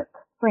not work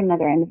for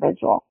another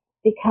individual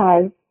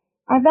because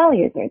our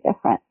values are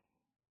different.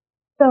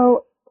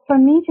 So for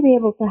me to be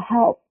able to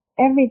help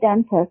every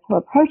dentist who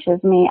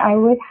approaches me, I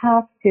would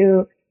have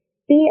to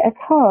be a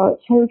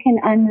coach who can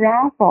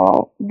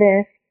unravel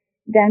this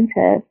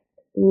dentist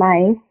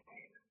life,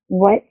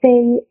 what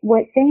they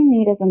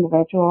need as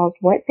individuals,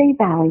 what they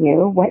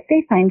value, what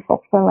they find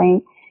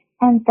fulfilling,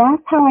 and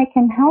that's how I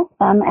can help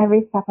them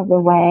every step of the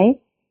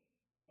way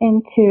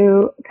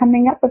into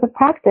coming up with a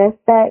practice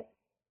that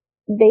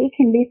they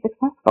can be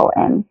successful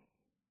in.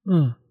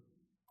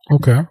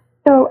 Okay.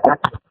 So a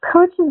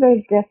coach is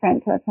very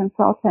different to a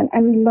consultant,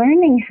 and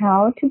learning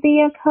how to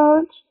be a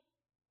coach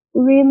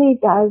really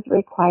does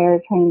require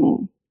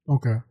training.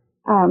 Okay.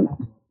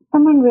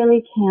 Someone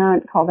really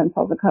can't call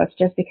themselves a coach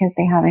just because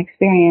they have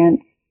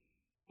experience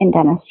in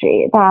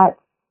dentistry.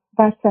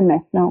 That's a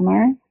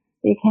misnomer.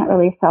 You can't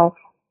really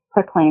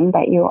self-proclaim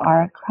that you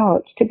are a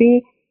coach. To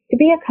be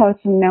a coach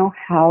and know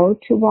how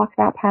to walk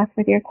that path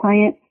with your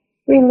client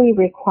really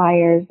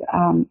requires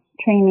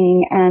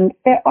training. And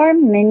there are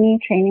many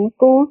training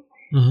schools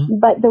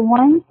But the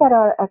ones that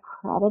are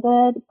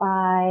accredited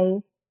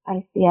by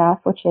ICF,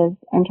 which is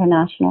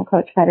International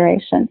Coach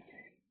Federation,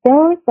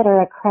 those that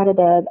are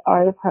accredited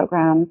are the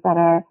programs that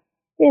are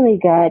really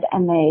good,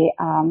 and they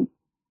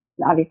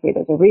obviously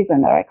there's a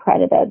reason they're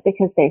accredited,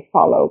 because they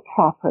follow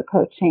proper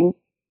coaching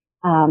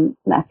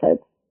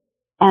methods.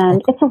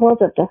 And it's a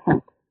world of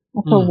difference.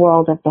 It's a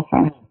world of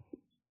difference.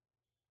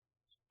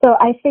 So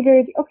I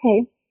figured,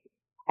 okay,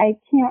 I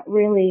can't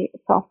really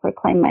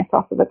self-proclaim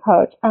myself as a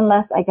coach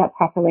unless I get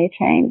properly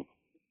trained.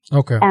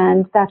 Okay.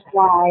 And that's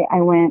why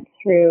I went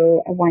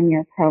through a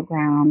 1-year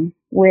program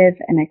with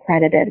an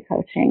accredited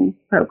coaching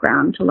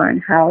program to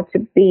learn how to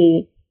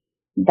be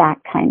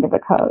that kind of a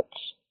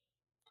coach.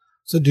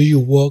 So do you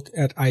work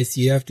at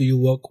ICF? Do you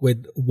work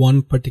with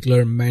one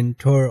particular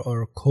mentor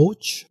or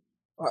coach?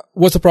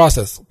 What's the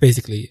process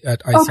basically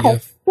at ICF?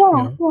 Okay.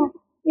 Yeah.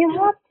 You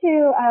have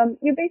to,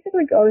 you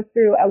basically go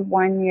through a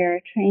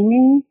 1-year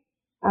training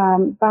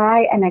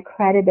by an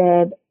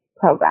accredited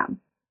program,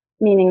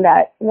 meaning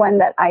that one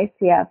that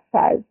ICF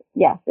says,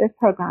 yes, this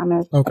program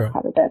is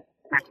accredited.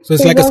 So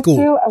it's like a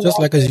school, just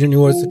like a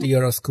university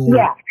or a school.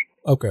 Yeah.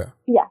 Okay.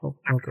 Yeah.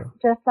 Okay.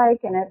 Just like,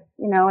 and it's,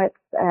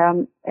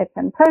 it's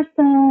in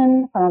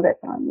person, some of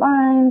it's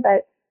online,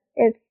 but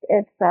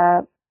it's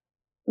a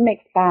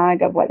mixed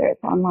bag of whether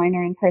it's online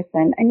or in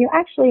person. And you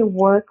actually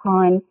work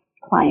on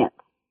clients.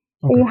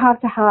 So you have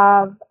to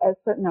have a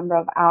certain number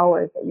of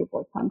hours that you've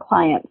worked on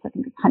clients. I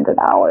think it's 100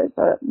 hours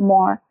or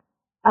more.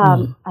 I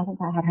think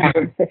I had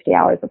 150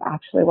 hours of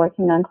actually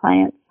working on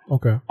clients.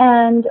 Okay.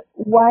 And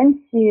once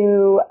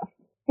you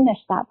finish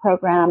that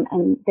program,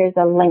 and there's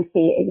a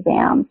lengthy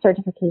exam,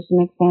 certification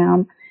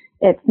exam,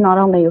 it's not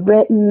only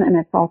written, and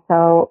it's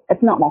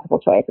not multiple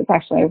choice. It's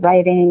actually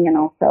writing and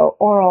also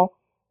oral.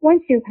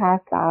 Once you pass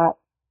that,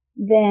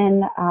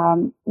 then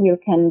you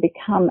can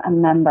become a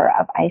member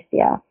of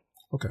ICF.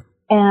 Okay.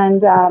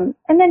 And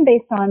then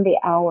based on the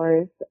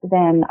hours,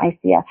 then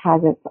ICF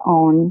has its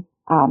own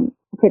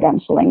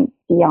credentialing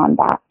beyond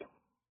that.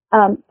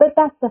 But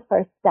that's the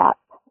first step,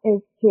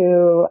 is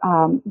to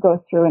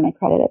go through an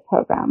accredited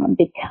program and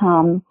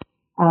become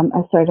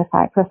a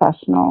certified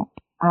professional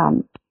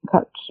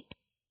coach.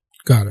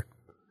 Got it.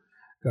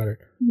 Yeah.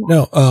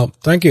 No,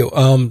 thank you.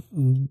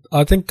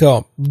 I think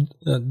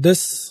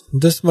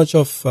this much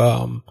of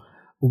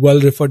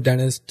well-referred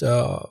dentist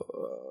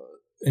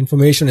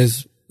information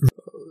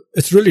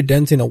it's really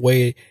dense in a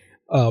way,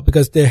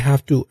 because they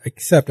have to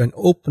accept and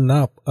open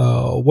up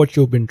what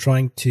you've been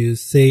trying to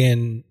say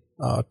and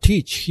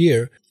teach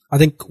here. I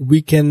think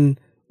we can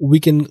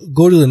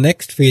go to the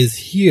next phase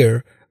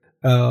here,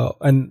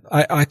 and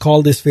I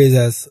call this phase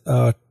as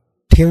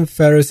Tim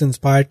Ferriss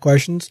inspired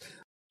questions.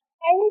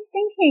 I was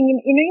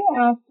thinking, you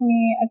asked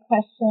me a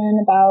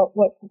question about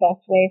what's the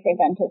best way for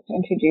dentists to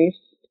introduce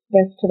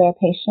this to their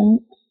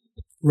patients.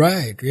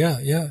 Right. Yeah.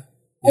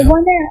 I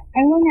want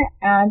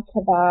to add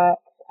to that.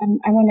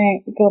 I want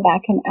to go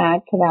back and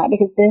add to that,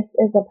 because this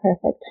is a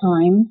perfect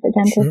time for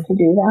dentists to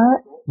do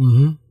that.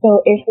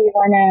 So if you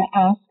want to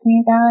ask me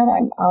that,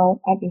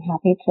 I'd be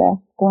happy to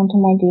go into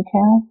more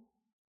detail.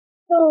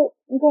 So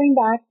going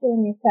back to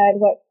when you said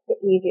what's the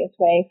easiest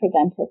way for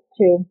dentists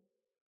to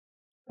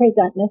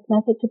present this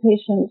method to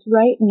patients,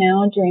 right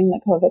now during the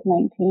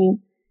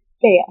COVID-19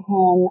 stay at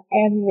home,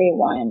 every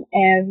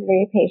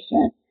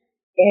patient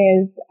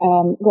is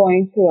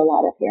going through a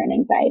lot of fear and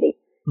anxiety.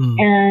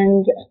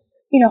 And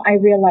I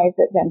realize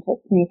that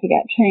dentists need to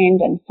get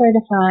trained and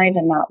certified,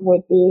 and that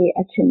would be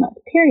a 2-month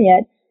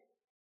period.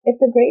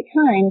 It's a great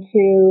time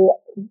to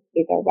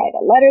either write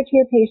a letter to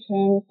your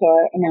patients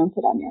or announce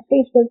it on your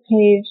Facebook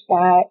page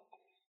that,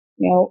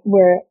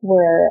 we're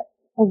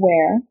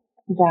aware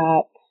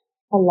that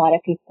a lot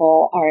of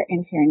people are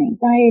in fear and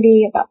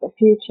anxiety about the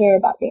future,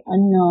 about the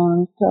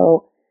unknown.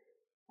 So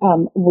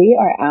we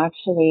are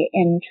actually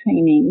in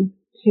training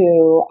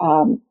to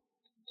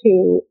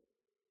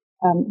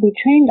be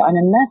trained on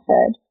a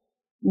method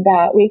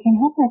that we can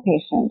help our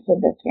patients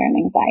with this fear and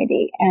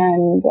anxiety.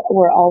 And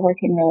we're all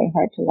working really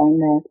hard to learn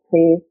this.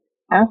 Please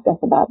ask us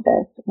about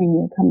this when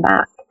you come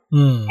back.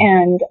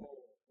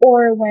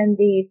 Or when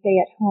the stay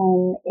at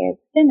home is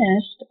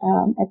finished,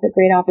 it's a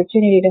great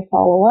opportunity to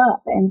follow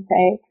up and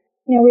say,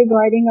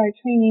 regarding our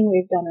training,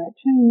 we've done our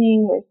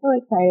training. We're so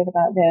excited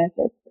about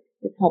this.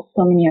 It's helped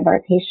so many of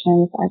our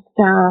patients, our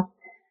staff.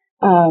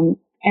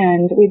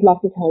 And we'd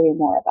love to tell you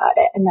more about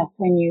it. And that's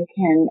when you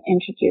can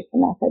introduce the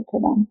method to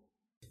them.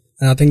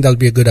 And I think that'll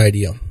be a good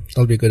idea.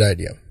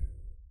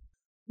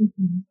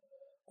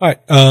 All right.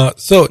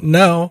 So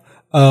now,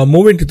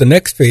 moving to the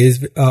next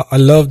phase, I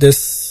love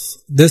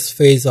this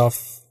phase of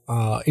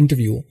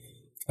interview.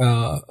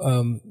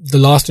 The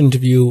last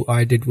interview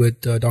I did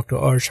with Dr.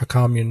 Arsh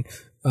Hakamian,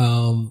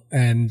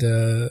 and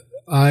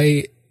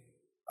I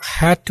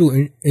had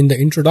to, in the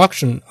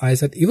introduction, I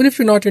said, even if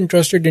you're not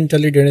interested in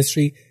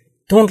teledentistry,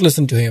 don't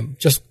listen to him.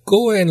 Just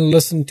go and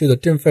listen to the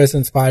Tim Ferriss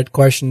inspired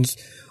questions,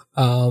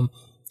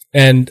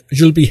 and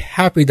you'll be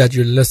happy that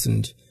you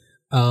listened.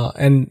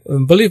 And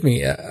believe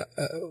me,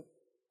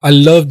 I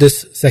love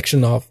this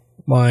section of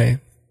my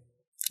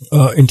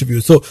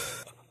interview. So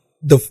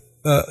the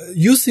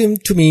you seem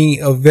to me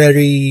a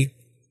very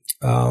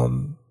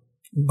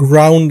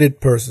grounded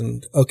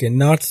person. Okay,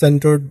 not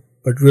centered,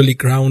 but really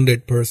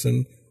grounded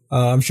person.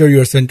 I'm sure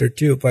you're centered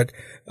too, but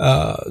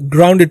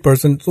grounded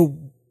person. So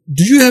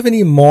do you have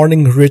any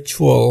morning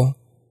ritual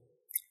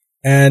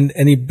and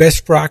any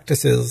best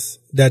practices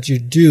that you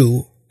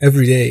do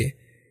every day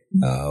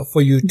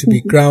for you to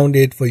be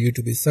grounded, for you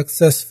to be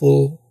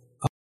successful?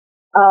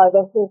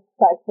 This is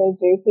such a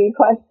juicy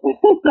question.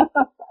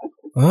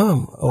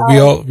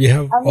 We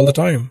have all the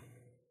time.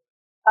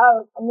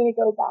 I'm going to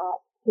go back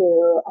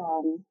to,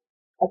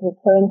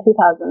 so in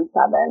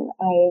 2007,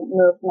 I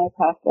moved my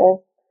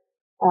practice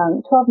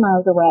 12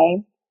 miles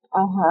away.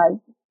 I had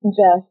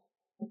just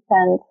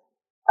spent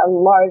a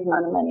large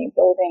amount of money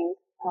building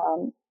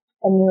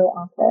a new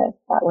office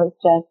that was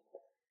just,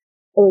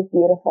 it was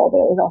beautiful,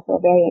 but it was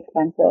also very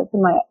expensive. So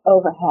my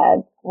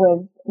overhead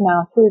was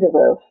now through the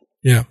roof.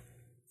 Yeah.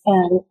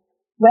 And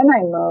when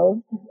I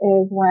moved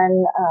is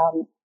when,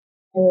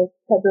 it was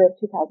February of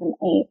 2008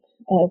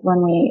 is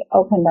when we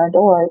opened our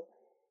doors.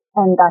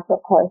 And that's,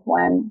 of course,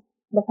 when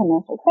the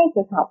financial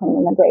crisis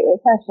happened and the Great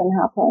Recession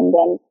happened.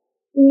 And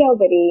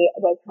nobody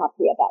was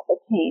happy about the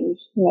change,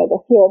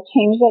 the fear of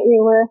change that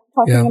you were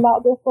talking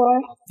about before.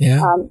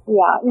 Yeah.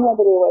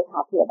 Nobody was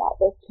happy about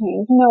this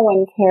change. No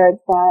one cared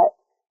that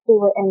we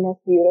were in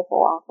this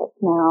beautiful office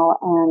now.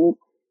 And,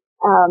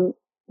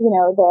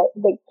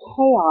 the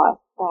chaos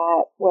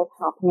that was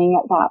happening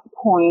at that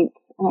point,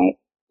 and I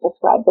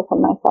described this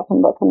in my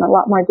second book in a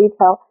lot more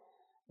detail,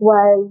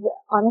 was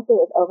honestly,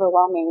 it was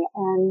overwhelming.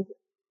 And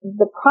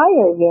the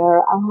prior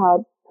year, I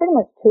had pretty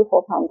much two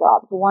full-time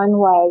jobs. One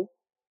was,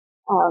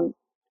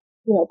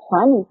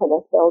 planning for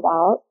this build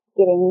out,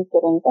 getting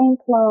bank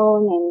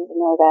loan and,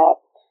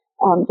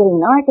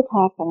 getting an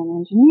architect and an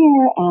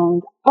engineer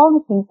and all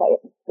the things that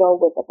go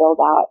with the build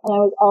out. And I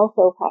was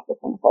also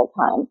practicing full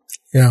time.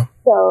 Yeah.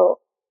 So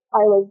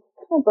I was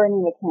kind of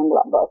burning the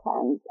candle at both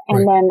ends.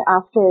 And then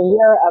after a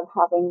year of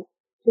having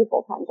two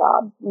full-time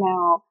jobs,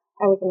 now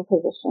I was in a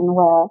position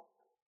where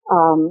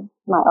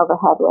my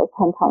overhead was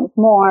 10 times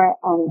more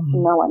and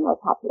no one was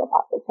happy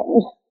about the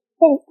change.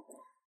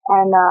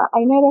 And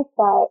I noticed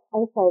that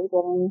I started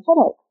getting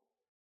headaches.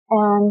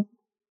 And,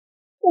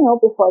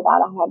 before that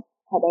I had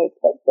headaches,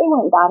 but they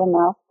weren't bad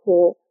enough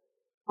to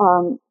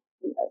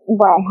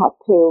where I had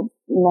to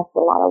miss a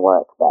lot of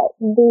work. But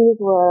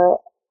these were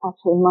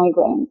actually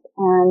migraines.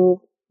 And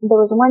there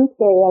was one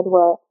period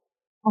where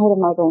I had a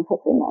migraine for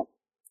 3 months.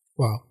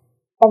 Wow.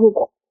 Every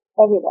day.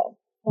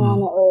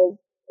 And it was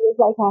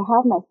like I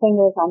had my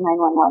fingers on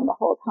 911 the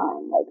whole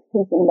time, like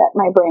thinking that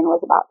my brain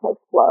was about to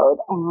explode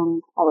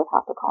and I would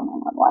have to call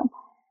 911.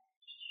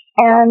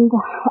 And,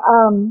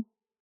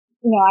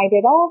 I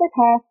did all the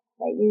tests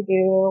that you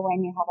do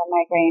when you have a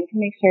migraine to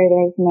make sure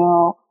there's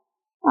no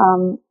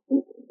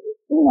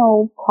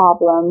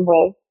problem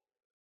with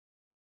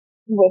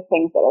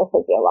things that are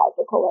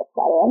physiological, et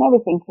cetera. And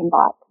everything came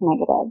back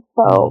negative.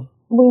 So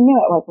we knew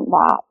it wasn't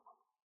that.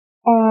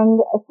 And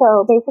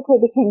so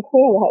basically it became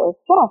clear that it was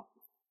stress.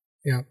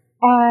 Yeah.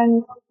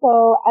 And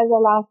so as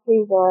a last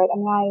resort, I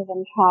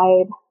even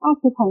tried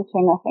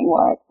acupuncture, nothing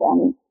worked.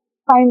 And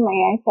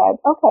finally I said,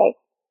 okay,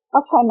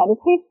 I'll try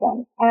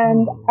meditation.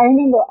 And I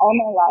remember all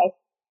my life,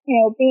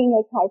 being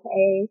a type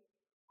A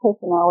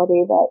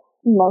personality that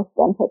most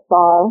dentists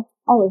are,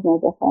 I was no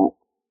different.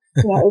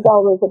 It was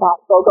always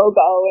about go, go,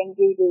 go and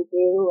do,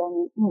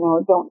 and,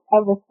 don't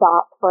ever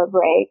stop for a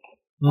break.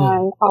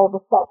 And all of a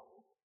sudden,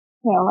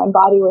 my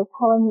body was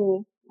telling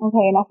me,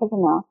 okay, enough is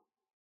enough.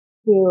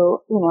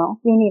 You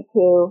need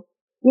to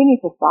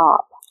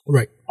stop.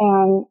 Right.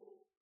 And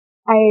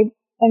I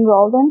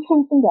enrolled in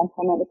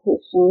transcendental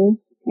meditation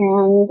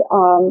and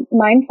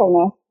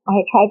mindfulness. I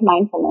had tried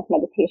mindfulness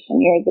meditation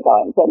years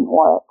ago and it didn't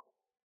work.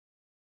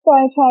 So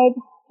I tried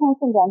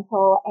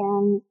transcendental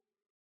and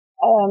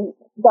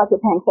Dr.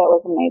 Panksepp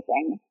was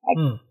amazing.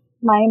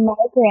 My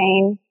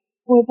migraine,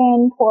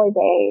 within 4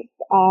 days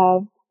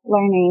of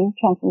learning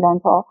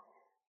transcendental,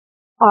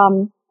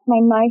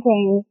 my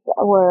migraines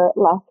were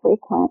less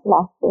frequent,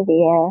 less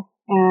severe,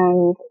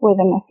 and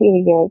within a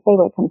few years they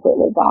were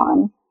completely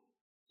gone.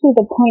 To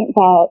the point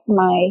that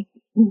my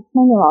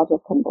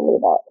neurologist couldn't believe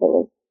it.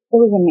 It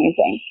was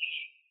amazing.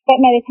 But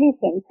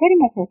meditation pretty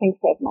much, I think,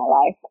 saved my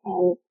life,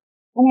 and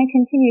I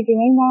continue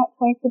doing that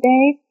twice a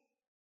day.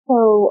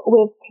 So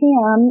with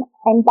TM,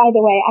 and by the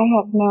way, I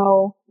have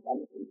I'm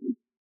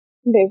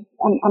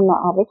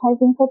not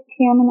advertising for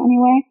TM in any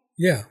way.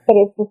 Yeah. But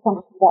it's just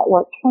something that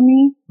worked for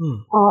me.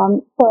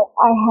 So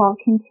I have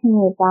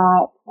continued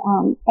that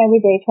every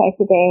day, twice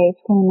a day,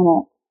 20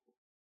 minutes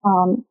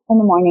in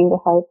the morning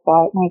before I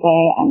start my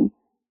day, and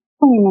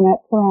 20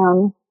 minutes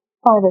around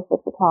 5 or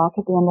 6 o'clock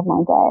at the end of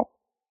my day.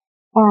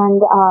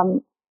 And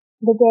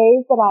the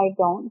days that I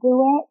don't do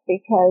it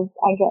because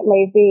I get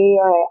lazy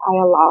or I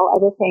allow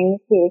other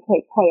things to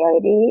take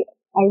priority,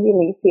 I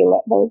really feel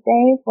it those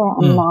days where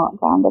I'm not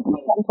grounded and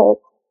centered.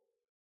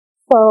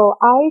 So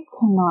I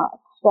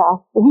cannot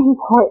stress the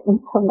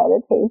importance of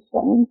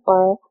meditation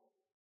for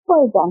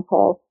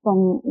dentists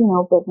and,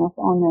 business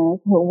owners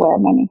who wear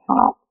many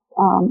hats.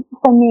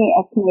 for me,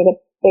 it's made a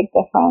big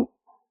difference.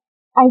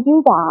 I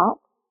do that.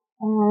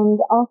 And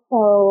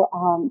also,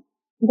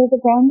 there's a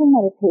grounding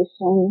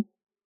meditation,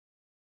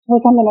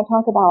 which I'm going to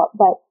talk about,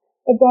 but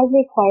it does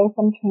require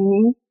some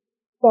training.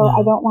 So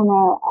I don't want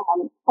to,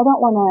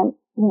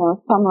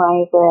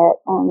 summarize it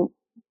and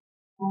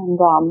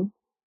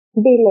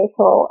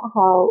belittle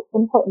how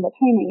important the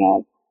training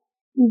is.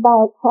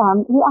 But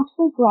you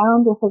actually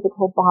ground your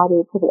physical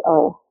body to the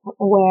earth,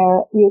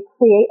 where you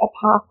create a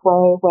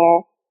pathway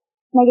where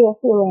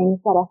negative feelings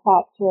that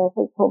affect your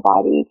physical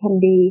body can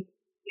be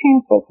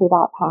transferred through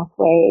that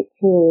pathway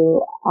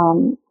to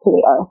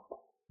the earth.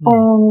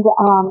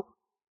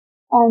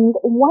 And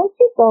once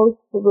you go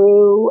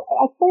through,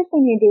 at first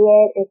when you do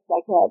it, it's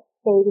like a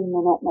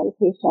 30-minute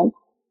meditation.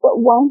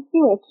 But once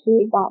you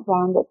achieve that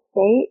grounded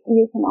state,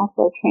 you can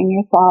also train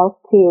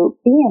yourself to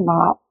be in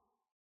that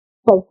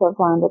place of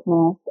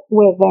groundedness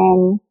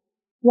within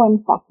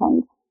 1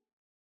 second.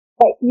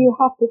 But you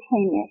have to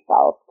train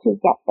yourself to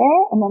get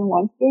there. And then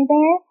once you're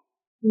there,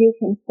 you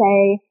can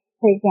say,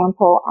 for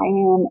example, I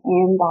am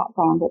in that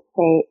grounded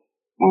state,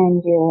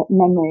 and your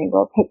memory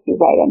will take you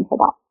right into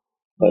that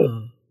state.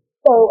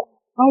 So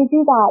I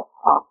do that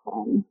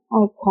often.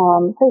 Like,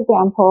 for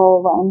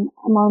example, when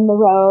I'm on the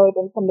road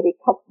and somebody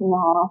cuts me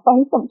off,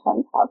 I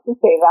sometimes have to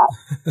say that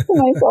to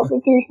myself a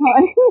few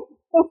times.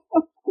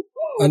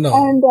 I know.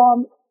 And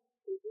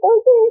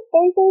those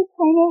are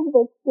kind of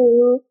the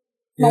two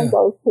my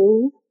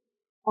go-tos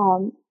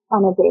on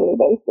a daily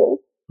basis.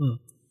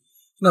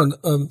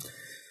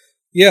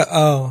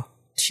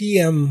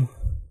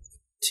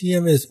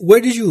 TM is, where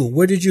did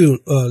you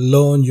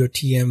learn your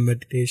TM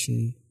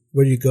meditation?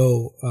 Where do you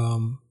go?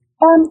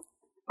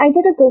 I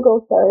did a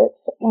Google search,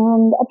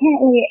 and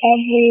apparently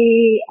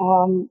every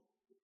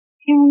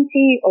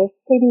county or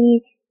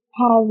city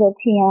has a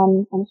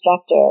TM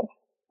instructor.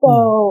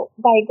 So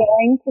by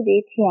going to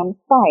the TM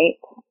site,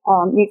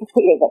 you just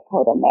put your zip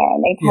code in there,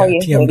 and they tell you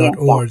who the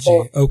TM.org.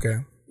 Okay.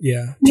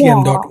 Yeah.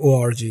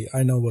 TM.org.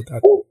 I know what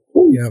that.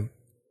 Yeah.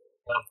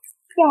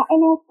 Yeah,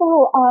 and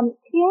also,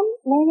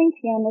 learning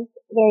TM is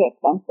very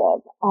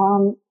expensive.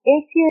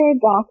 If you're a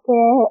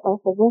doctor or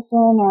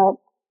physician, or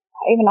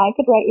even I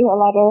could write you a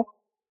letter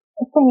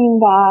saying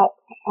that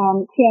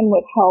TM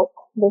would help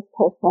this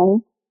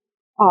person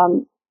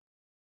on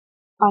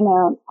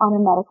a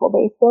medical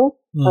basis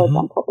or a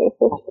dental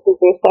basis to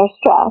reduce their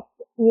stress,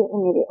 you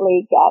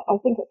immediately get, I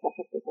think it's a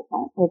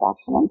 50%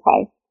 reduction in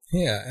price.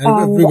 Yeah,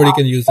 and everybody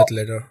can use that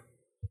later.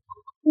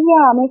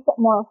 Yeah, it makes it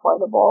more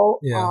affordable.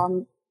 Yeah.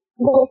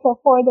 But it's a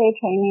 4-day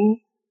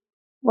training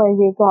where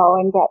you go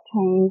and get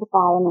trained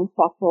by an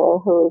instructor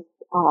who's,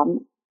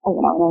 an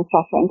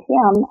instructor in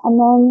TM, and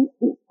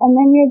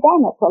then you're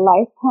done. It's a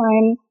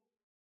lifetime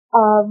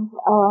of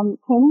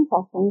training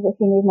sessions. If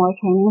you need more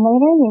training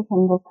later, you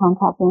can just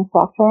contact the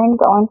instructor and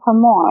go on for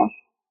more.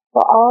 So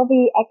all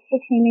the extra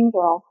trainings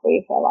are all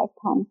free for a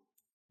lifetime.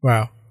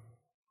 Wow,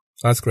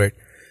 that's great.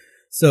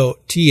 So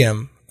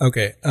TM,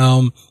 okay.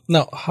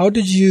 Now, how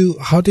did you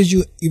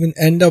even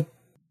end up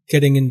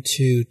getting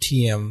into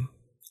TM?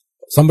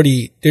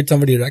 Did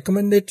somebody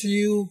recommend it to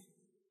you?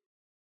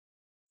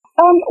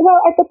 Well,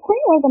 at the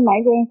point where the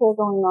migraines were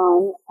going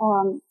on,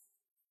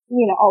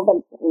 all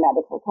the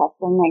medical tests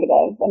were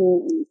negative,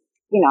 and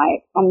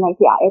I'm like,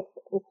 yeah, it's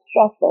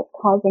stress that's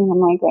causing the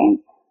migraines.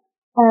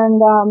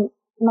 And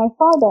my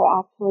father,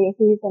 actually,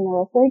 he's a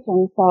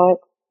neurosurgeon, so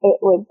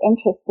it was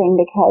interesting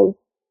because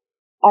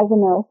as a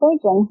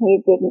neurosurgeon,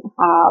 he didn't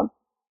have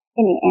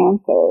any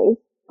answers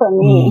for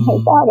me,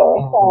 his daughter.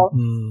 So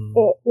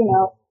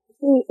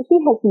he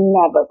has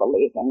never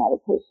believed in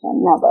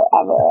meditation, never,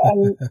 ever.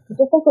 And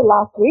just as a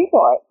last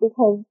resort,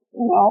 because,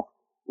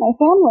 my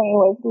family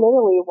was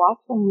literally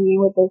watching me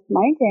with this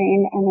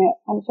migraine, and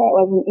I'm sure it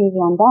wasn't easy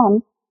on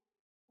them.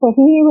 So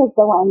he was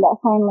the one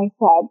that finally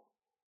said,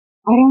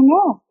 I don't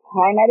know,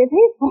 try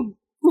meditation.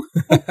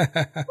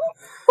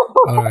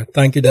 All right.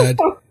 Thank you, Dad.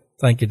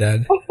 Thank you,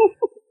 Dad. Thank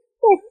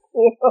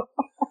you.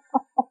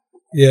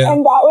 Yeah.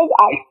 And that was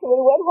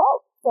actually what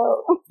helped.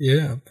 So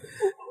yeah.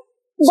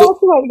 That's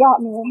what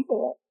got me into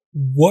it.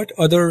 What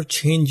other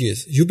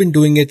changes? You've been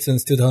doing it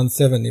since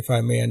 2007, if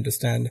I may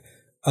understand.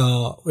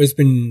 It's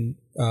been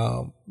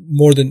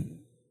more than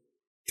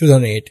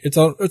 2008.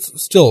 It's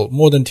still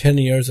more than 10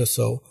 years or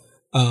so.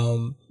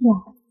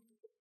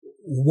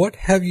 What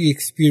have you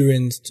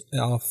experienced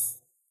of,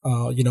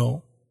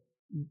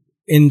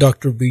 in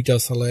Dr. Bita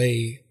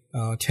Saleh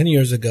 10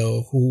 years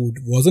ago, who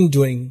wasn't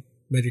doing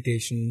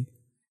meditation,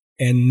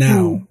 and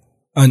now,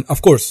 and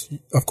of course,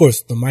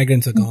 the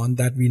migraines are gone,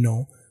 that we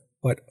know,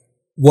 but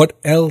what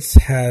else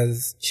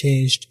has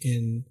changed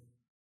in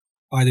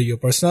either your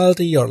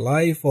personality, your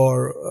life,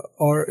 or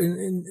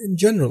in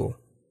general?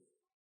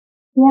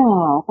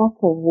 Yeah,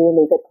 that's a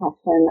really good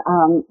question.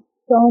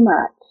 So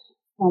much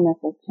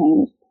has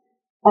changed.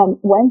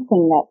 One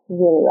thing that's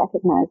really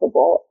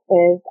recognizable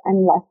is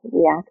I'm less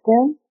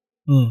reactive.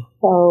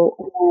 So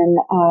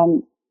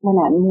when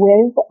I'm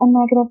with a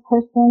negative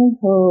person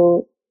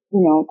who,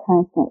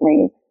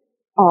 constantly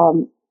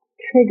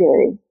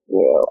triggers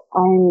you,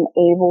 I'm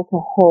able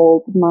to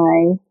hold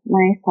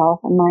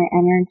myself and my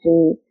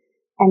energy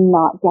and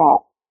not get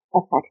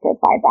affected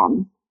by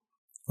them.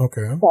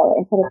 Okay. So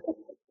instead of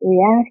being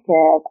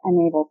reactive, I'm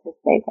able to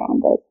stay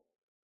grounded.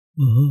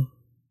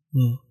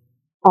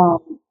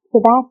 So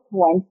that's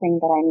one thing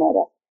that I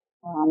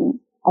noticed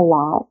a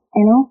lot.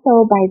 And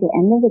also by the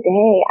end of the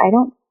day,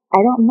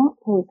 I'm not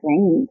so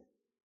drained.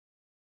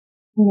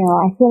 You know,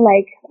 I feel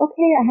like,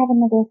 okay, I have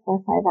another 4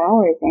 or 5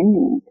 hours in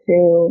me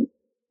to,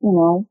 you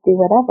know, do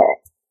whatever.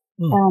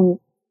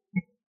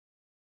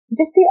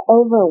 Just the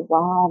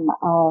overwhelm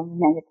of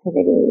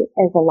negativity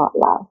is a lot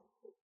less.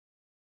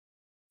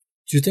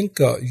 Do you think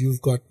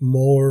you've got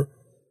more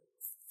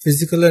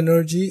physical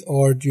energy,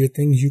 or do you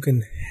think you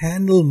can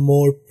handle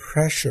more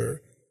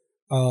pressure,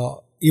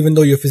 even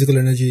though your physical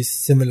energy is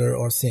similar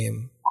or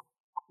same?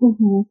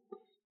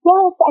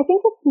 Yes, I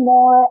think it's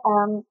more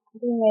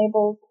being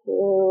able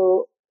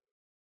to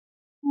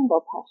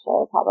handle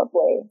pressure,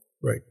 probably.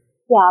 Right.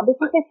 Yeah,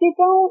 because if you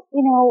don't,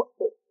 you know,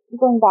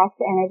 going back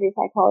to energy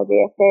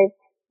psychology, if there's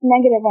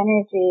negative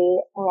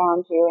energy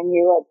around you and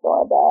you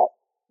absorb it,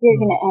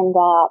 you're going to end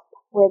up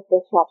with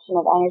disruption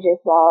of energy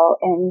flow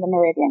in the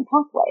meridian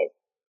pathways.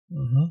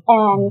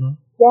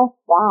 And just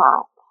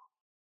that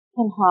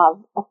can have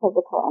a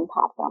physical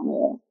impact on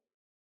you.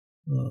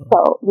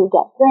 So you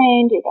get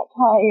drained, you get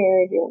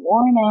tired, you're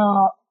worn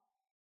out.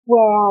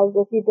 Whereas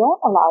if you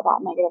don't allow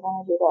that negative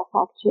energy to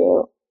affect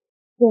you,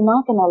 you're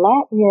not going to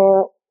let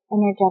your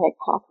energetic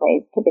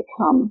pathways to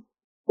become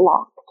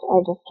blocked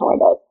or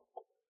distorted.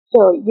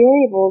 So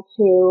you're able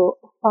to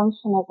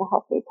function as a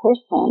healthy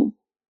person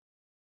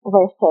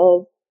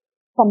versus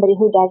somebody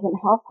who doesn't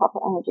have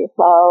proper energy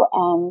flow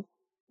and,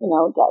 you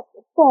know, gets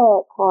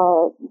sick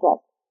or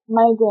gets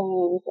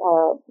migraines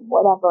or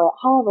whatever,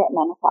 however it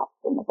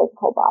manifests in the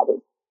physical body.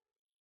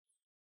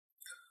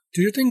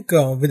 Do you think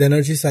with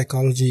energy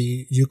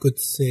psychology, you could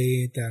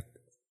say that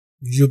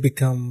you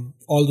become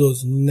all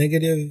those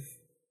negative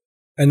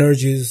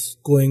energies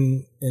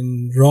going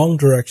in wrong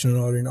direction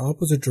or in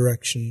opposite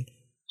direction,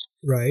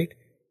 right?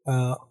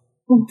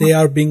 They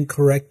are being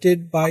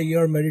corrected by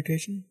your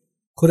meditation?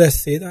 Could I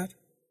say that?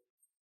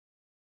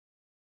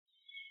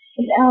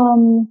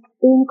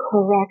 Being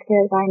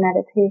corrected by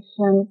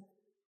meditation.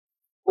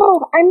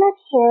 Oh, I'm not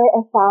sure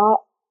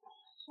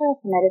if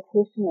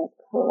meditation is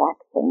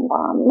correcting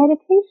them.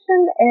 Meditation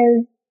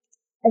is,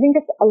 I think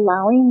it's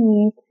allowing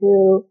me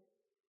to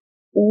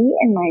be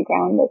in my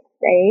grounded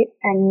state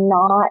and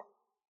not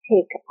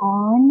take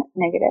on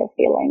negative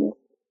feelings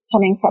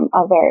coming from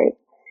others.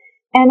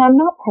 And I'm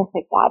not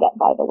perfect at it,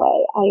 by the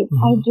way. I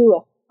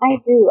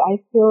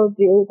still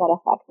do get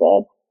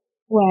affected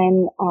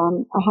when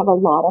I have a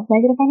lot of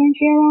negative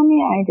energy around me.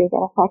 I do get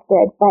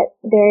affected, but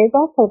there is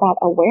also that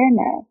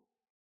awareness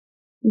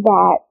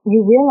that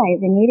you realize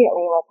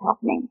immediately what's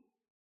happening.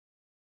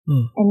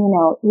 And you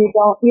know, you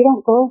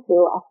don't go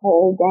through a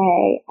whole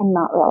day and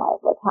not realize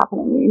what's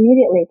happening. You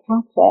immediately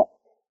catch it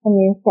and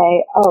you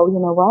say, oh, you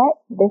know what?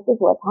 This is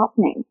what's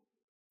happening.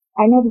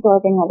 I'm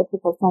absorbing other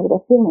people's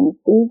negative feelings.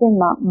 These are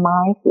not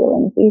my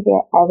feelings. These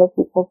are other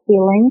people's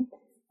feelings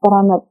that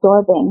I'm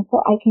absorbing.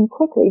 So I can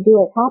quickly do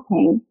a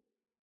tapping.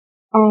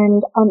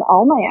 And on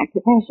all my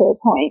acupressure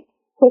points,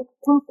 quick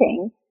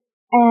tapping.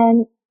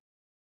 And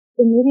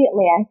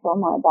immediately I feel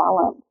more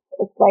balanced.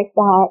 It's like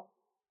that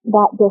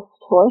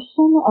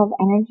distortion of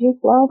energy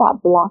flow,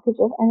 that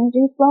blockage of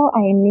energy flow,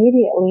 I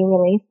immediately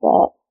release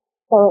it.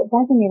 So it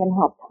doesn't even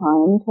have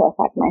time to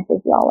affect my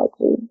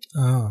physiology.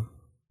 Ah,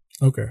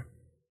 okay.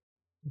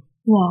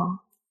 Yeah.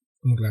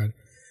 I'm glad.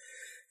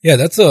 Yeah,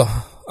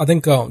 I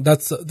think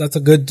that's a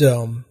good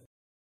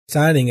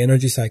understanding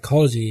energy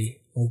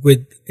psychology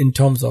in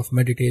terms of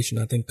meditation.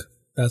 I think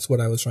that's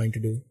what I was trying to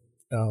do.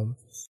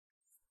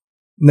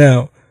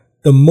 Now,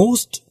 the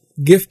most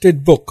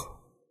gifted book,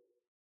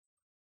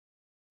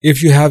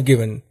 if you have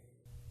given.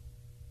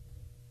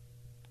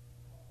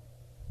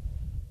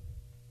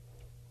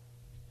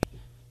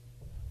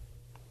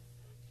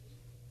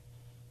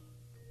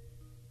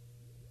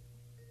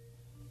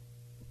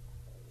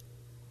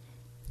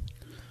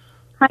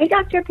 Hi,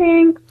 Dr.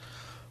 Pink.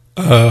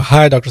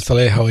 Hi, Dr.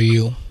 Saleh. How are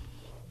you?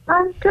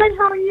 I'm good.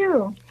 How are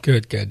you?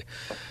 Good.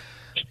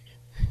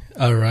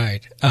 All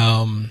right.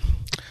 Can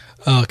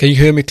you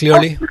hear me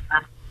clearly?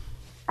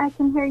 I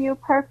can hear you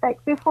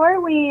perfect. Before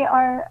we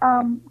are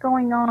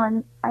going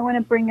on, I want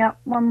to bring up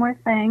one more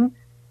thing.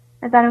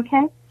 Is that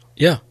okay?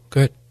 Yeah,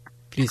 go ahead.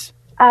 Please.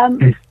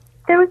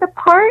 There was a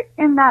part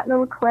in that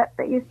little clip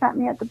that you sent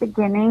me at the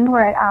beginning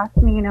where it asked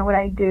me, you know, what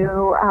I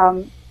do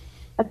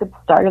at the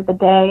start of the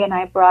day, and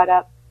I brought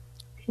up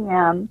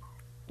TM.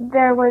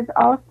 There was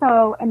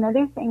also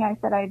another thing I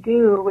said I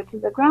do, which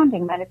is a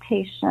grounding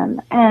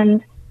meditation.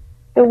 And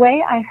the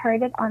way I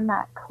heard it on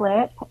that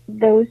clip,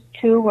 those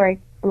two were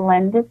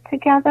blended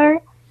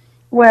together,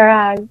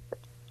 whereas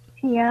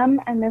TM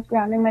and this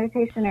grounding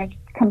meditation are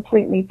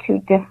completely two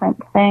different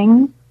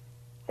things.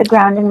 The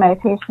grounding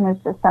meditation is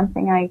just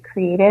something I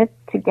created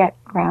to get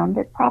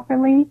grounded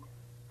properly,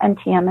 and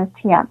TM is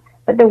TM.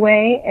 But the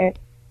way it's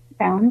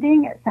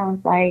sounding, it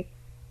sounds like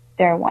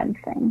they're one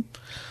thing.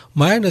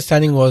 My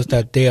understanding was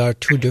that they are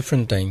two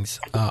different things.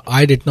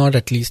 I did not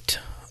at least,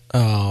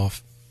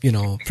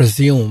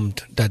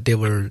 presumed that they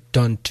were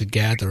done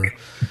together.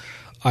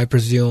 I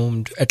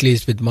presumed, at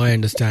least with my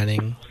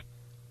understanding,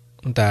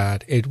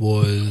 that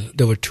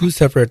there were two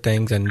separate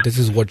things, and this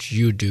is what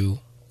you do.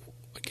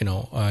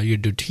 You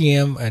do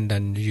TM and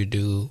then you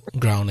do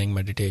grounding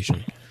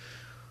meditation.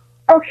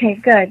 Okay,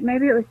 good.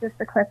 Maybe it was just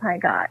the clip I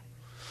got.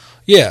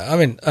 Yeah, I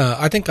mean,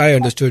 I think I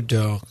understood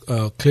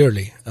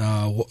clearly.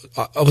 I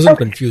wasn't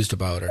confused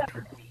about it.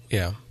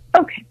 Yeah.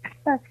 Okay,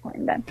 that's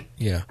fine then.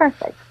 Yeah.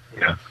 Perfect.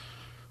 Yeah.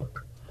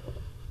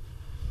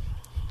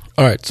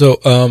 All right, so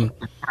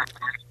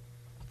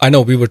I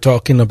know we were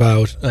talking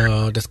about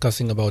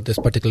discussing about this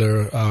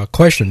particular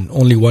question.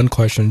 Only one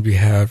question we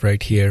have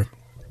right here,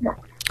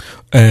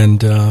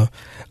 and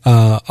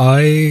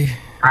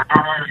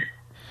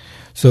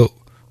So,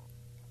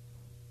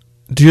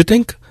 do you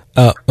think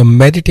a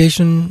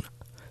meditation?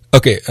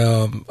 Okay,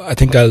 I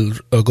think I'll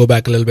go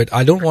back a little bit.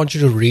 I don't want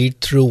you to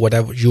read through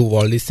whatever you've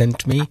already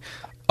sent me.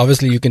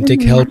 Obviously, you can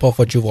take help of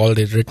what you've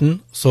already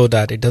written so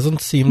that it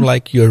doesn't seem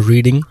like you're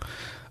reading.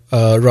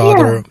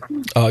 Rather,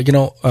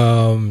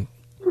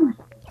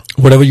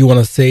 whatever you want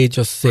to say,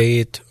 just say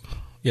it,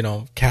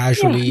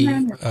 casually.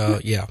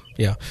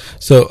 Yeah.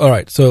 So, all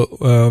right.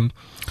 So,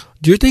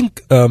 do you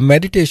think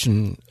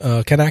meditation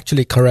can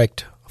actually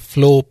correct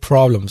flow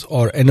problems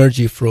or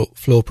energy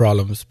flow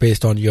problems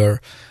based on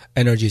your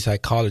energy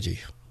psychology?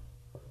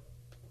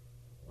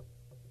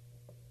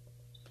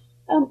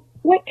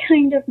 What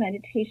kind of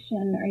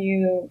meditation are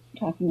you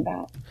talking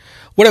about?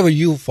 Whatever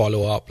you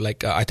follow up,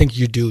 like I think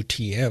you do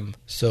TM,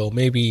 so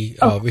maybe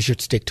we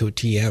should stick to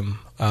TM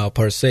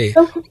per se.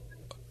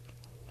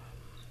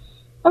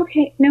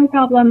 Okay, no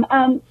problem.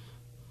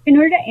 In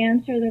order to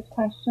answer this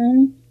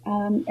question,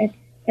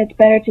 it's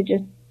better to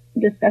just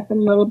discuss a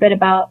little bit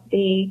about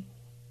the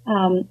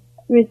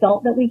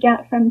result that we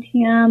get from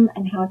TM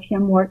and how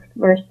TM works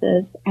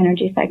versus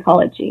energy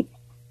psychology.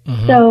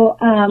 Mm-hmm. So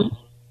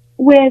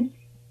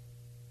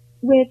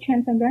with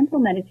transcendental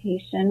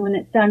meditation, when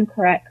it's done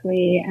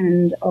correctly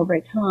and over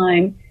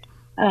time,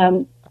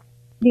 the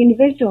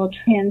individual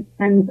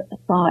transcends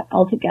thought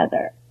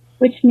altogether,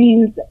 which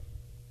means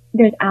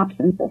there's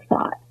absence of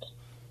thought.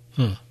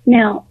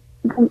 Now,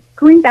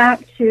 going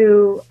back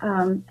to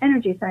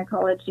energy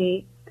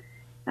psychology,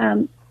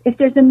 if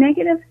there's a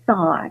negative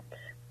thought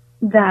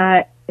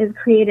that is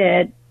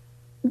created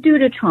due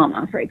to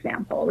trauma, for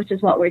example, which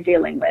is what we're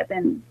dealing with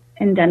in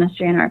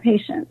dentistry in our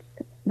patients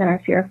that are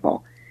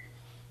fearful.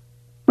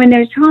 When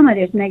there's trauma,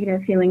 there's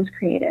negative feelings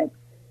created.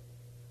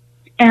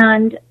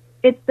 And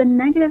it's the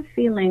negative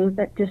feelings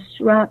that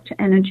disrupt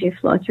energy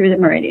flow through the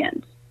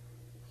meridians.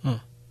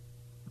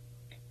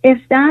 If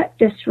that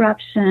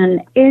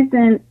disruption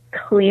isn't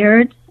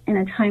cleared in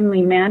a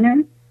timely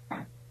manner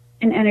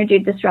and energy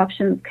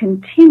disruptions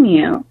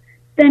continue,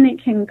 then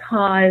it can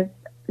cause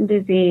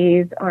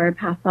disease or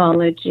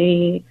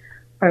pathology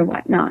or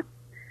whatnot.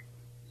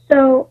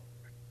 So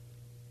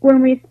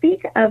when we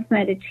speak of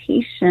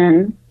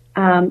meditation,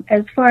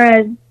 as far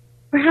as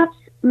perhaps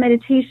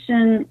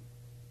meditation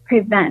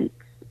prevents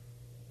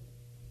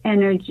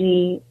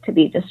energy to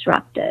be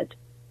disrupted.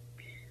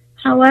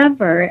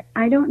 However,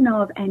 I don't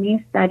know of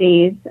any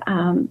studies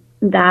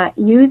that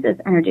uses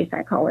energy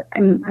psychology.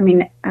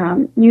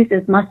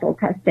 Uses muscle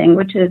testing,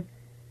 which is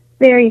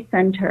very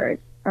centered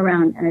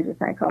around energy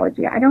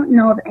psychology. I don't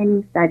know of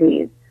any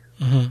studies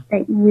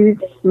that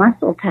uses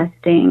muscle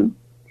testing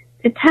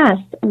to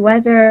test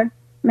whether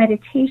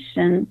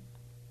meditation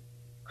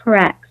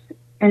corrects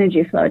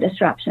energy flow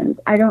disruptions.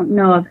 I don't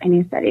know of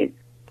any studies.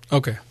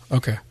 Okay.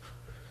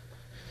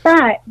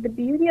 But the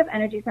beauty of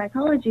energy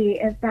psychology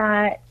is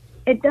that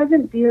it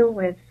doesn't deal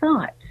with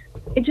thought.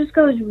 It just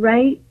goes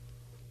right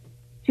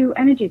to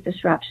energy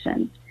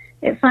disruptions.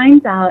 It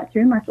finds out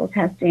through muscle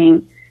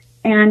testing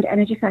and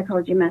energy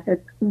psychology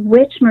methods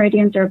which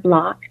meridians are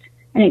blocked,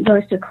 and it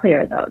goes to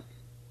clear those.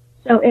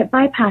 So it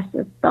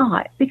bypasses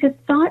thought, because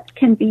thoughts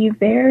can be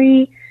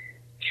very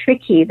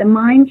tricky. The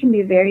mind can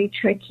be very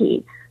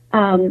tricky.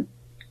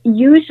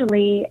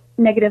 Usually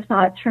negative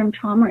thoughts from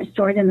trauma are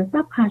stored in the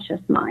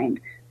subconscious mind.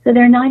 So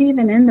they're not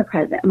even in the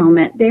present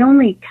moment. They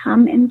only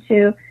come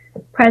into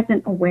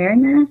present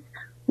awareness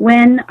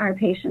when our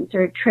patients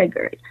are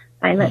triggered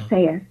by, let's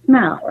say, a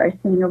smell or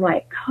seeing a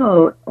white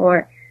coat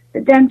or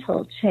the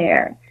dental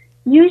chair.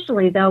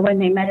 Usually, though, when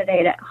they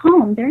meditate at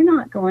home, they're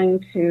not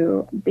going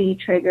to be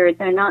triggered.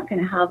 They're not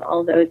going to have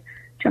all those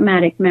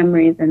traumatic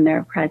memories in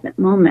their present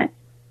moment.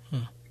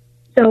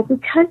 So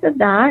because of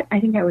that, I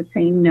think I would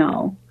say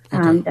no,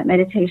 that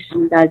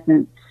meditation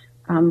doesn't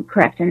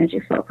correct energy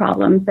flow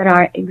problems that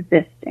are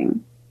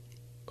existing.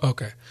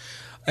 Okay.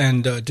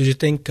 And do you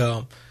think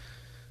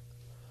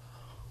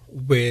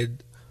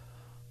with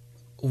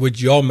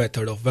your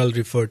method of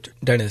well-referred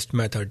dentist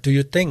method, do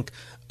you think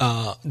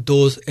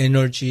those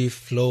energy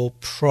flow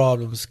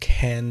problems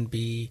can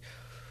be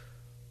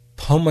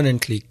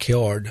permanently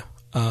cured?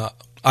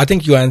 I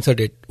think you answered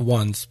it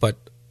once, but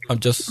I'm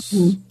just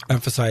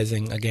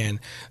emphasizing again.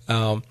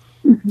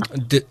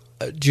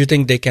 do you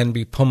think they can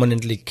be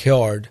permanently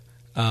cured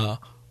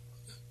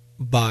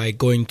by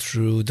going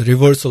through the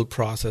reversal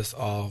process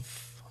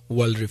of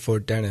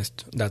well-referred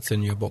dentist that's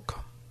in your book?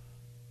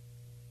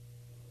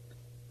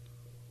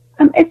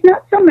 It's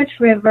not so much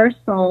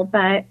reversal,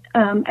 but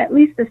at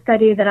least the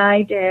study that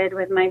I did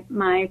with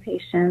my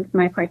patients,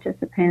 my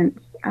participants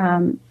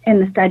in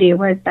the study,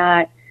 was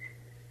that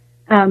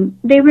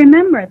they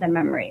remember the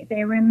memory.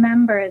 They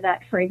remember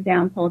that, for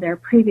example, their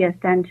previous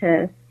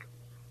dentist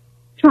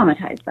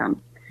traumatized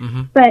them.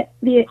 Mm-hmm. But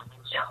the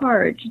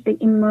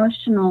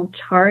emotional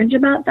charge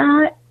about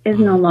that is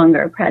no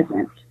longer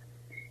present.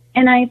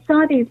 And I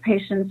saw these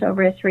patients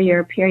over a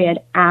 3-year period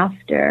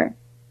after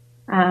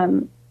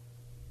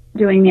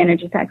doing the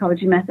energy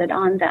psychology method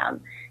on them.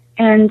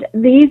 And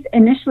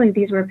initially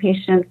these were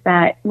patients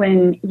that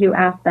when you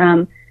ask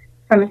them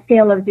from a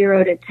scale of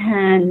 0 to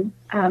 10,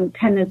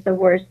 10 is the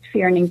worst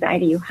fear and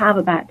anxiety you have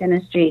about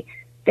dentistry,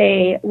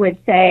 they would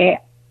say,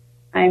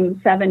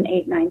 I'm 7,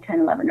 8, 9, 10,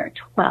 11, or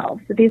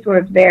 12. So these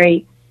were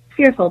very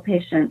fearful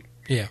patients.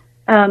 Yeah.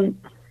 And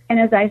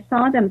as I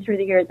saw them through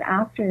the years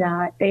after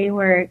that, they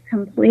were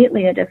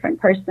completely a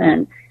different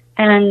person.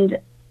 And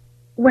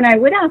when I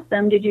would ask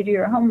them, did you do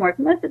your homework?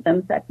 Most of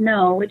them said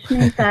no, which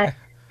means that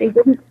they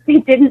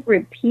didn't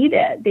repeat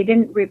it. They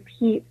didn't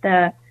repeat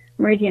the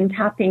meridian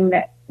tapping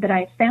that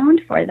I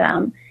found for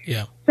them.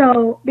 Yeah.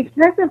 So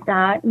because of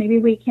that, maybe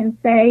we can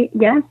say,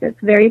 yes, it's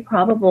very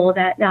probable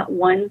that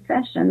one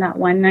session, that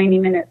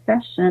 90-minute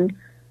session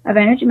of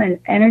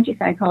energy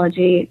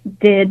psychology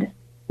did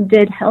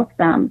help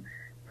them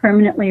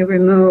permanently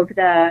remove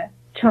the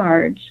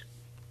charge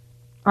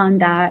on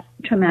that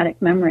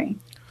traumatic memory.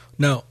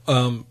 Now,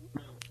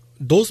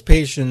 those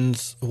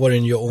patients were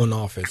in your own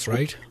office,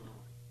 right?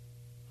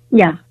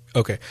 Yeah.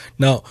 Okay.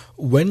 Now,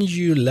 when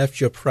you left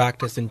your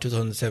practice in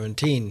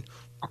 2017,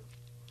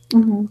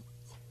 mm-hmm.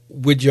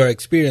 with your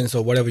experience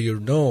or whatever you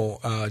know,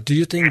 do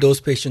you think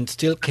those patients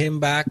still came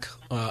back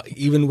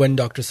even when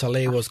Dr.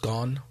 Saleh was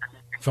gone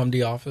from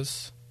the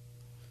office?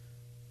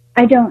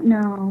 I don't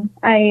know.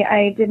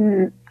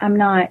 I'm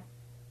not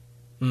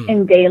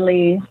in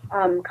daily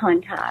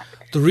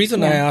contact. The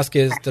reason I ask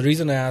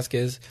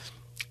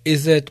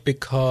is it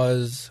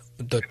because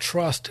the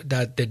trust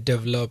that they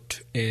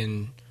developed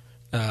in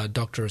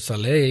Dr.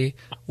 Saleh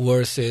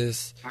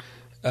versus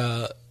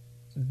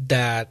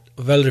that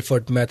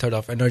well-referred method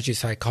of energy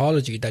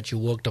psychology that you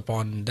worked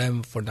upon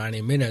them for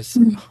 90 minutes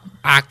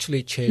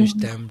actually changed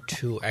them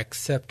to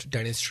accept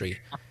dentistry?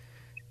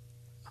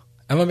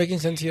 Am I making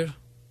sense here?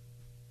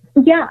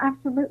 Yeah,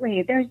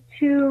 absolutely. There's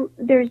two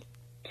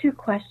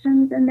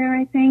questions in there,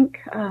 I think.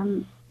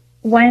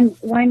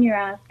 One you're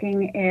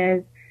asking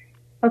is,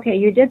 okay,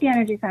 you did the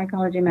energy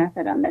psychology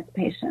method on this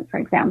patient, for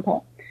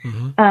example.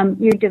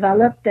 Mm-hmm. You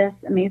developed this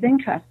amazing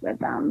trust with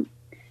them.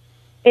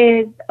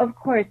 Is, of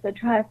course, the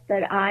trust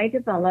that I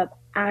develop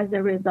as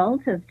a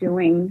result of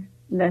doing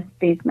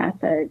these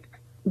methods.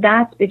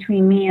 That's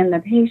between me and the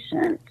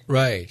patient.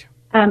 Right.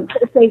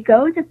 If they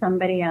go to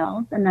somebody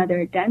else,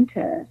 another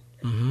dentist,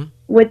 mm-hmm.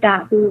 would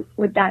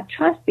that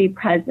trust be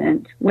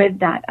present with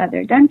that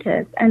other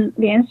dentist? And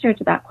the answer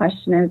to that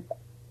question is,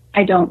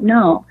 I don't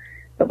know.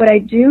 But what I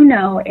do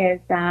know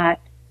is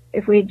that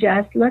if we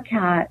just look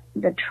at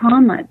the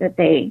trauma that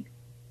they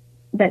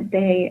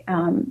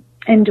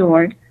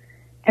endured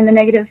and the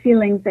negative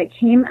feelings that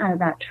came out of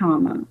that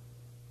trauma,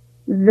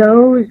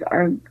 those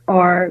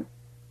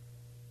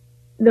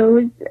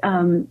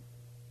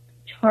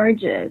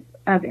charges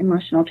of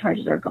emotional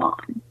charges are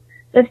gone.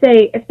 So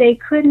if they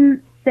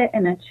couldn't sit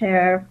in a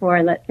chair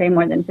for, let's say,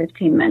 more than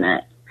 15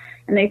 minutes,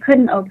 and they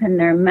couldn't open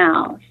their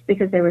mouth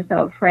because they were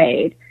so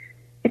afraid,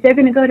 if they're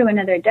going to go to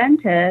another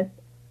dentist,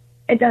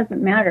 it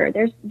doesn't matter.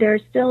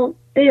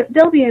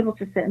 They'll be able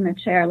to sit in the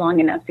chair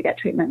long enough to get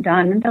treatment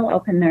done, and they'll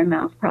open their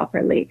mouth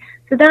properly.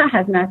 So that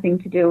has nothing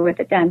to do with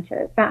the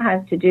dentist. That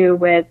has to do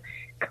with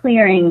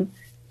clearing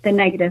the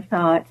negative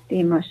thoughts, the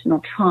emotional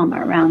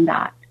trauma around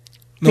that.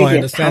 No, I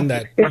understand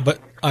that, but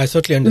I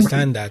certainly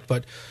understand that.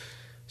 But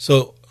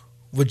so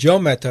with your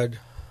method,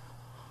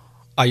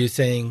 are you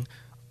saying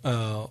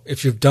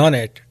if you've done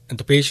it and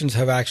the patients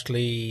have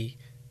actually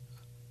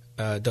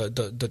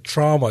the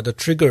trauma, the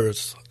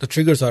triggers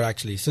are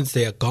actually, since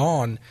they are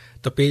gone,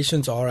 the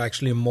patients are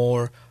actually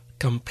more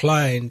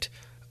compliant,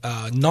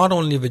 not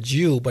only with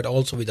you, but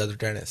also with other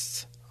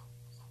dentists?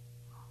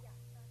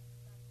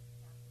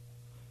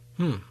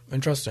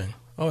 Interesting.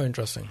 Oh,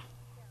 interesting.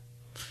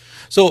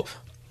 So,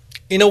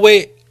 in a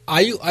way,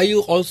 are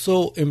you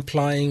also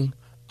implying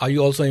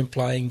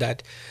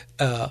that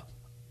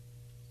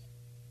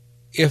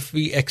if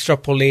we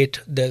extrapolate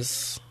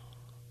this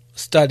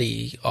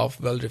study of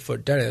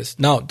well-referred dentists,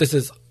 now this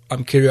is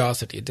only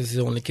curiosity. It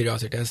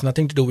has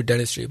nothing to do with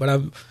dentistry, but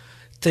I'm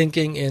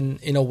thinking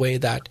in a way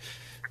that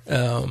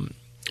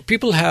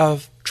people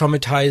have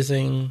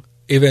traumatizing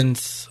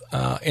events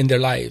in their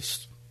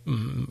lives,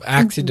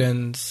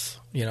 accidents,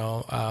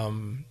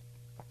 and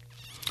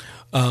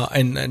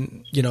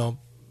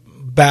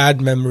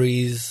bad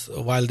memories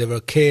while they were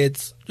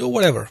kids, or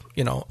whatever.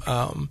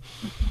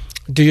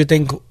 Do you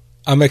think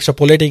I'm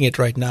extrapolating it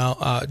right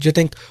now. Do you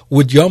think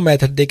with your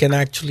method they can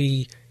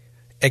actually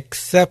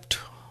accept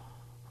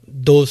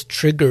those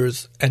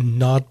triggers and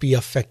not be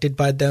affected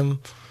by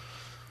them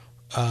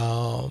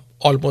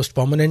almost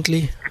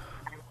permanently?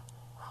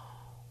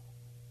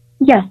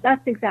 Yes,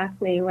 that's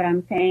exactly what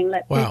I'm saying.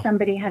 Let's Wow. say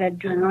somebody had a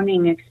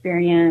drowning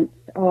experience,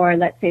 or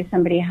let's say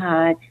somebody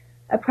has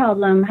a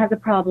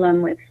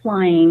problem with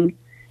flying.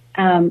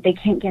 They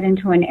can't get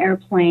into an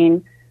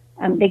airplane.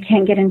 They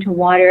can't get into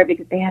water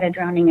because they had a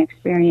drowning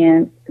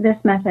experience. This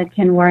method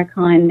can work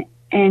on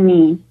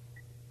any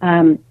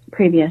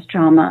previous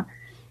trauma.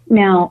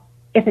 Now,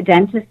 if a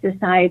dentist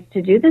decides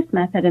to do this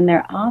method in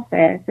their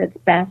office, it's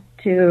best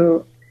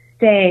to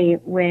stay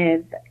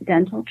with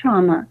dental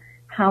trauma.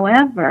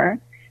 However,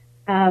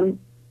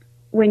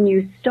 when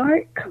you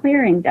start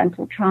clearing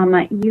dental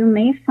trauma, you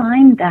may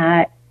find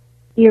that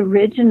the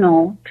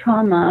original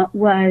trauma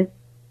was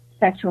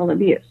sexual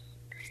abuse.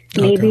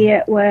 Maybe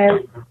it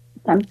was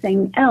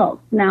something else.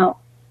 Now,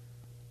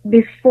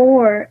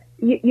 before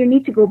you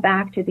need to go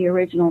back to the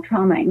original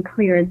trauma and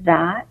clear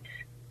that,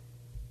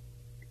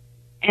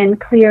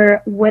 and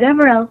clear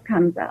whatever else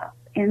comes up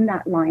in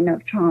that line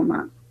of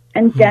trauma.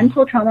 And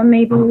dental trauma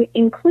may be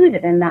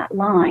included in that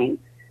line.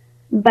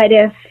 But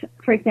if,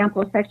 for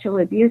example, sexual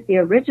abuse, the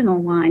original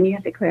one, you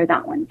have to clear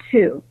that one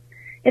too.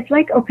 It's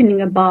like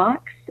opening a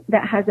box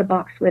that has a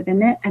box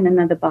within it and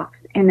another box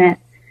in it.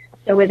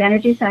 So with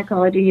energy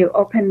psychology, you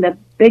open the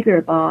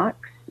bigger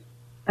box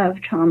of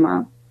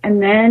trauma,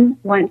 and then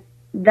once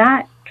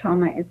that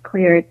trauma is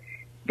cleared,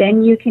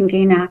 then you can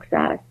gain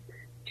access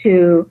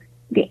to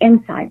the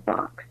inside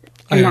box.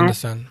 And I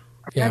understand.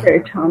 Another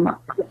trauma.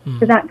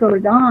 So that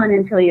goes on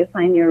until you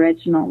find the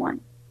original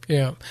one.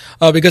 Yeah,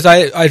 because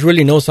I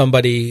really know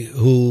somebody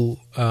who,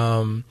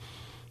 who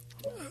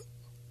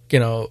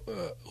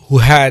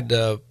had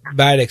a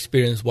bad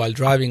experience while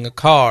driving a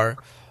car,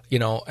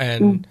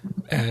 and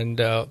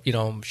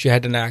she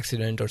had an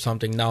accident or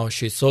something. Now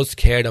she's so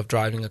scared of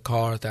driving a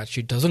car that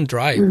she doesn't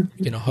drive.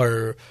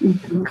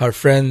 Her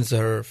friends,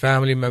 her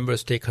family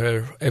members take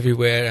her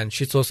everywhere, and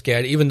she's so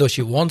scared, even though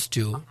she wants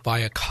to buy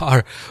a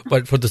car,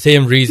 but for the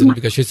same reason,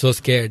 because she's so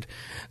scared,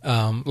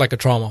 like a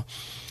trauma.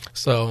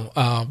 So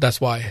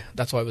that's why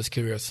I was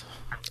curious.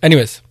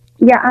 Anyways.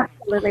 Yeah,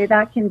 absolutely.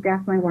 That can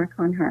definitely work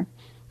on her.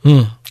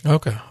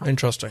 Okay.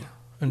 Interesting.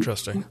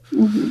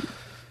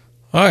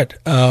 All right.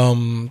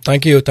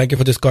 Thank you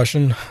for this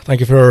question.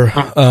 Thank you for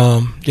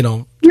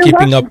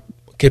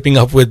keeping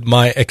up with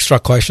my extra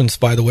questions,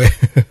 by the way.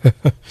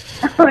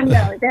 Oh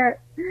no,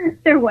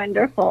 they're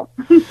wonderful.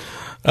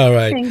 All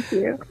right. Thank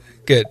you.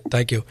 Good.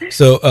 Thank you.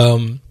 So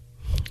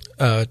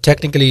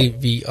technically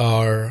we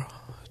are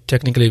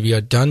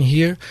done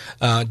here.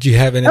 Do you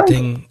have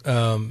anything,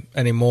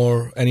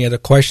 any other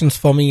questions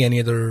for me? Any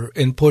other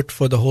input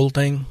for the whole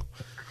thing?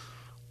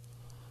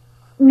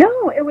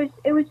 No, it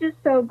was just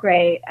so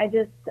great. I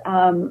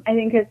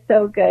think it's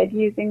so good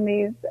using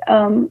these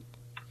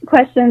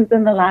questions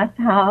in the last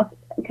half,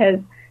 because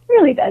it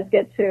really does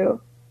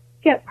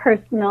get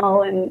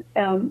personal, and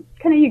kind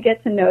of you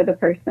get to know the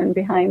person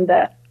behind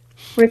the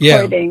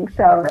recording. Yeah.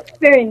 So it's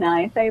very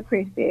nice. I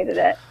appreciated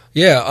it.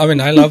 Yeah, I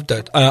mean, I love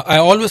that. I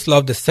always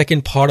love the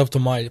second part of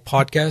my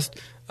podcast,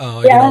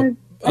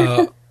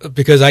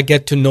 because I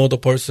get to know the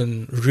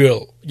person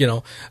real,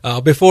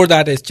 Before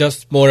that, it's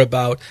just more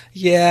about,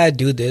 I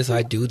do this,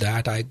 I do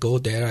that, I go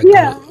there,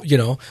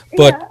 go,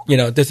 But,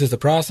 this is the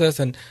process.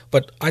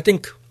 But I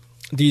think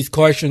these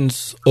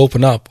questions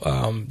open up.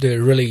 They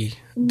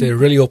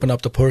really open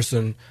up the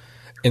person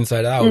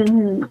inside out.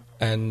 Mm-hmm.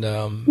 And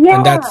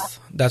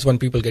that's when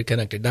people get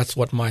connected. That's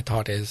what my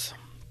thought is.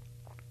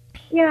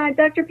 Yeah,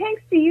 Dr.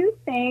 Panks, do you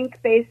think,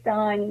 based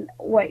on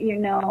what you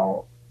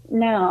know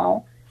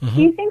now, do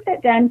you think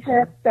that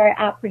dentists are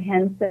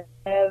apprehensive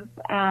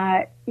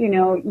at,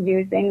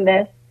 using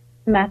this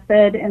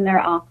method in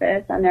their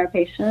office on their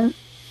patients?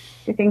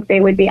 Do you think they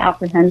would be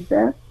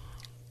apprehensive?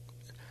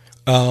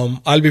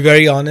 I'll be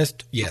very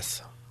honest,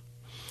 yes.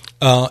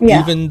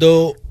 Even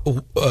though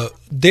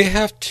they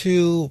have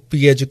to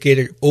be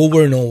educated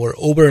over and over,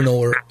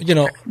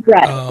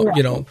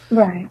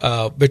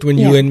 between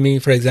you and me,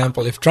 for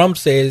example, if Trump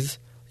says,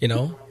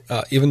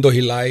 even though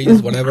he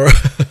lies, whatever,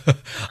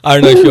 I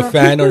don't know if you're a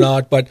fan or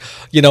not, but,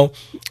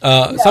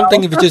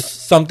 something which is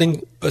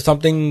something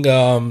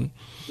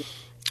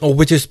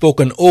which is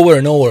spoken over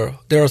and over,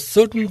 there are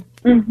certain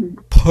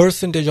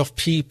percentage of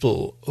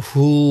people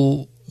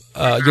who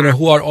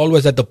are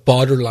always at the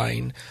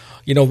borderline,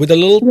 with a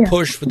little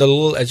push, with a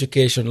little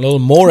education, a little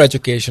more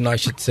education, I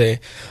should say,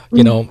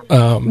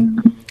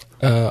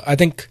 I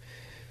think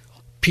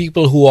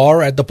people who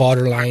are at the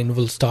borderline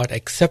will start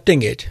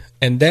accepting it.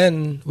 And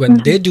then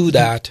when they do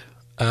that,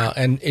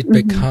 and it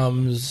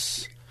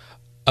becomes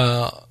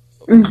a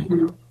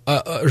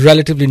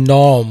relatively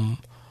norm,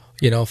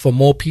 for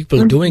more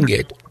people doing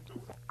it.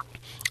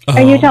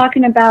 Are you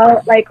talking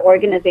about like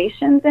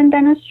organizations in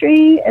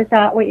dentistry? Is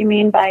that what you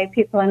mean by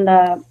people in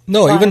the...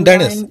 No, even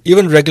dentists,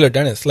 even regular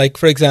dentists. Like,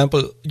 for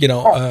example,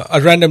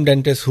 a random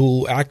dentist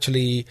who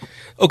actually...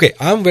 Okay,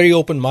 I'm very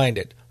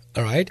open-minded.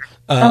 All right.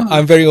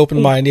 I'm very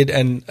open-minded,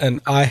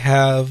 and I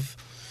have,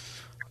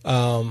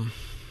 I've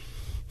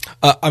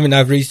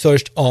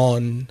researched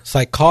on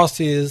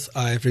psychosis.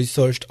 I've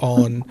researched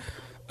on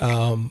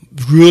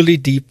really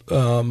deep,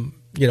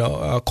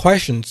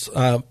 questions.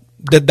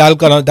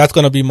 That's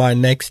gonna be my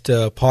next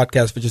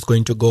podcast, which is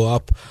going to go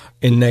up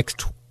in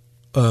next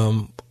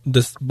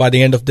this by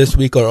the end of this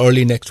week or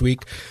early next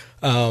week.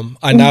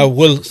 And I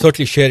will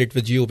certainly share it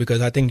with you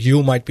because I think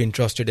you might be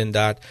interested in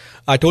that.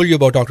 I told you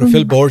about Dr.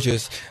 Phil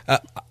Borges.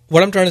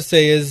 What I'm trying to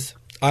say is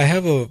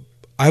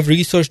I've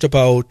researched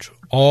about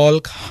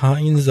all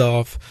kinds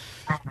of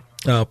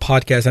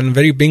podcasts, and I'm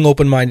very being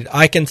open-minded.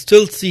 I can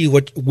still see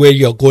where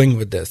you're going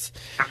with this.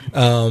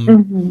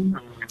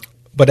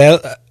 But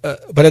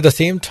at the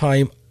same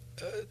time,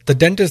 the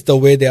dentists, the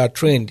way they are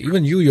trained,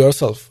 even you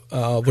yourself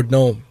would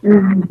know,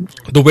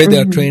 the way they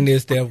are trained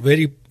is they are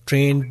very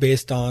trained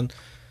based on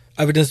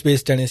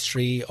evidence-based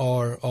dentistry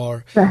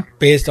or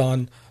based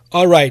on,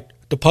 all right,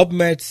 the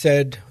PubMed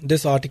said,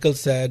 this article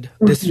said,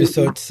 this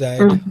research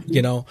said,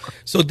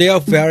 so they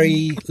are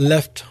very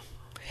left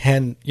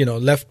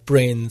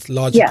brains,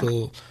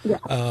 logical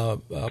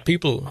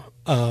people.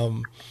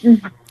 And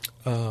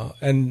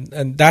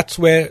that's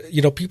where,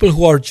 people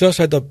who are just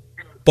at the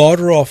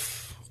border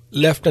of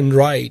left and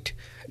right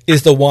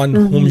is the one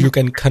whom you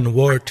can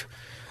convert.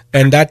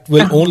 And that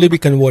will only be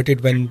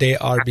converted when they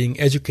are being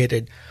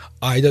educated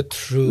either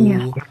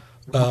through,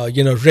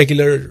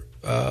 regular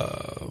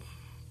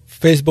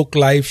Facebook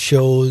live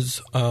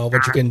shows,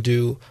 what you can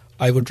do,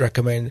 I would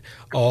recommend,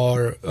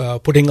 or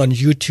putting on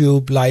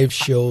YouTube live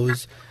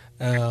shows.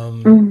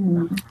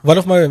 One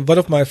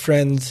of my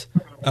friends,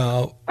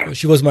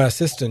 she was my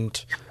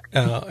assistant,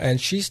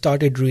 and she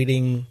started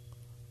reading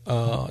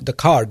the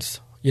cards,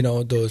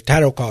 those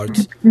tarot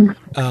cards.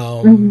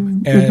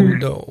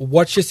 And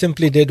what she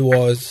simply did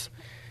was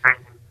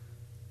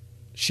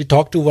she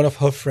talked to one of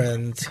her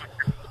friends,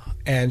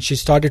 and she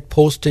started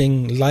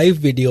posting live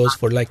videos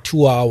for like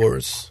 2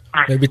 hours,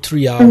 maybe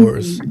 3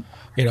 hours,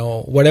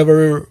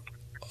 whatever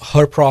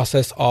her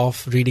process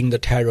of reading the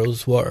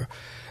tarots were.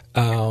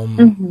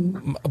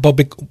 But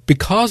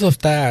because of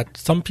that,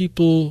 some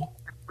people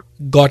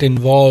got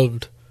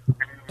involved,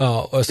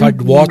 or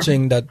started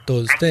watching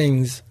those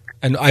things,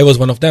 and I was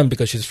one of them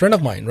because she's a friend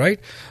of mine,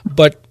 right?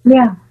 But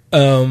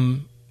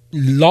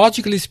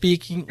logically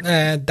speaking,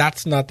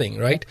 that's nothing,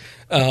 right?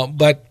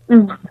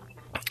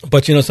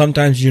 But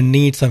sometimes you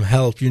need some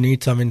help, you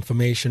need some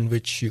information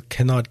which you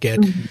cannot get,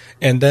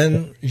 and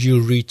then you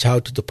reach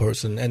out to the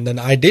person. And then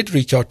I did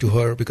reach out to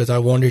her because I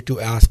wanted to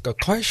ask a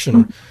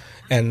question.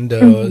 And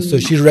so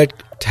she read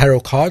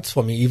tarot cards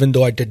for me, even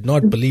though I did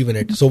not believe in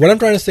it. So what I'm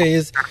trying to say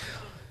is,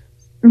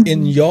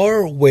 in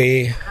your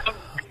way,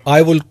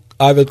 I will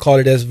call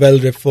it as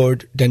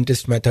well-referred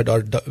dentist method,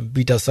 or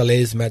Bita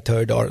Saleh's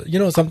method, or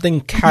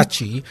something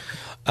catchy.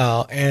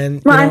 I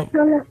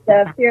feel it's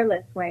the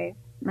fearless way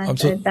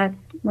method. That's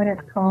what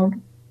it's called.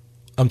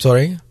 I'm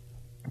sorry?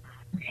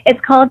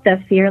 It's called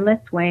the Fearless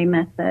Way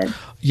method.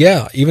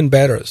 Yeah, even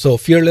better. So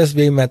Fearless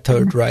Way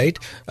method, right?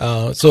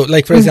 So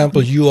like, for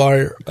example, you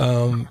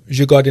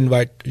got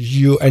invited,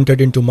 you entered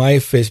into my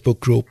Facebook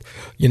group.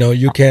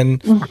 You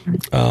can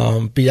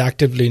be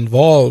actively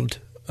involved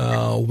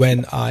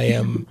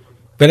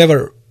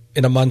whenever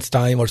in a month's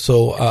time or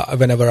so,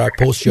 whenever I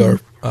post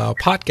your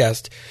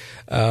podcast.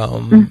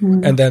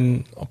 And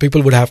then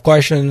people would have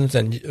questions,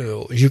 and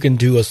you can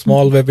do a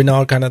small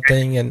webinar kind of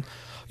thing, and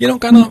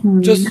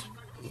just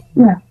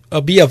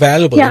be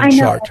available in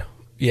short.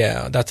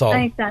 Yeah, that's all.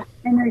 I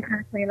know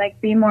exactly. Like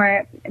be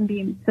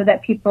so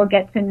that people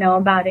get to know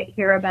about it,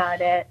 hear about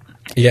it.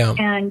 Yeah.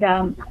 And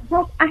I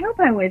hope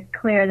I was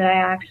clear that I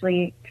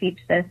actually teach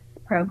this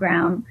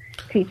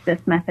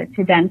method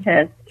to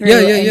dentists through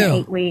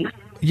 8 weeks.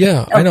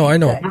 Yeah, I know.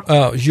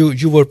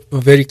 You were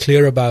very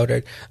clear about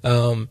it.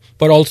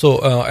 But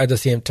also at the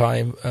same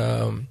time,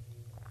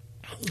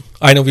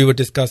 I know we were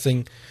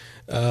discussing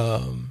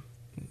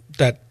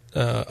that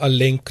a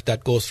link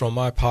that goes from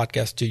my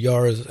podcast to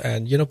yours,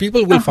 and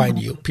people will find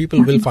you.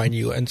 People will find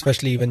you, and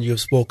especially when you've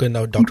spoken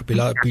about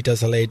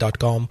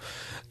DrBitaSaleh.com,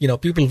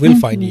 people will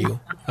find you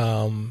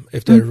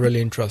if they're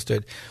really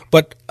interested.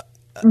 But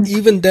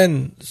even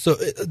then, so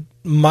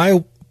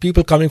my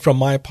people coming from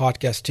my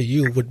podcast to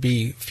you would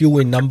be few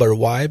in number.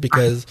 Why?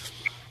 Because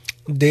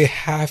they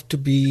have to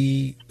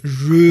be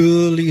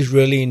really,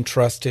 really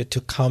interested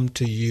to come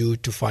to you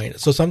to find it.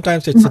 So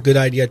sometimes it's a good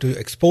idea to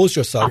expose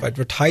yourself,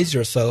 advertise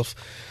yourself,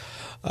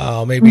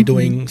 maybe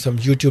doing some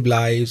YouTube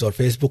lives or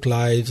Facebook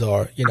lives,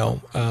 or,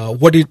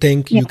 what do you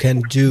think you can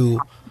do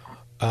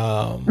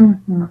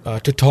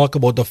to talk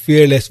about the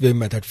Fearless Way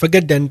method?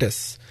 Forget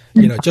dentists,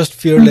 just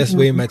Fearless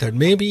Way method.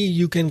 Maybe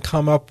you can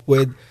come up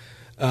with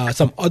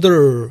some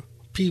other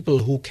people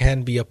who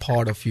can be a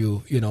part of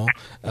you,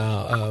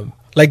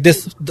 like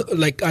this,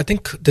 I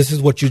think this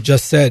is what you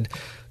just said.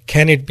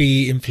 Can it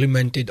be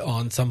implemented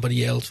on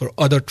somebody else for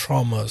other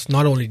traumas,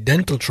 not only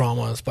dental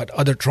traumas, but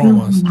other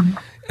traumas?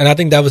 And I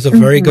think that was a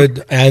very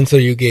good answer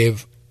you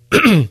gave.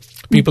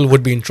 People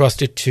would be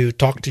interested to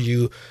talk to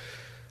you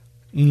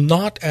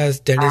not as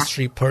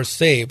dentistry per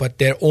se, but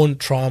their own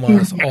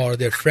traumas or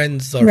their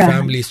friends or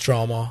family's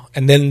trauma,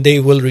 and then they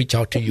will reach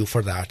out to you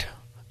for that.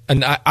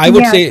 And I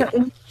would say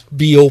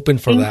be open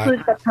for that.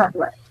 Include the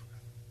public.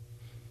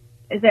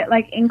 Is it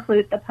like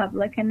include the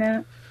public in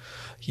it?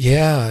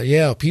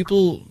 Yeah.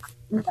 People.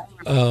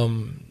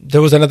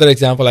 There was another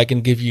example I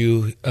can give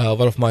you.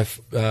 One of my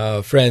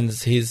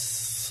friends,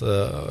 he's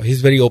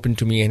very open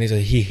to me, and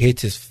he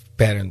hates his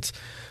parents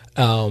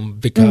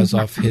because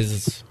of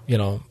his,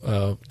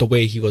 the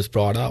way he was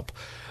brought up.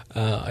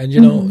 And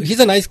he's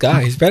a nice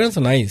guy. His parents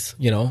are nice.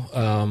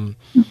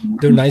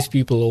 They're nice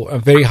people,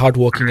 very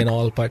hardworking and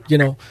all. But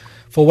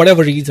for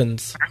whatever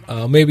reasons,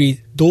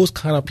 maybe those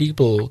kind of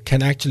people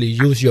can actually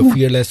use your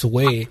fearless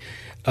way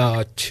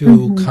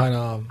to kind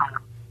of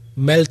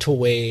melt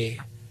away,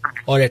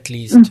 or at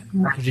least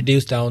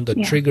reduce down the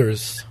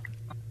triggers.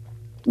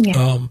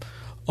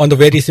 On the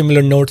very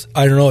similar notes,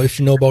 I don't know if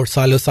you know about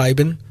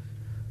psilocybin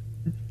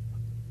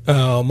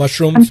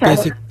mushrooms.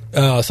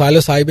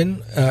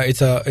 Psilocybin,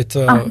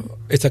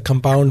 it's a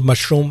compound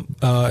mushroom.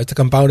 It's a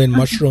compound in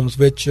mushrooms,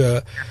 which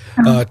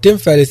Tim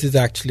Ferriss is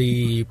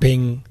actually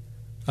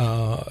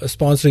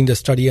sponsoring the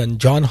study on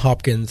John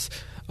Hopkins,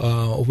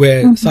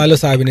 where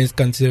psilocybin is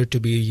considered to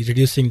be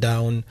reducing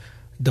down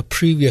the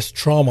previous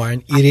trauma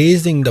and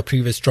erasing the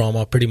previous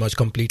trauma pretty much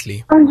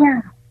completely. Oh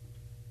yeah,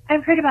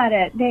 I've heard about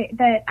it.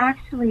 That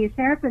actually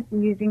therapists are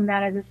using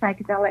that as a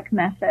psychedelic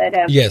method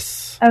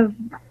of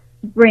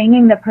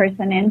bringing the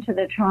person into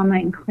the trauma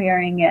and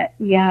clearing it.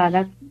 Yeah,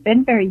 that's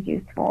been very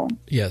useful.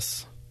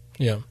 Yes.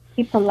 Yeah.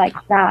 People like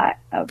that.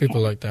 Okay.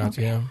 People like that.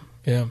 Okay.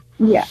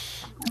 Yeah.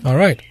 All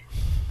right.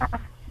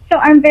 So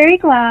I'm very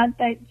glad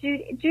that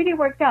Judy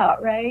worked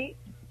out, right?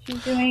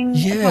 She's doing a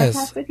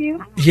podcast with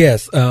you?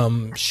 Yes.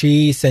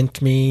 She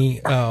sent me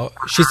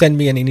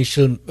an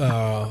initial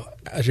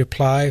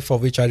reply, for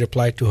which I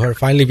replied to her.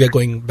 Finally, we are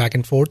going back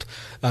and forth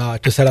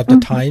to set up the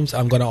times.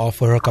 I'm going to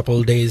offer her a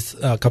couple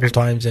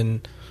times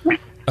in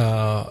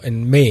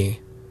May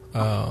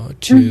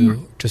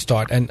to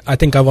start. And I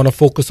think I want to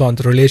focus on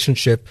the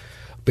relationship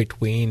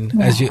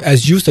between, as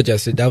you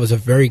suggested. That was a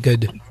very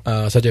good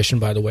suggestion,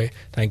 by the way.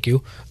 Thank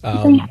you.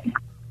 And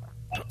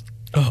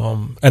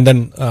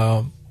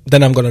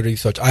then I'm going to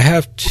research. I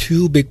have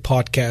 2 big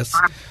podcasts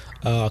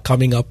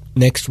coming up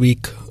next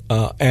week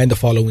and the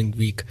following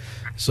week.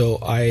 So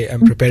I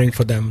am preparing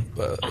for them.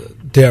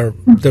 They're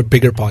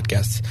bigger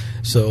podcasts.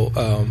 So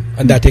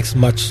and that takes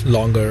much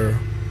longer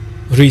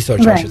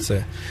research, I should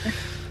say.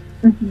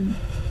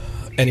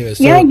 Anyway,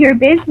 so you're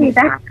busy.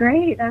 That's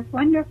great. That's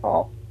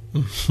wonderful.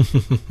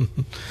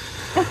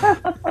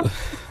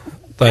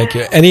 Thank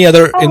you. Any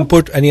other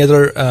input? Any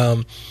other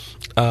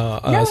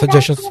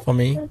suggestions for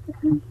me?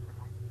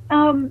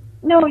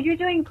 No, you're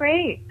doing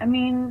great. I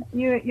mean,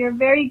 you're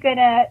very good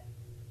at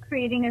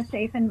creating a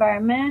safe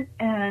environment,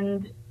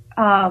 and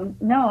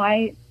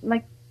I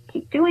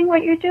keep doing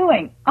what you're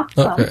doing.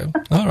 Awesome. Okay.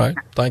 All right.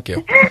 Thank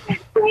you.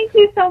 Thank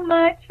you so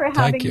much for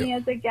having me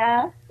as a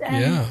guest.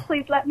 And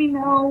please let me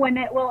know when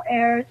it will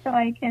air so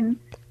I can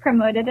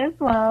promote it as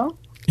well.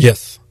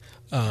 Yes.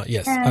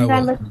 Yes. And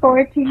I look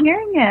forward to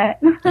hearing it.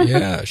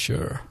 Yeah,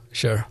 sure.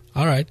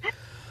 All right.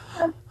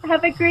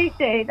 Have a great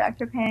day,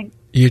 Dr. Pang.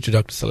 You too,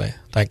 Dr. Saleh.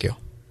 Thank you.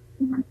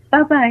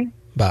 Bye-bye.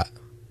 Bye.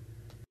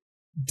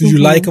 Do you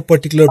like a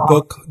particular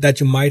book that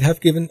you might have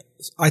given?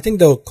 I think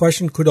the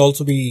question could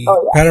also be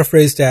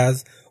paraphrased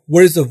as,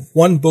 what is the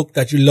one book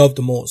that you love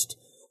the most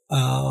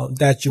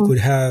that you could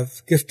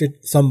have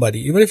gifted somebody?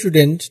 Even if you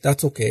didn't,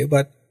 that's okay.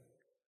 But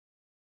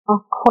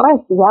of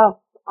course, yes.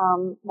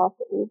 That's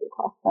an easy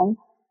question.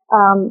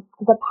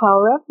 The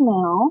Power of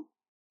Now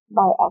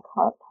by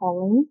Eckhart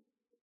Tolle.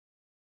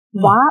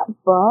 That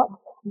book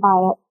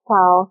by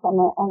itself, and I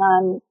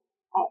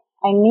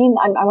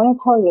want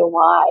to tell you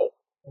why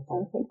I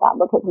think that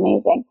book is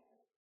amazing.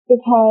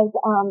 Because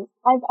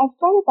I've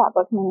started that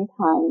book many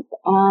times,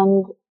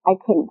 and I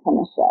couldn't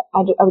finish it.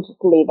 I would just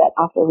leave it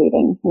after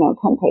reading,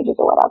 10 pages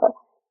or whatever.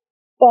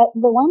 But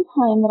the one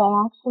time that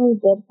I actually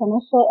did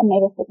finish it, it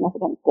made a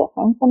significant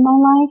difference in my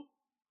life.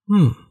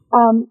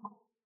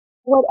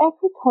 What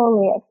Eckhart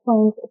Tolle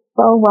explains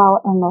so well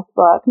in this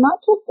book,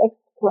 not just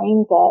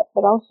explains it,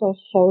 but also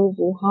shows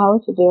you how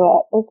to do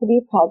it, is to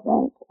be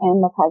present in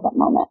the present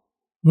moment.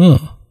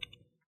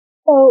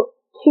 So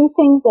 2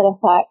 things that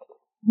affect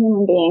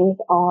human beings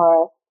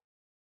are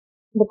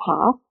the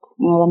past,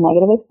 the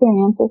negative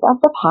experiences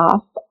of the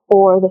past,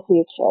 or the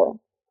future,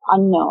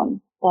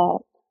 unknown, the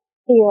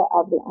fear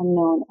of the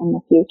unknown in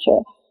the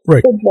future.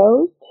 Right. So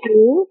those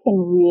 2 can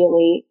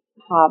really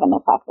have an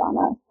effect on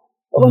us.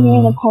 But when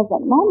you're in the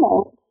present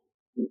moment,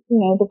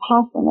 the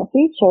past and the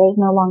future is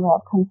no longer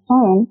of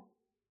concern.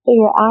 So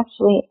you're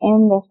actually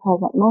in this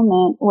present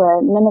moment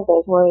where none of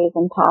those worries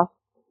and past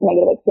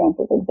negative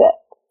experiences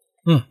exist.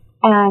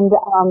 And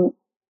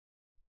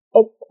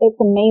it's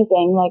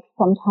amazing. Like,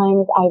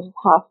 sometimes I just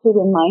have to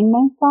remind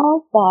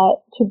myself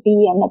that to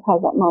be in the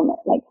present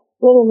moment, like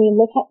literally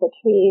look at the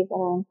trees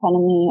that are in front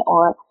of me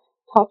or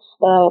touch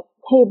the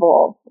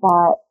table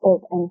that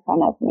is in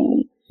front of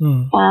me.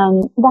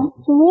 And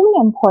that's really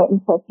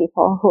important for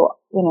people who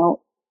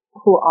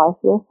are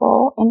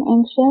fearful and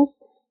anxious,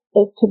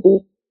 is to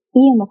be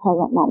in the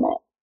present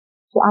moment,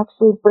 to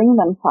actually bring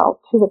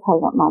themselves to the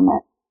present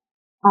moment.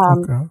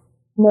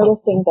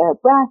 Noticing their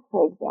breath,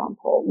 for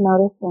example,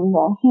 noticing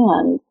their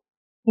hands,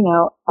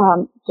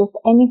 just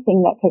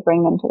anything that could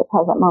bring them to the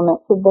present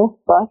moment. So this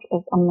book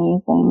is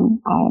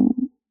amazing. I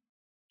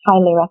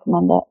highly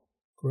recommend it.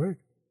 Great.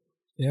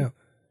 Yeah.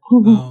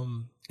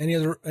 Any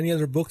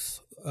other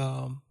books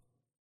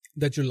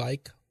that you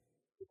like?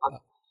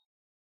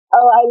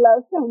 Oh, I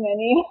love so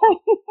many.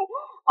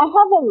 I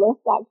have a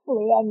list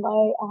actually on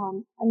my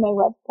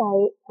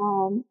website.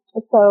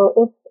 So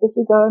if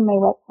you go on my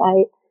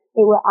website,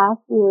 it will ask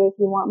you if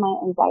you want my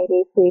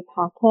anxiety-free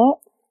packet.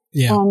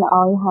 Yeah. And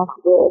all you have to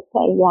do is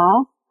say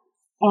yes.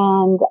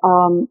 And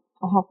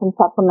I have some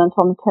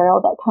supplemental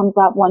material that comes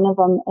up. One of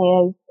them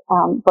is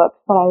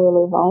books that I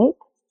really like.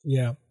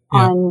 Yeah.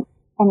 On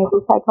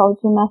energy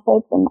psychology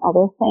methods and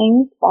other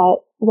things.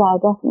 But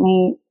yeah,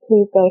 definitely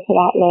please go to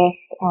that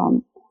list.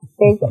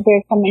 There's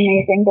some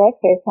amazing books.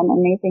 There's some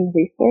amazing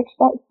research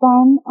that's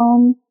done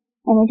on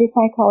energy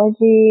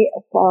psychology.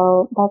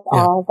 So that's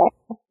all there.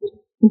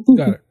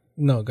 Got it.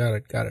 No, got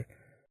it.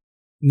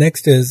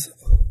 Next is,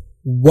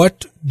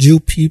 what do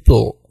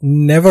people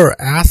never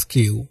ask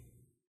you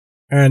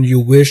and you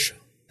wish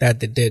that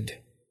they did?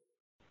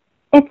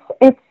 It's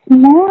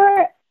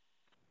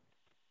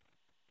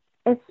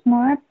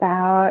more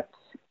about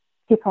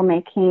people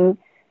making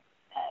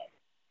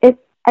it.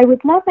 I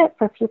would love it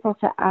for people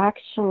to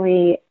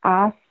actually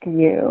ask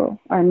you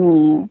or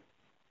me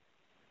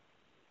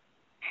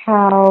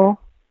how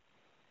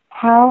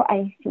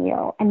I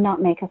feel and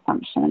not make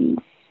assumptions.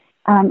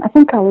 I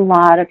think a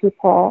lot of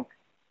people,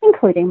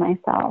 including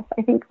myself,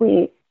 I think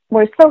we're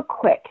so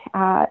quick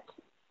at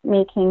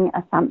making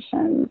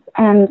assumptions.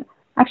 And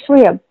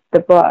actually the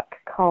book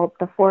called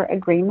The 4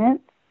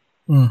 Agreements,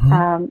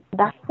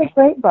 that's a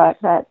great book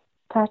that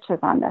touches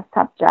on this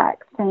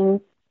subject,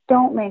 saying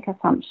don't make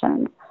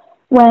assumptions.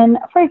 When,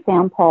 for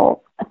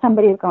example,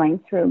 somebody is going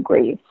through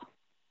grief,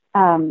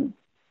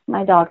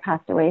 my dog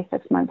passed away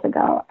 6 months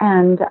ago,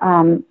 and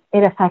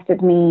it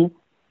affected me.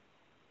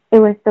 It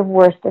was the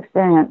worst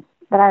experience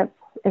that I've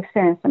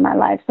experienced in my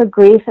life. So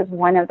grief is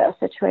one of those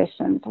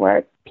situations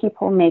where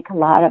people make a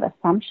lot of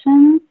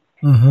assumptions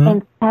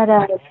instead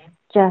of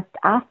just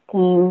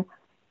asking,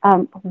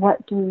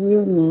 what do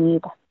you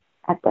need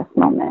at this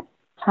moment?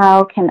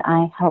 How can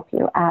I help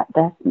you at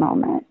this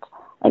moment?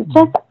 Like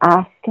just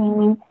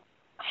asking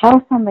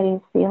how somebody's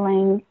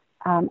feeling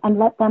and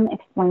let them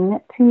explain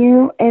it to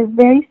you is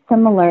very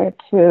similar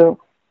to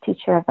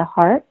Teacher of the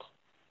Heart,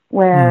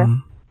 where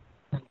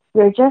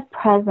you're just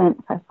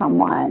present for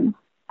someone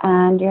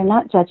and you're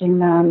not judging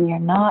them, you're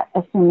not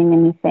assuming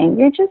anything,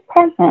 you're just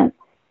present,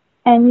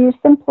 and you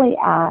simply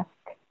ask,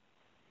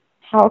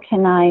 how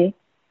can I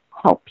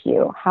help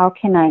you? How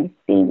can I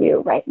see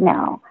you right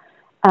now?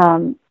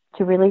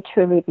 To really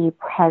truly be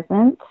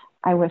present,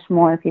 I wish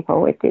more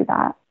people would do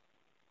that.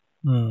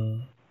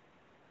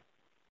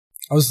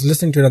 I was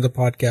listening to another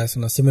podcast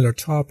on a similar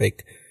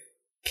topic.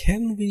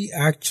 Can we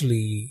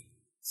actually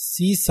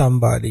see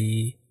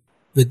somebody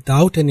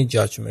without any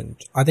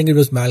judgment? I think it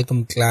was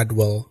Malcolm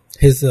Gladwell.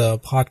 His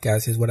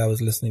podcast is what I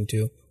was listening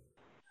to.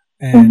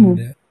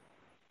 And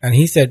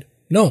he said,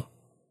 no,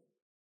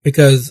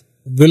 because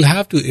we'll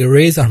have to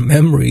erase our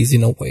memories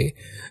in a way.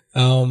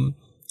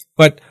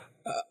 But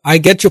I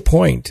get your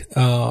point.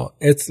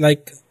 It's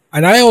like,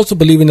 and I also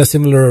believe in a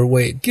similar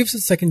way. It gives a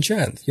second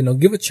chance,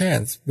 give a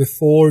chance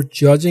before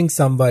judging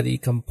somebody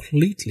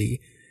completely.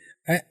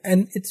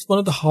 And it's one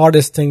of the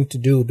hardest things to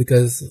do,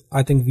 because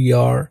I think we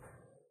are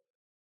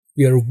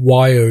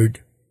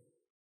wired,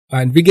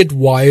 and we get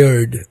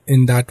wired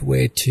in that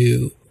way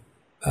to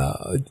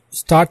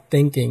start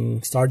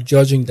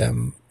judging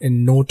them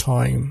in no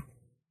time.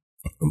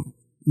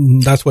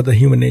 That's what the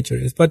human nature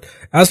is. But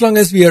as long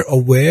as we are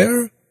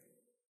aware,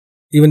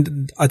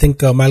 even I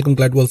think Malcolm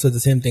Gladwell said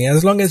the same thing,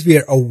 as long as we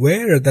are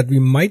aware that we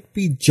might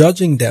be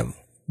judging them,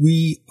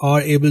 we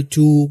are able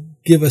to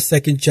give a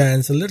second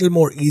chance a little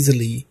more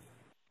easily.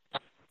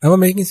 Am I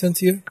making sense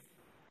here?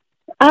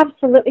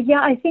 Absolutely.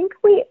 Yeah, I think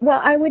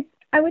I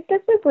would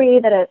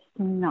disagree that it's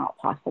not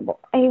possible.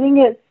 I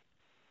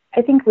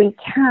think we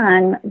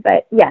can,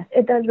 but yes,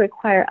 it does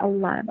require a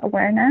lot of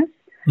awareness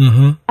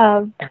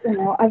of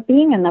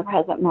being in the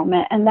present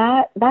moment, and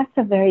that's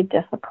a very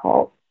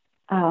difficult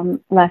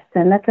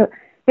lesson. That's a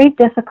very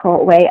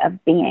difficult way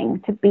of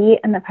being, to be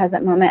in the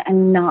present moment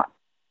and not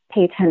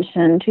pay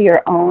attention to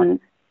your own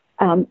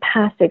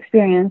past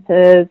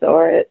experiences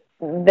or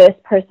this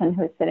person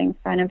who's sitting in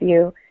front of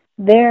you,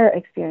 their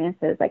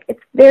experiences. Like,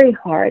 it's very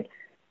hard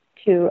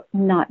to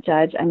not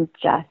judge and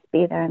just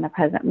be there in the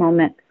present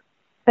moment.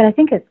 But I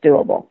think it's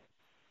doable.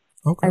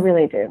 Okay. I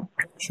really do.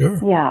 Sure.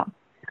 Yeah.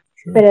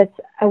 Sure. But it's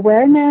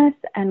awareness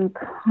and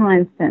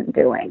constant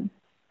doing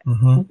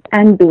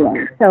and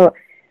being. So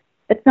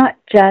it's not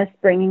just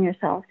bringing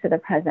yourself to the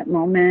present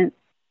moment,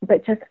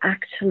 but just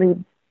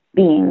actually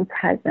being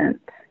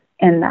present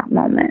in that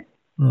moment.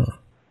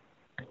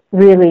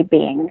 really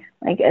being.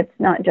 Like, it's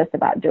not just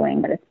about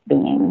doing, but it's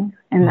being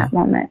in that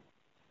moment.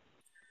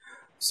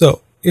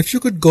 So, if you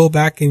could go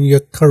back in your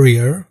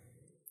career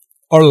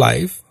or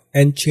life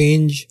and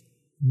change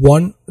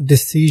one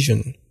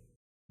decision,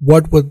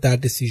 what would that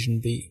decision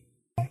be?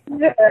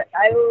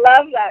 I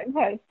love that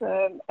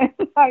question.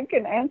 I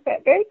can answer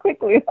it very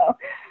quickly, though.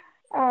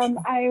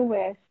 I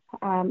wish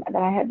that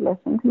I had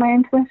listened to my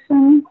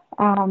intuition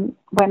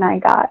when I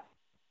got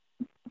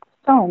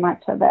so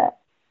much of it.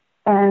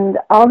 And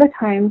all the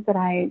times that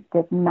I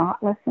did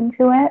not listen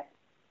to it,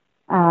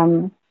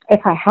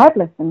 if I had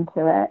listened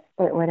to it,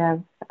 I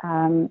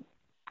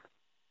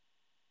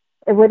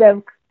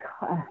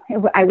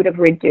would have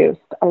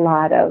reduced a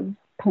lot of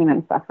pain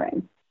and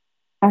suffering.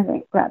 I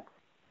think that's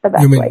the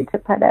best way to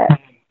put it.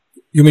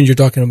 You mean you're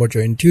talking about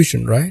your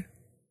intuition, right?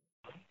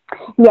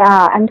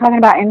 Yeah, I'm talking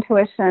about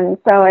intuition.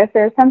 So if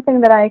there's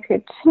something that I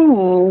could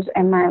change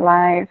in my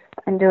life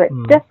and do it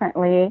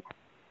differently,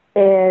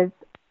 is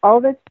all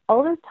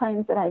those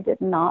times that I did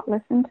not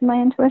listen to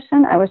my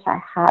intuition, I wish I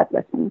had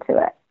listened to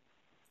it.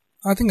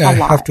 I think I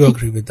have to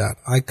agree with that.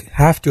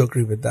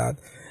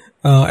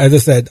 As I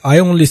said, I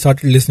only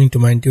started listening to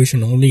my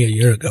intuition only a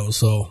year ago,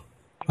 so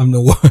I'm no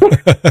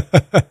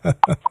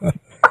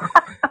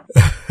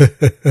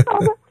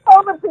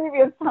all the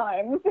previous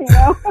times, you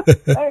know.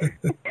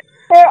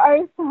 There are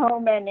so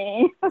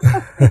many.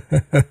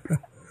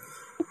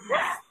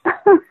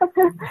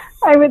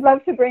 I would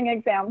love to bring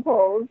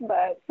examples,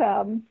 but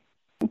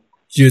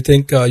do you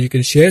think you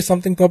can share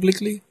something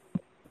publicly?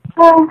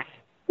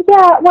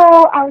 Yeah,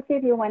 well, I'll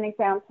give you one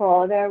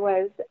example. There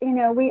was,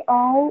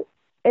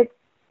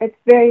 it's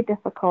very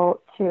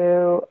difficult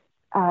to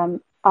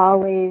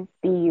always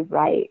be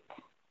right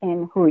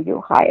in who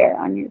you hire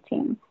on your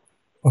team.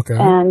 Okay.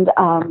 And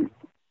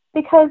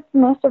because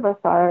most of us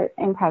are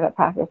in private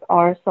practice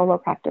are solo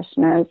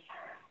practitioners,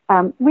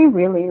 we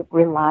really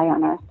rely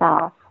on our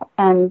staff,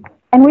 and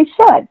we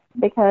should,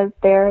 because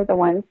they're the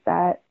ones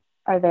that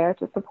are there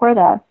to support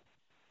us.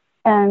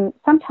 And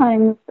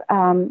sometimes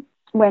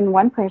when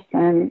one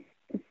person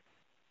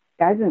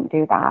doesn't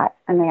do that,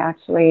 and they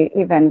actually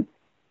even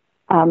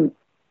do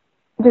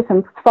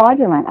some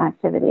fraudulent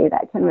activity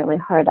that can really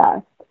hurt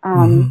us,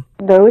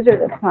 those are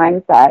the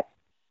times that,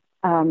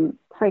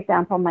 for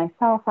example,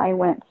 myself, I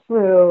went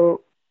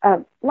through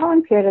a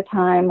long period of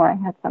time where I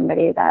had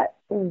somebody that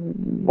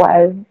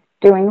was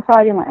doing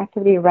fraudulent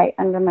activity right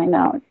under my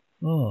nose.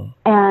 Oh.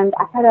 And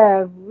I had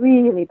a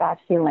really bad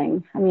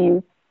feeling. I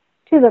mean,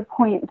 to the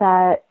point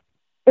that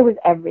it was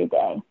every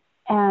day.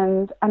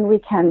 And on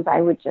weekends,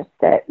 I would just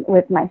sit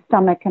with my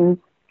stomach and,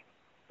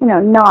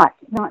 not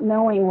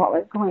knowing what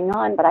was going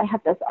on, but I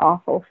had this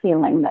awful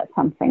feeling that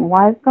something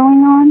was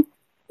going on.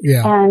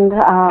 Yeah. And,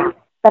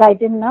 but I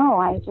didn't know.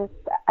 I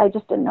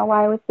just didn't know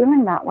why I was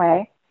feeling that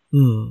way.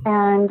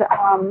 And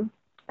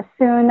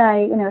soon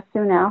after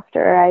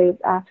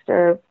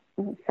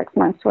 6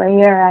 months to a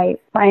year, I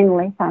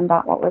finally found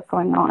out what was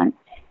going on,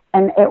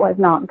 and it was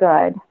not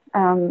good.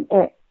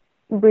 It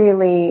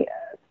really,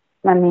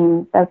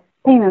 the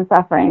pain and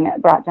suffering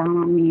it brought down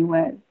on me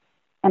was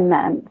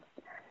immense.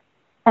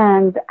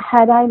 And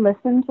had I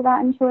listened to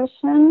that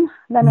intuition,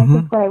 then I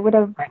think I would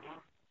have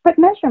put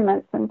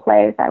measurements in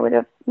place. I would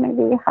have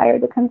maybe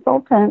hired a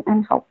consultant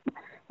and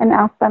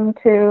asked them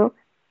to,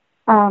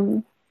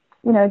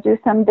 do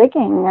some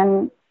digging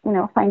and,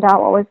 find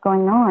out what was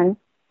going on.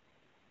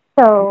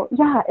 So,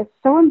 yeah, it's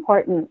so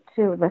important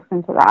to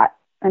listen to that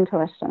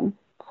intuition.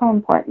 So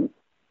important.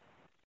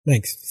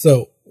 Next.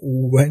 So,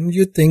 when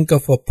you think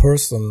of a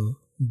person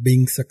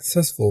being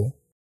successful,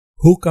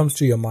 who comes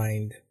to your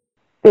mind?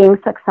 Being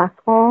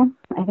successful,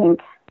 I think,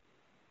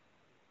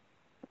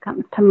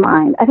 comes to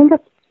mind. I think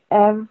it's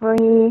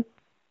every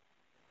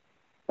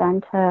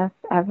dentist,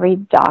 every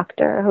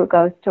doctor who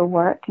goes to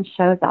work and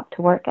shows up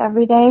to work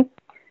every day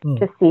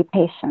to see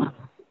patients.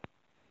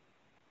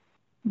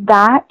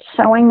 That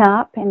showing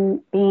up and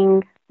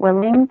being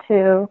willing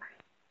to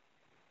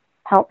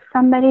help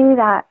somebody,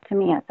 that to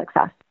me is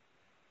success.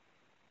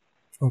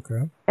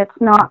 Okay. It's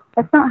not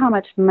how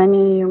much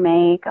money you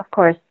make. Of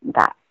course,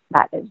 that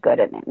is good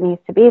and it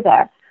needs to be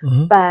there.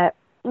 But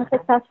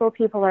successful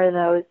people are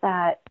those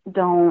that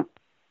don't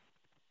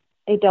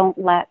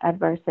let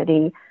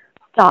adversity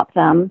stop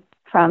them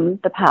from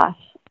the path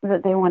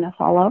that they want to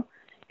follow.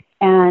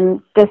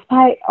 And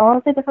despite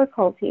all the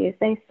difficulties,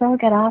 they still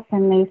get up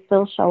and they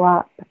still show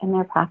up in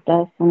their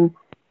practice and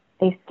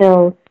they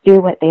still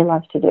do what they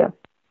love to do.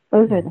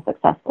 Those are the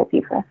successful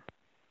people.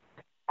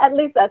 At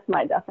least that's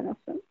my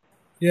definition.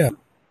 Yeah.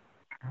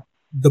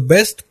 The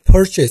best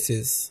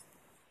purchases,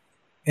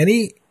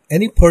 any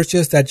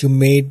purchase that you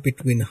made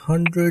between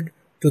 $100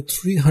 to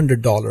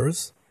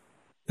 $300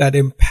 that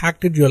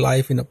impacted your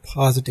life in a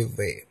positive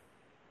way.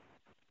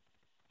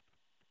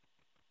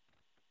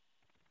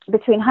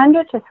 Between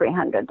 $100 to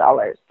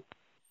 $300.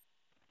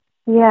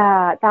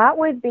 Yeah, that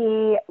would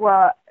be,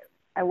 well,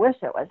 I wish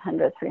it was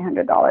 $100,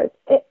 $300.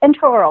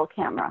 Intraoral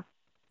camera.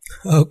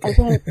 Okay. I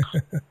think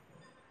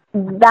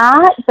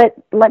that, but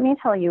let me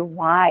tell you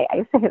why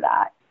I say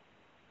that.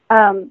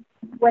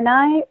 When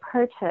I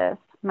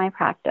purchased my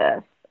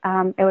practice.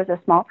 It was a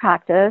small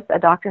practice. A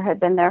doctor had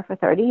been there for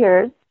 30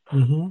 years.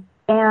 Mm-hmm.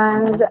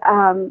 And,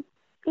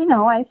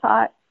 I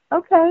thought,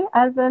 okay,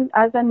 as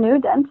a new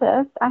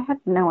dentist, I had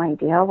no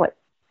idea what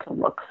to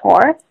look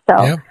for.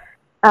 So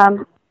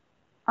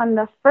on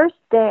the first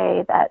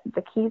day that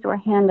the keys were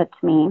handed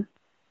to me,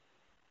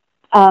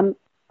 a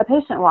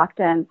patient walked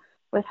in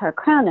with her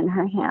crown in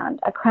her hand,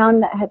 a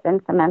crown that had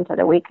been cemented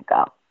a week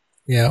ago.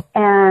 Yeah.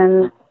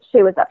 And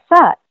she was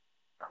upset,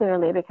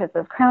 clearly, because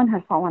the crown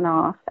had fallen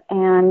off.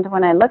 And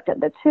when I looked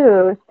at the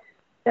tooth,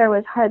 there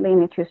was hardly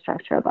any tooth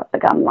structure above the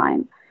gum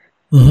line.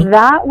 Mm-hmm.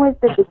 That was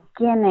the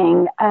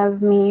beginning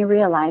of me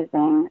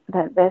realizing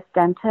that this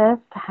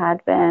dentist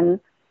had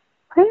been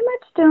pretty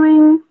much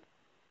doing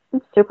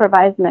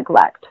supervised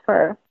neglect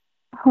for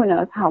who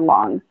knows how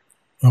long.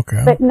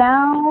 Okay. But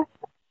now,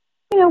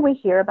 we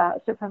hear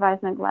about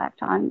supervised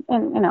neglect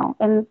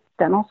in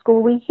dental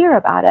school. We hear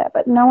about it,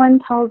 but no one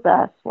tells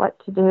us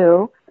what to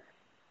do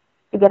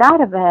to get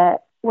out of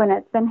it when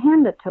it's been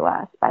handed to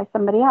us by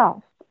somebody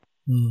else.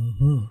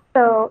 Mm-hmm.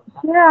 So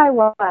here I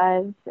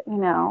was,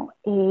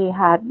 he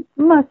had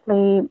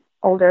mostly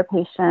older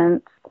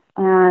patients,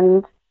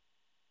 and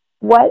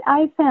what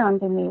I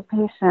found in these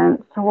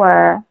patients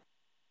were,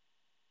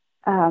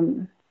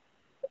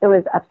 it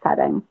was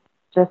upsetting,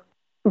 just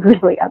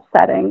really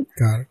upsetting.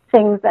 Got it.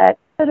 Things that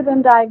should have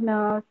been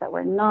diagnosed that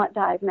were not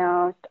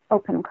diagnosed,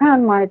 open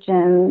crown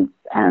margins,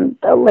 and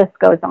the list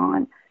goes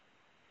on.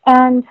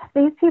 And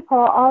these people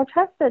all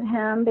trusted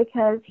him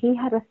because he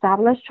had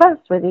established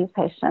trust with these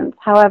patients.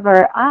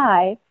 However,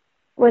 I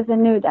was a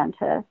new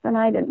dentist, and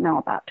I didn't know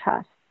about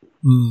trust.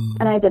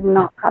 And I did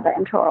not have an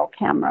intraoral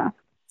camera.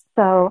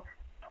 So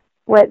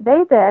what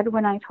they did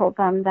when I told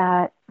them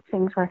that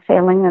things were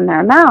failing in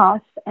their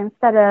mouth,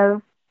 instead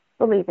of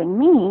believing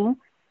me,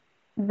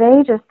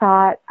 they just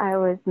thought I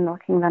was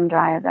milking them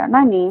dry of their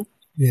money.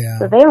 Yeah.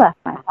 So they left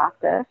my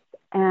practice,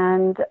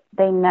 and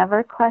they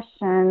never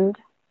questioned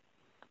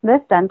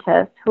this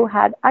dentist who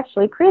had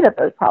actually created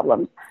those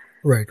problems.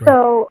 Right.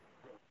 So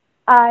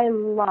I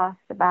lost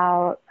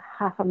about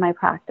half of my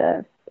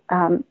practice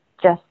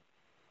just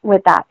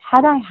with that.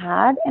 Had I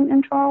had an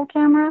intraoral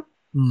camera,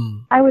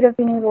 I would have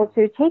been able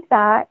to take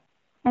that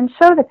and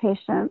show the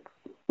patients,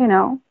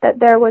 that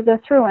there was a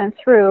through and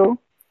through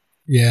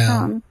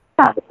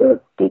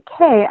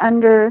decay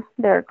under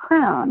their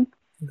crown.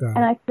 Okay.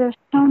 And I could have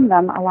shown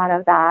them a lot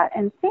of that,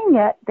 and seeing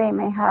it, they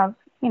may have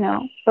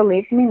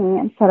believed me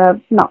instead of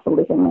not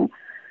believing me.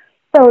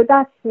 So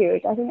that's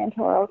huge. I think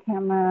intraoral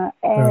camera,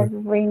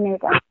 every new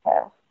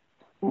dentist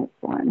needs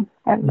one.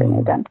 Every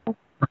new dentist.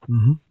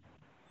 Mm-hmm.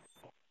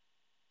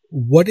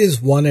 What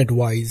is one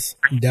advice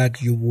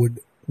that you would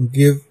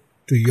give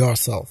to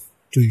yourself,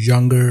 to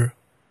younger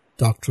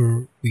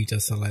Dr. Vita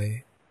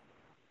Saleh?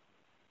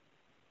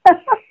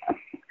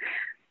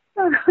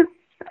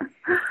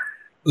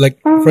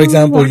 Like, for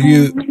example,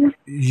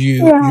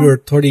 you're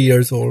 30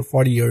 years old,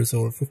 40 years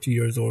old, 50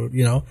 years old,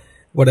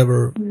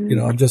 whatever,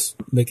 I'm just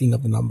making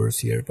up the numbers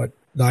here. But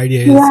the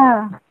idea is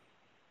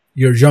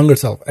your younger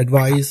self,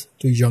 advice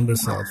to younger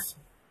self.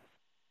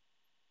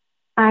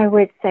 I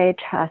would say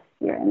trust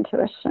your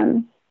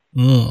intuition.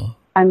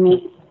 I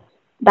mean,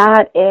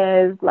 that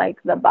is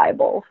like the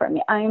Bible for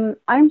me.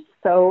 I'm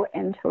so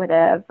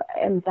intuitive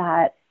in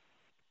that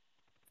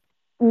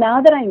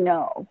now that I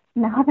know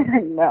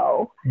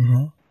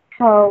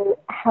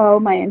how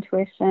my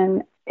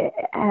intuition,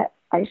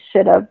 I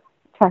should have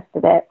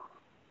trusted it.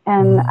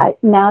 And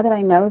now that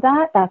I know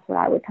that, that's what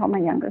I would tell my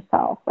younger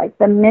self. Like,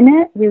 the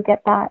minute you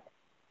get that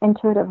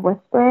intuitive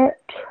whisper,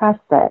 trust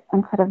it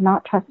instead of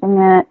not trusting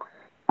it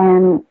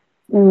and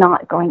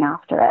not going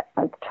after it.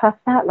 Like, trust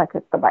that like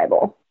it's the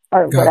Bible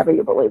or whatever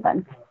you believe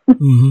in.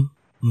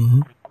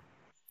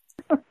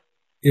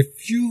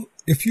 If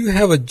you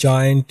have a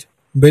giant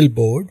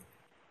billboard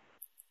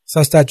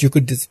such that you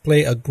could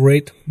display a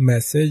great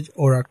message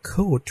or a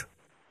quote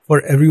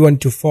for everyone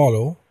to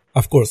follow,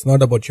 of course,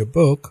 not about your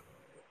book,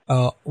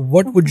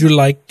 what would you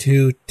like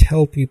to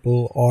tell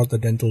people or the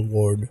dental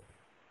world?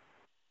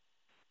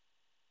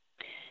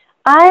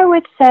 I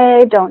would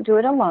say don't do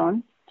it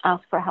alone.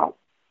 Ask for help.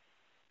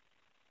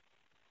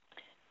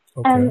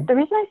 Okay. And the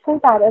reason I say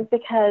that is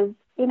because,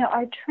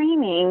 our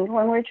training,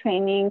 when we're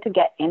training to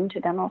get into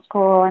dental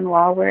school and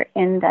while we're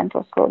in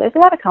dental school, there's a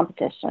lot of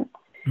competition.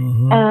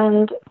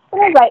 And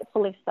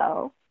rightfully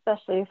so,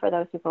 especially for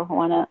those people who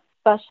want to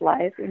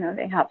specialize,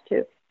 they have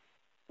to,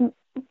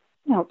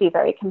 be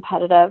very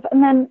competitive.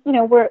 And then,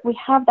 we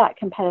have that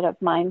competitive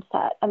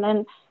mindset. And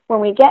then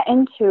when we get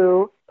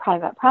into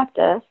private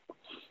practice,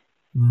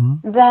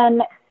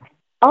 then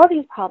all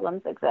these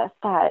problems exist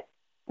that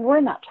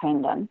we're not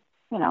trained in.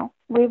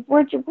 We're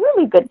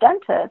really good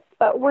dentists,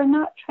 but we're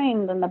not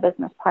trained in the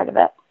business part of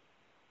it.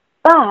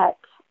 But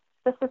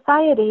the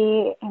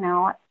society,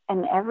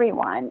 and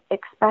everyone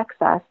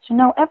expects us to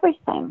know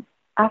everything.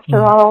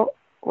 After all,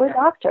 we're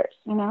doctors,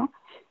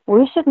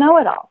 we should know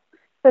it all.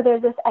 So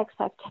there's this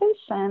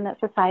expectation that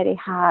society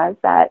has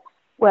that,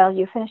 well,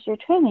 you finish your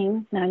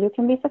training, now you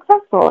can be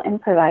successful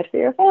and provide for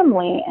your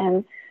family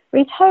and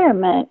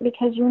retirement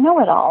because you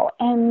know it all.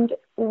 And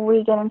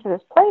we get into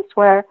this place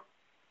where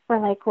we're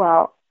like,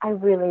 well, I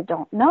really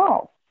don't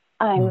know.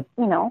 I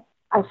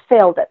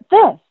failed at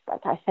this,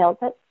 like I failed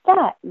at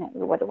that.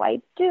 What do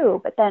I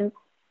do? But then,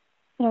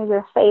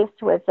 you're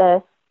faced with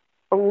this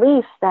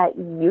belief that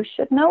you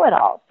should know it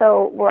all.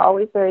 So we're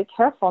always very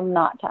careful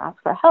not to ask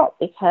for help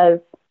because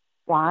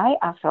why?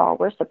 After all,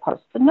 we're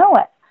supposed to know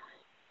it.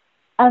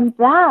 And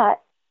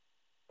that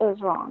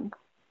is wrong.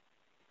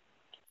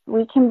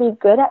 We can be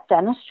good at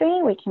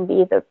dentistry. We can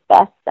be the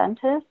best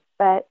dentist,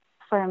 but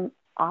from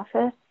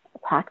office,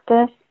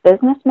 practice,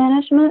 business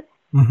management,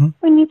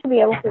 we need to be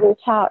able to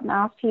reach out and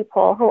ask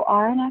people who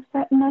are an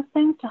expert in those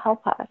things to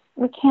help us.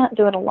 We can't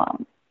do it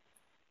alone.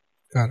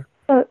 Got it.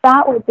 So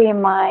that would be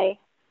my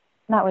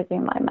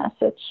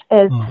message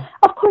is,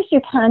 of course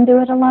you can do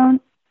it alone.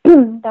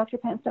 Dr.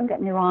 Pence, don't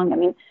get me wrong. I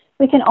mean,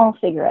 we can all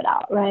figure it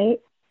out, right?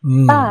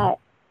 But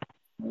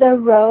the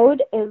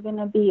road is going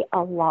to be a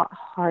lot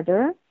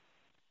harder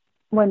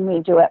when we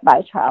do it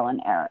by trial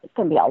and error. It's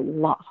going to be a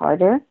lot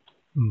harder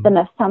than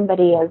if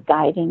somebody is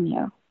guiding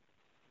you.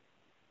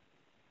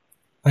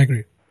 I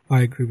agree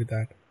with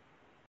that.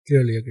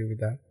 Clearly agree with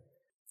that.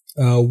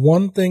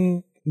 One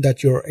thing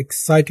that you're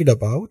excited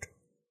about,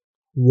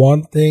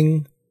 one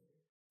thing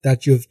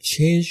that you've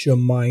changed your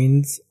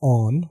minds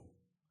on,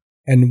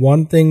 and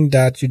one thing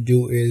that you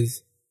do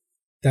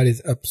that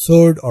is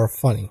absurd or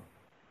funny.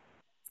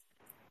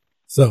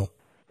 So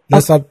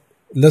let's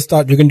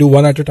start. You can do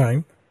one at a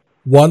time.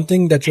 One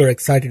thing that you're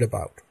excited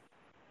about.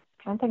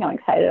 One thing I'm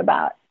excited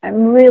about.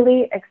 I'm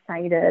really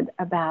excited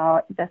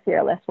about the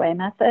Fearless Way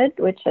method,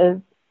 which is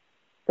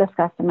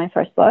discussed in my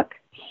first book.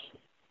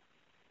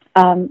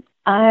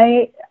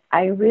 I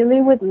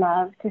really would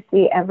love to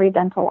see every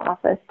dental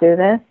office do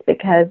this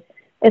because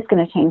it's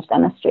going to change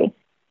dentistry.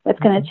 It's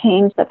going to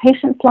change the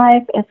patient's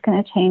life. It's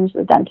going to change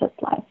the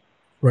dentist's life.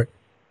 Right.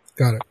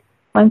 Got it.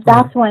 And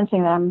that's one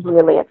thing that I'm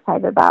really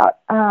excited about.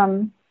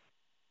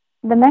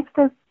 The next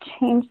is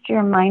changed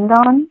your mind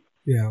on.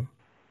 Yeah.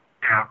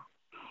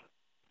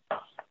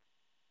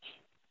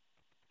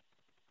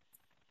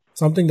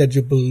 Something that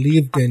you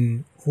believed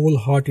in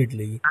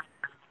wholeheartedly,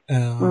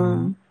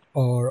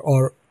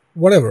 or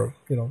whatever,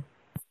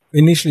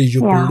 initially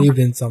you believed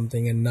in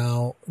something and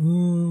now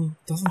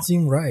doesn't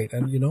seem right.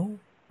 And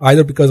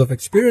either because of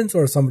experience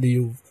or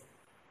somebody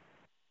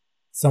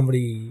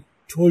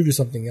told you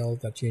something else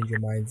that changed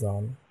your minds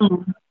on.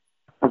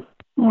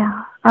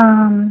 Yeah.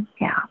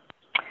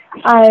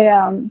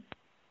 I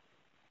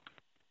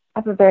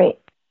have a very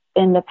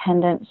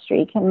independent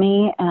streak in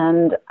me,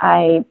 and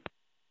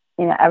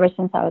ever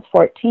since I was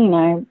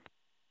 14,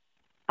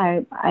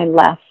 I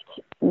left.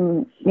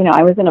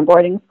 I was in a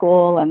boarding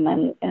school and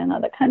then in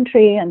another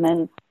country, and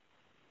then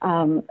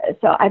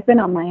so I've been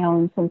on my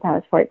own since I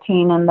was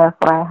 14, and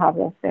therefore I have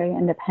this very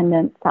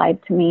independent side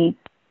to me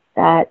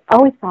that I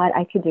always thought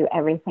I could do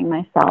everything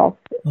myself.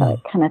 So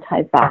it kind of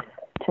ties back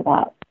to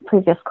that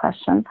previous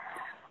question.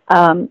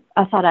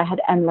 I thought I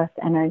had endless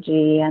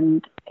energy,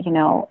 and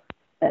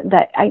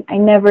that I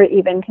never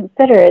even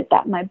considered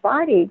that my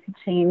body could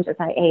change as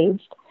I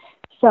aged.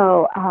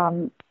 So,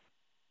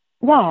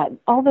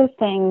 all those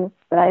things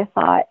that I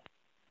thought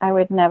I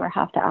would never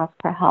have to ask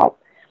for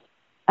help.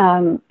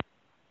 So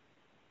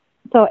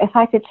if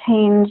I could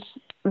change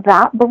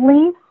that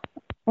belief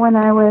when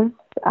I was,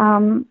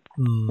 from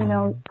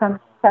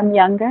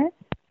younger,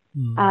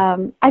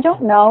 I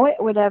don't know. It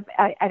would have.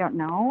 I don't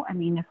know. I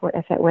mean,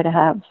 if it would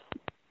have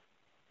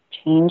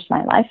changed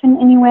my life in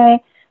any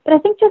way. But I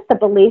think just the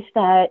belief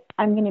that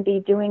I'm going to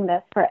be doing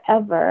this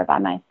forever by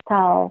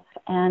myself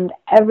and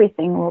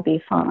everything will be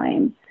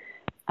fine.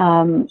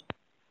 I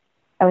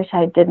wish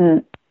I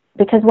didn't,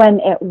 because when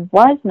it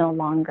was no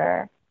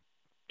longer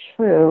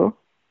true,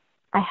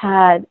 I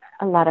had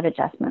a lot of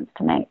adjustments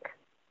to make.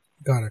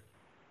 Got it.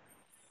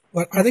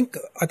 Well, I think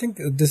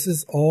this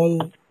is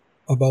all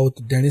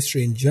about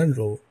dentistry in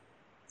general.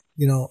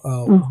 We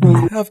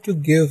have to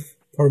give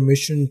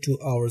permission to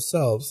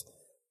ourselves.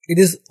 It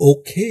is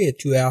okay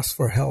to ask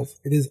for help.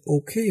 It is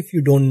okay if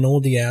you don't know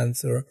the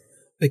answer,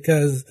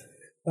 because,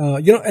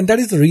 and that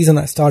is the reason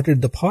I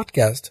started the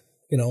podcast.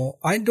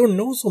 I don't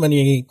know so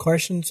many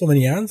questions, so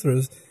many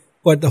answers,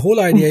 but the whole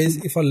idea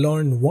is if I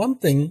learn one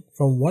thing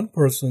from one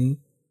person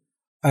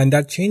and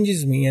that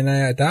changes me and I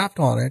adapt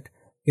on it,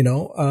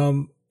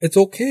 it's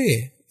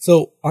okay.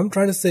 So I'm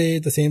trying to say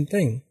the same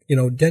thing.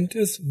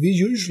 Dentists, we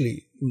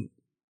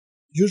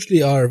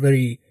usually are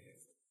very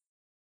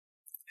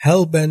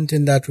hell-bent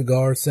in that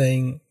regard,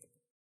 saying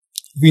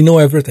we know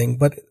everything,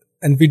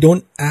 and we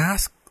don't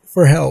ask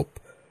for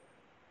help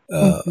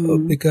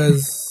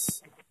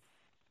because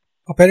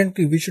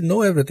apparently we should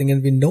know everything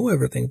and we know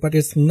everything, but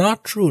it's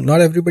not true.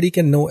 Not everybody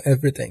can know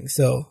everything.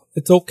 So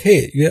it's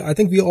okay. I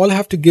think we all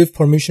have to give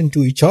permission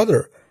to each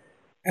other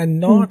and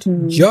not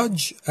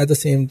judge at the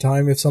same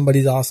time if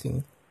somebody's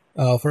asking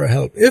for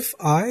help. If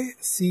I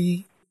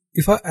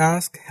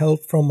ask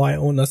help from my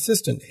own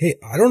assistant, hey,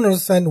 I don't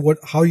understand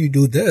how you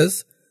do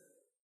this.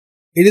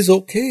 It is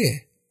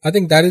okay. I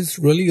think that is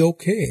really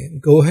okay.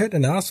 Go ahead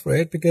and ask for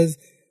it, because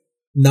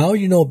Now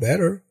you know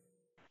better,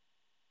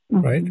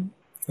 Mm-hmm. right?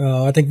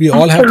 I think we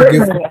all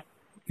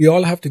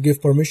have to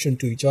give permission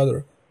to each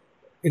other.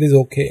 It is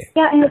okay.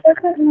 Yeah, and it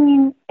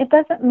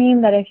doesn't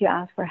mean that if you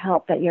ask for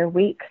help that you're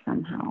weak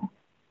somehow.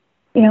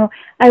 You know,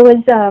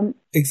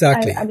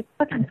 Exactly. I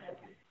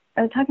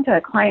was talking to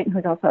a client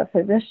who's also a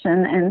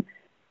physician, and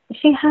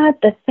she had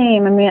the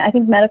same. I mean, I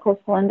think medical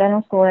school and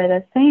dental school are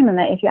the same in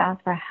that if you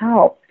ask for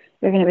help,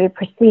 you're going to be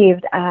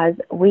perceived as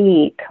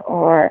weak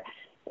or,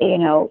 you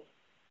know,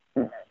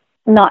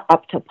 not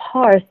up to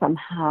par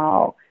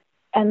somehow.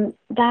 And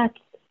that's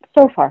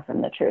so far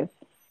from the truth.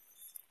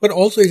 But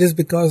also it is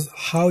because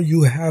how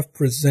you have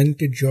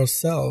presented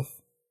yourself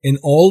in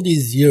all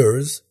these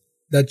years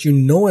that you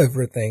know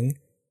everything,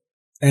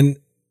 and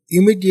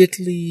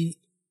immediately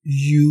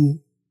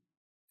you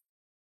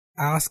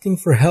asking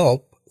for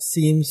help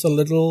seems a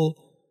little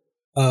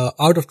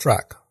out of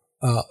track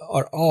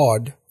or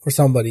odd for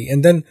somebody.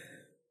 And then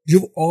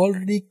you've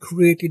already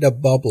created a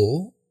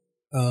bubble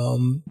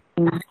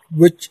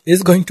which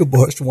is going to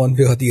burst one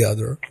way or the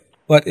other.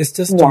 But it's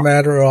just a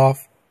matter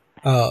of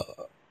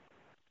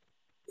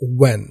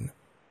when,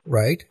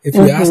 right? If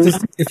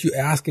you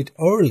ask it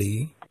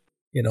early,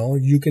 you know,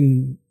 you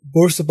can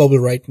burst the bubble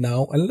right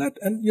now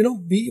and you know,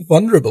 be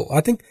vulnerable.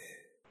 I think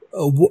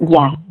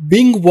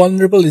being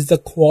vulnerable is the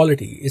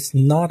quality. It's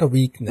not a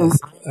weakness.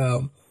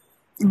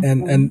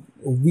 And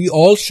we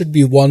all should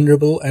be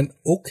vulnerable, and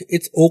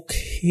it's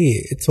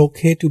okay. It's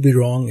okay to be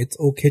wrong. It's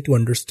okay to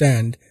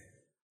understand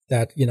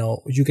that, you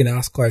know, you can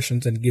ask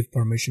questions and give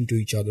permission to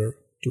each other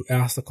to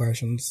ask the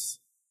questions,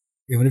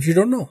 even if you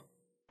don't know,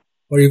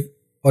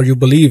 or you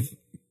believe,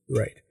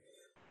 right?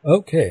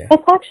 Okay.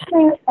 It's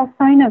actually a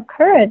sign of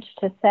courage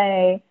to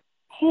say,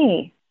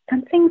 hey,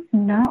 something's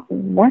not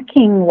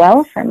working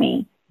well for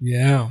me.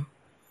 Yeah.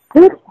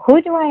 Who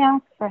do I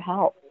ask for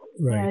help?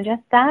 Right. You know,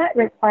 just that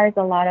requires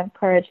a lot of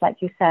courage,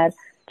 like you said,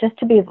 just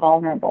to be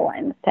vulnerable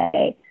and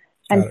say,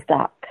 I'm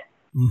stuck.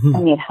 I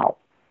need help.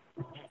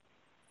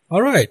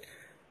 All right.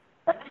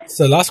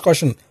 So last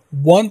question.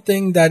 One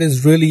thing that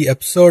is really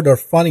absurd or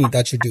funny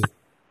that you do.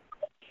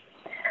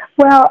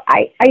 Well,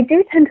 I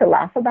do tend to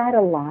laugh about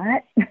a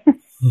lot.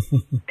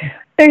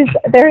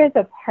 There is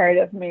a part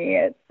of me,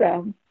 it's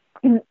the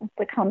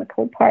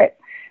comical part,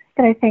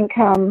 that I think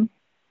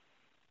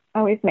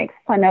always makes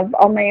fun of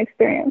all my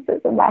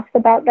experiences and laughs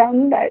about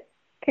them. That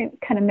can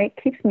kind of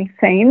keeps me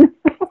sane.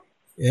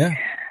 Yeah.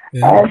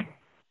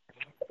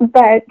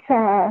 But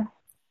yeah,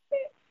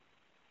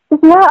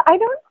 I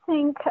don't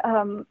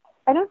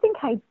think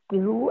I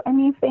do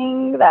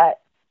anything that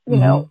you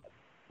know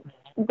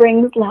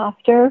brings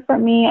laughter for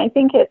me. I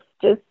think it's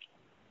just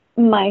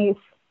my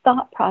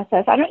thought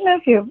process. I don't know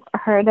if you've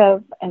heard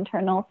of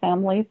internal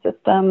family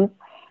systems.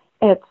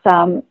 It's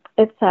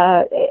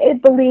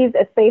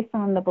based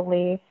on the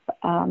belief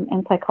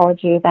in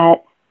psychology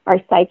that our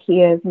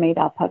psyche is made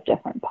up of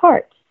different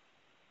parts.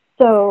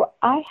 So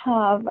I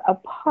have a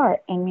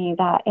part in me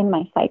in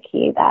my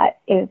psyche that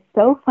is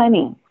so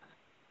funny,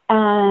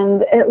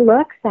 and it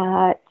looks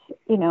at,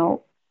 you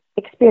know,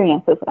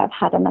 experiences that I've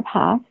had in the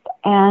past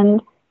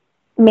and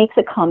makes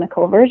a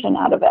comical version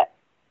out of it.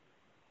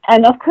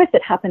 And of course,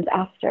 it happens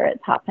after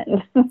it's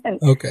happened.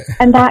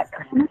 And that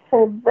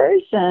comical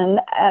version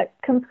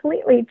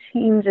completely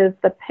changes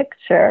the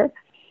picture.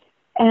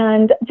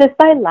 And just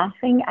by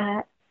laughing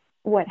at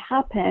what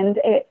happened,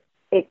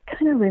 it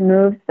kind of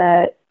removes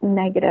the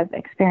negative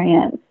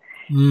experience.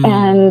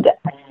 And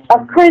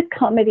of course,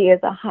 comedy is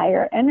a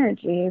higher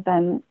energy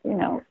than, you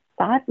know,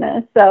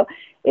 sadness. So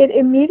it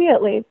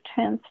immediately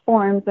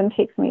transforms and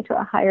takes me to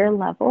a higher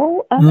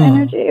level of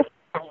energy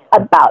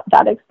about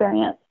that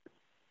experience.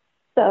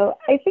 So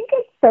I think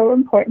it's so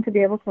important to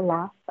be able to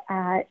laugh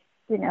at,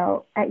 you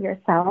know, at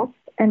yourself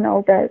and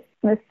all the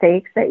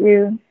mistakes that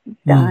you've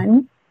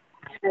done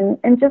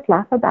and just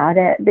laugh about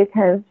it,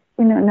 because,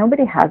 you know,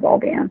 nobody has all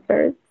the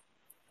answers.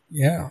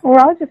 Yeah. We're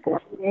all just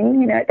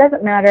learning. You know, it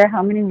doesn't matter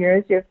how many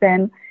years you've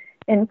been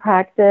in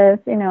practice.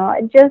 You know,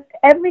 just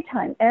every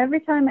time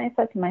I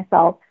said to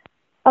myself,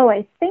 oh,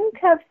 I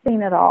think I've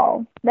seen it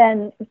all,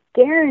 then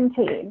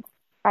guaranteed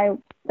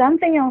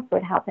something else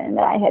would happen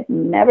that I had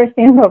never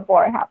seen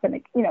before happen.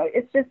 You know,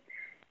 it's just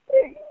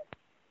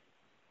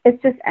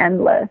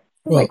endless.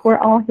 Well, like we're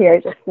all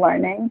here just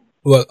learning.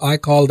 Well, I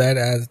call that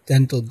as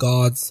dental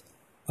gods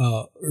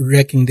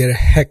wrecking their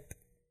heck,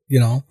 you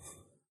know.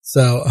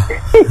 So,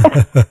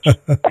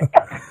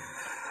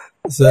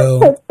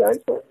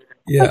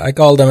 yeah, I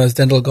call them as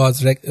dental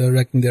gods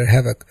wrecking their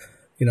havoc,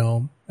 you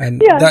know,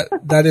 and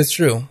that is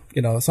true.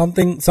 You know,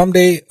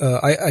 someday,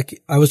 I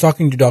was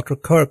talking to Dr.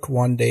 Kirk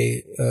one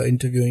day,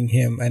 interviewing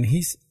him, and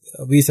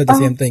we said the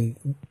same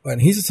thing.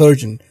 And he's a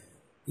surgeon.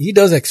 He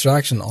does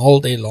extraction all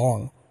day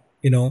long,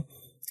 you know,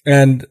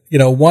 and, you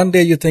know, one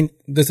day you think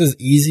this is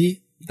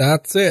easy.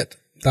 That's it.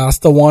 That's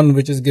the one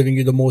which is giving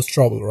you the most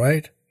trouble,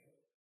 right?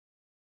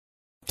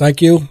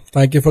 Thank you.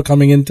 Thank you for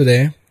coming in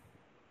today.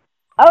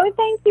 Oh,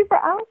 thank you for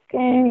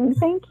asking.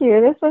 Thank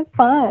you. This was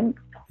fun.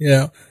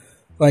 Yeah.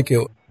 Thank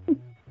you.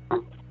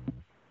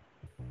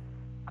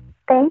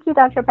 Thank you,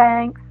 Dr.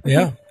 Banks.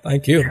 Yeah.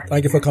 Thank you.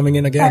 Thank you for coming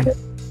in again.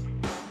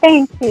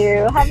 Thank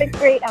you. Have a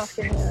great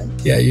afternoon.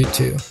 Yeah, you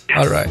too.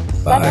 All right.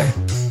 Bye. Bye.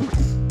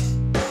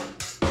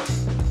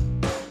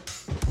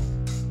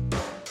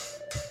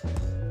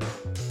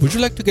 Would you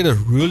like to get a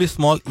really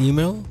small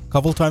email a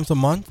couple times a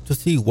month to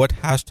see what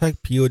hashtag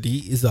POD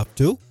is up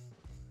to?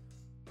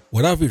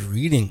 What are we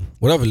reading?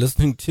 What are we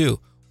listening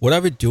to? What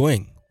are we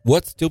doing?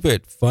 What's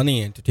stupid,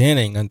 funny,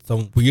 entertaining, and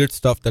some weird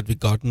stuff that we've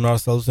gotten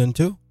ourselves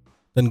into?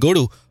 Then go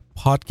to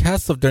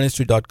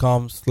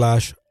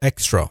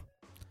podcastsofdentistry.com/extra.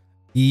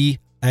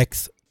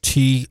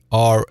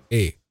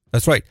 EXTRA.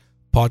 That's right.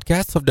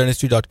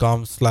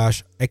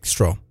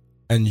 Podcastsofdentistry.com/extra.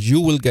 And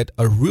you will get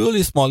a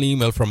really small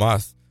email from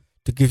us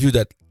to give you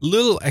that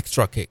little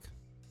extra kick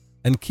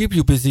and keep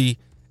you busy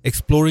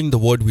exploring the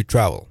world we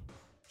travel.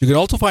 You can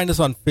also find us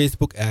on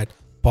Facebook at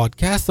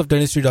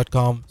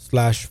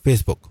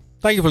podcastsofdentistry.com/Facebook.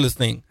 Thank you for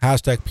listening.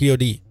 Hashtag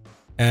POD.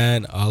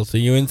 And I'll see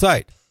you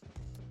inside.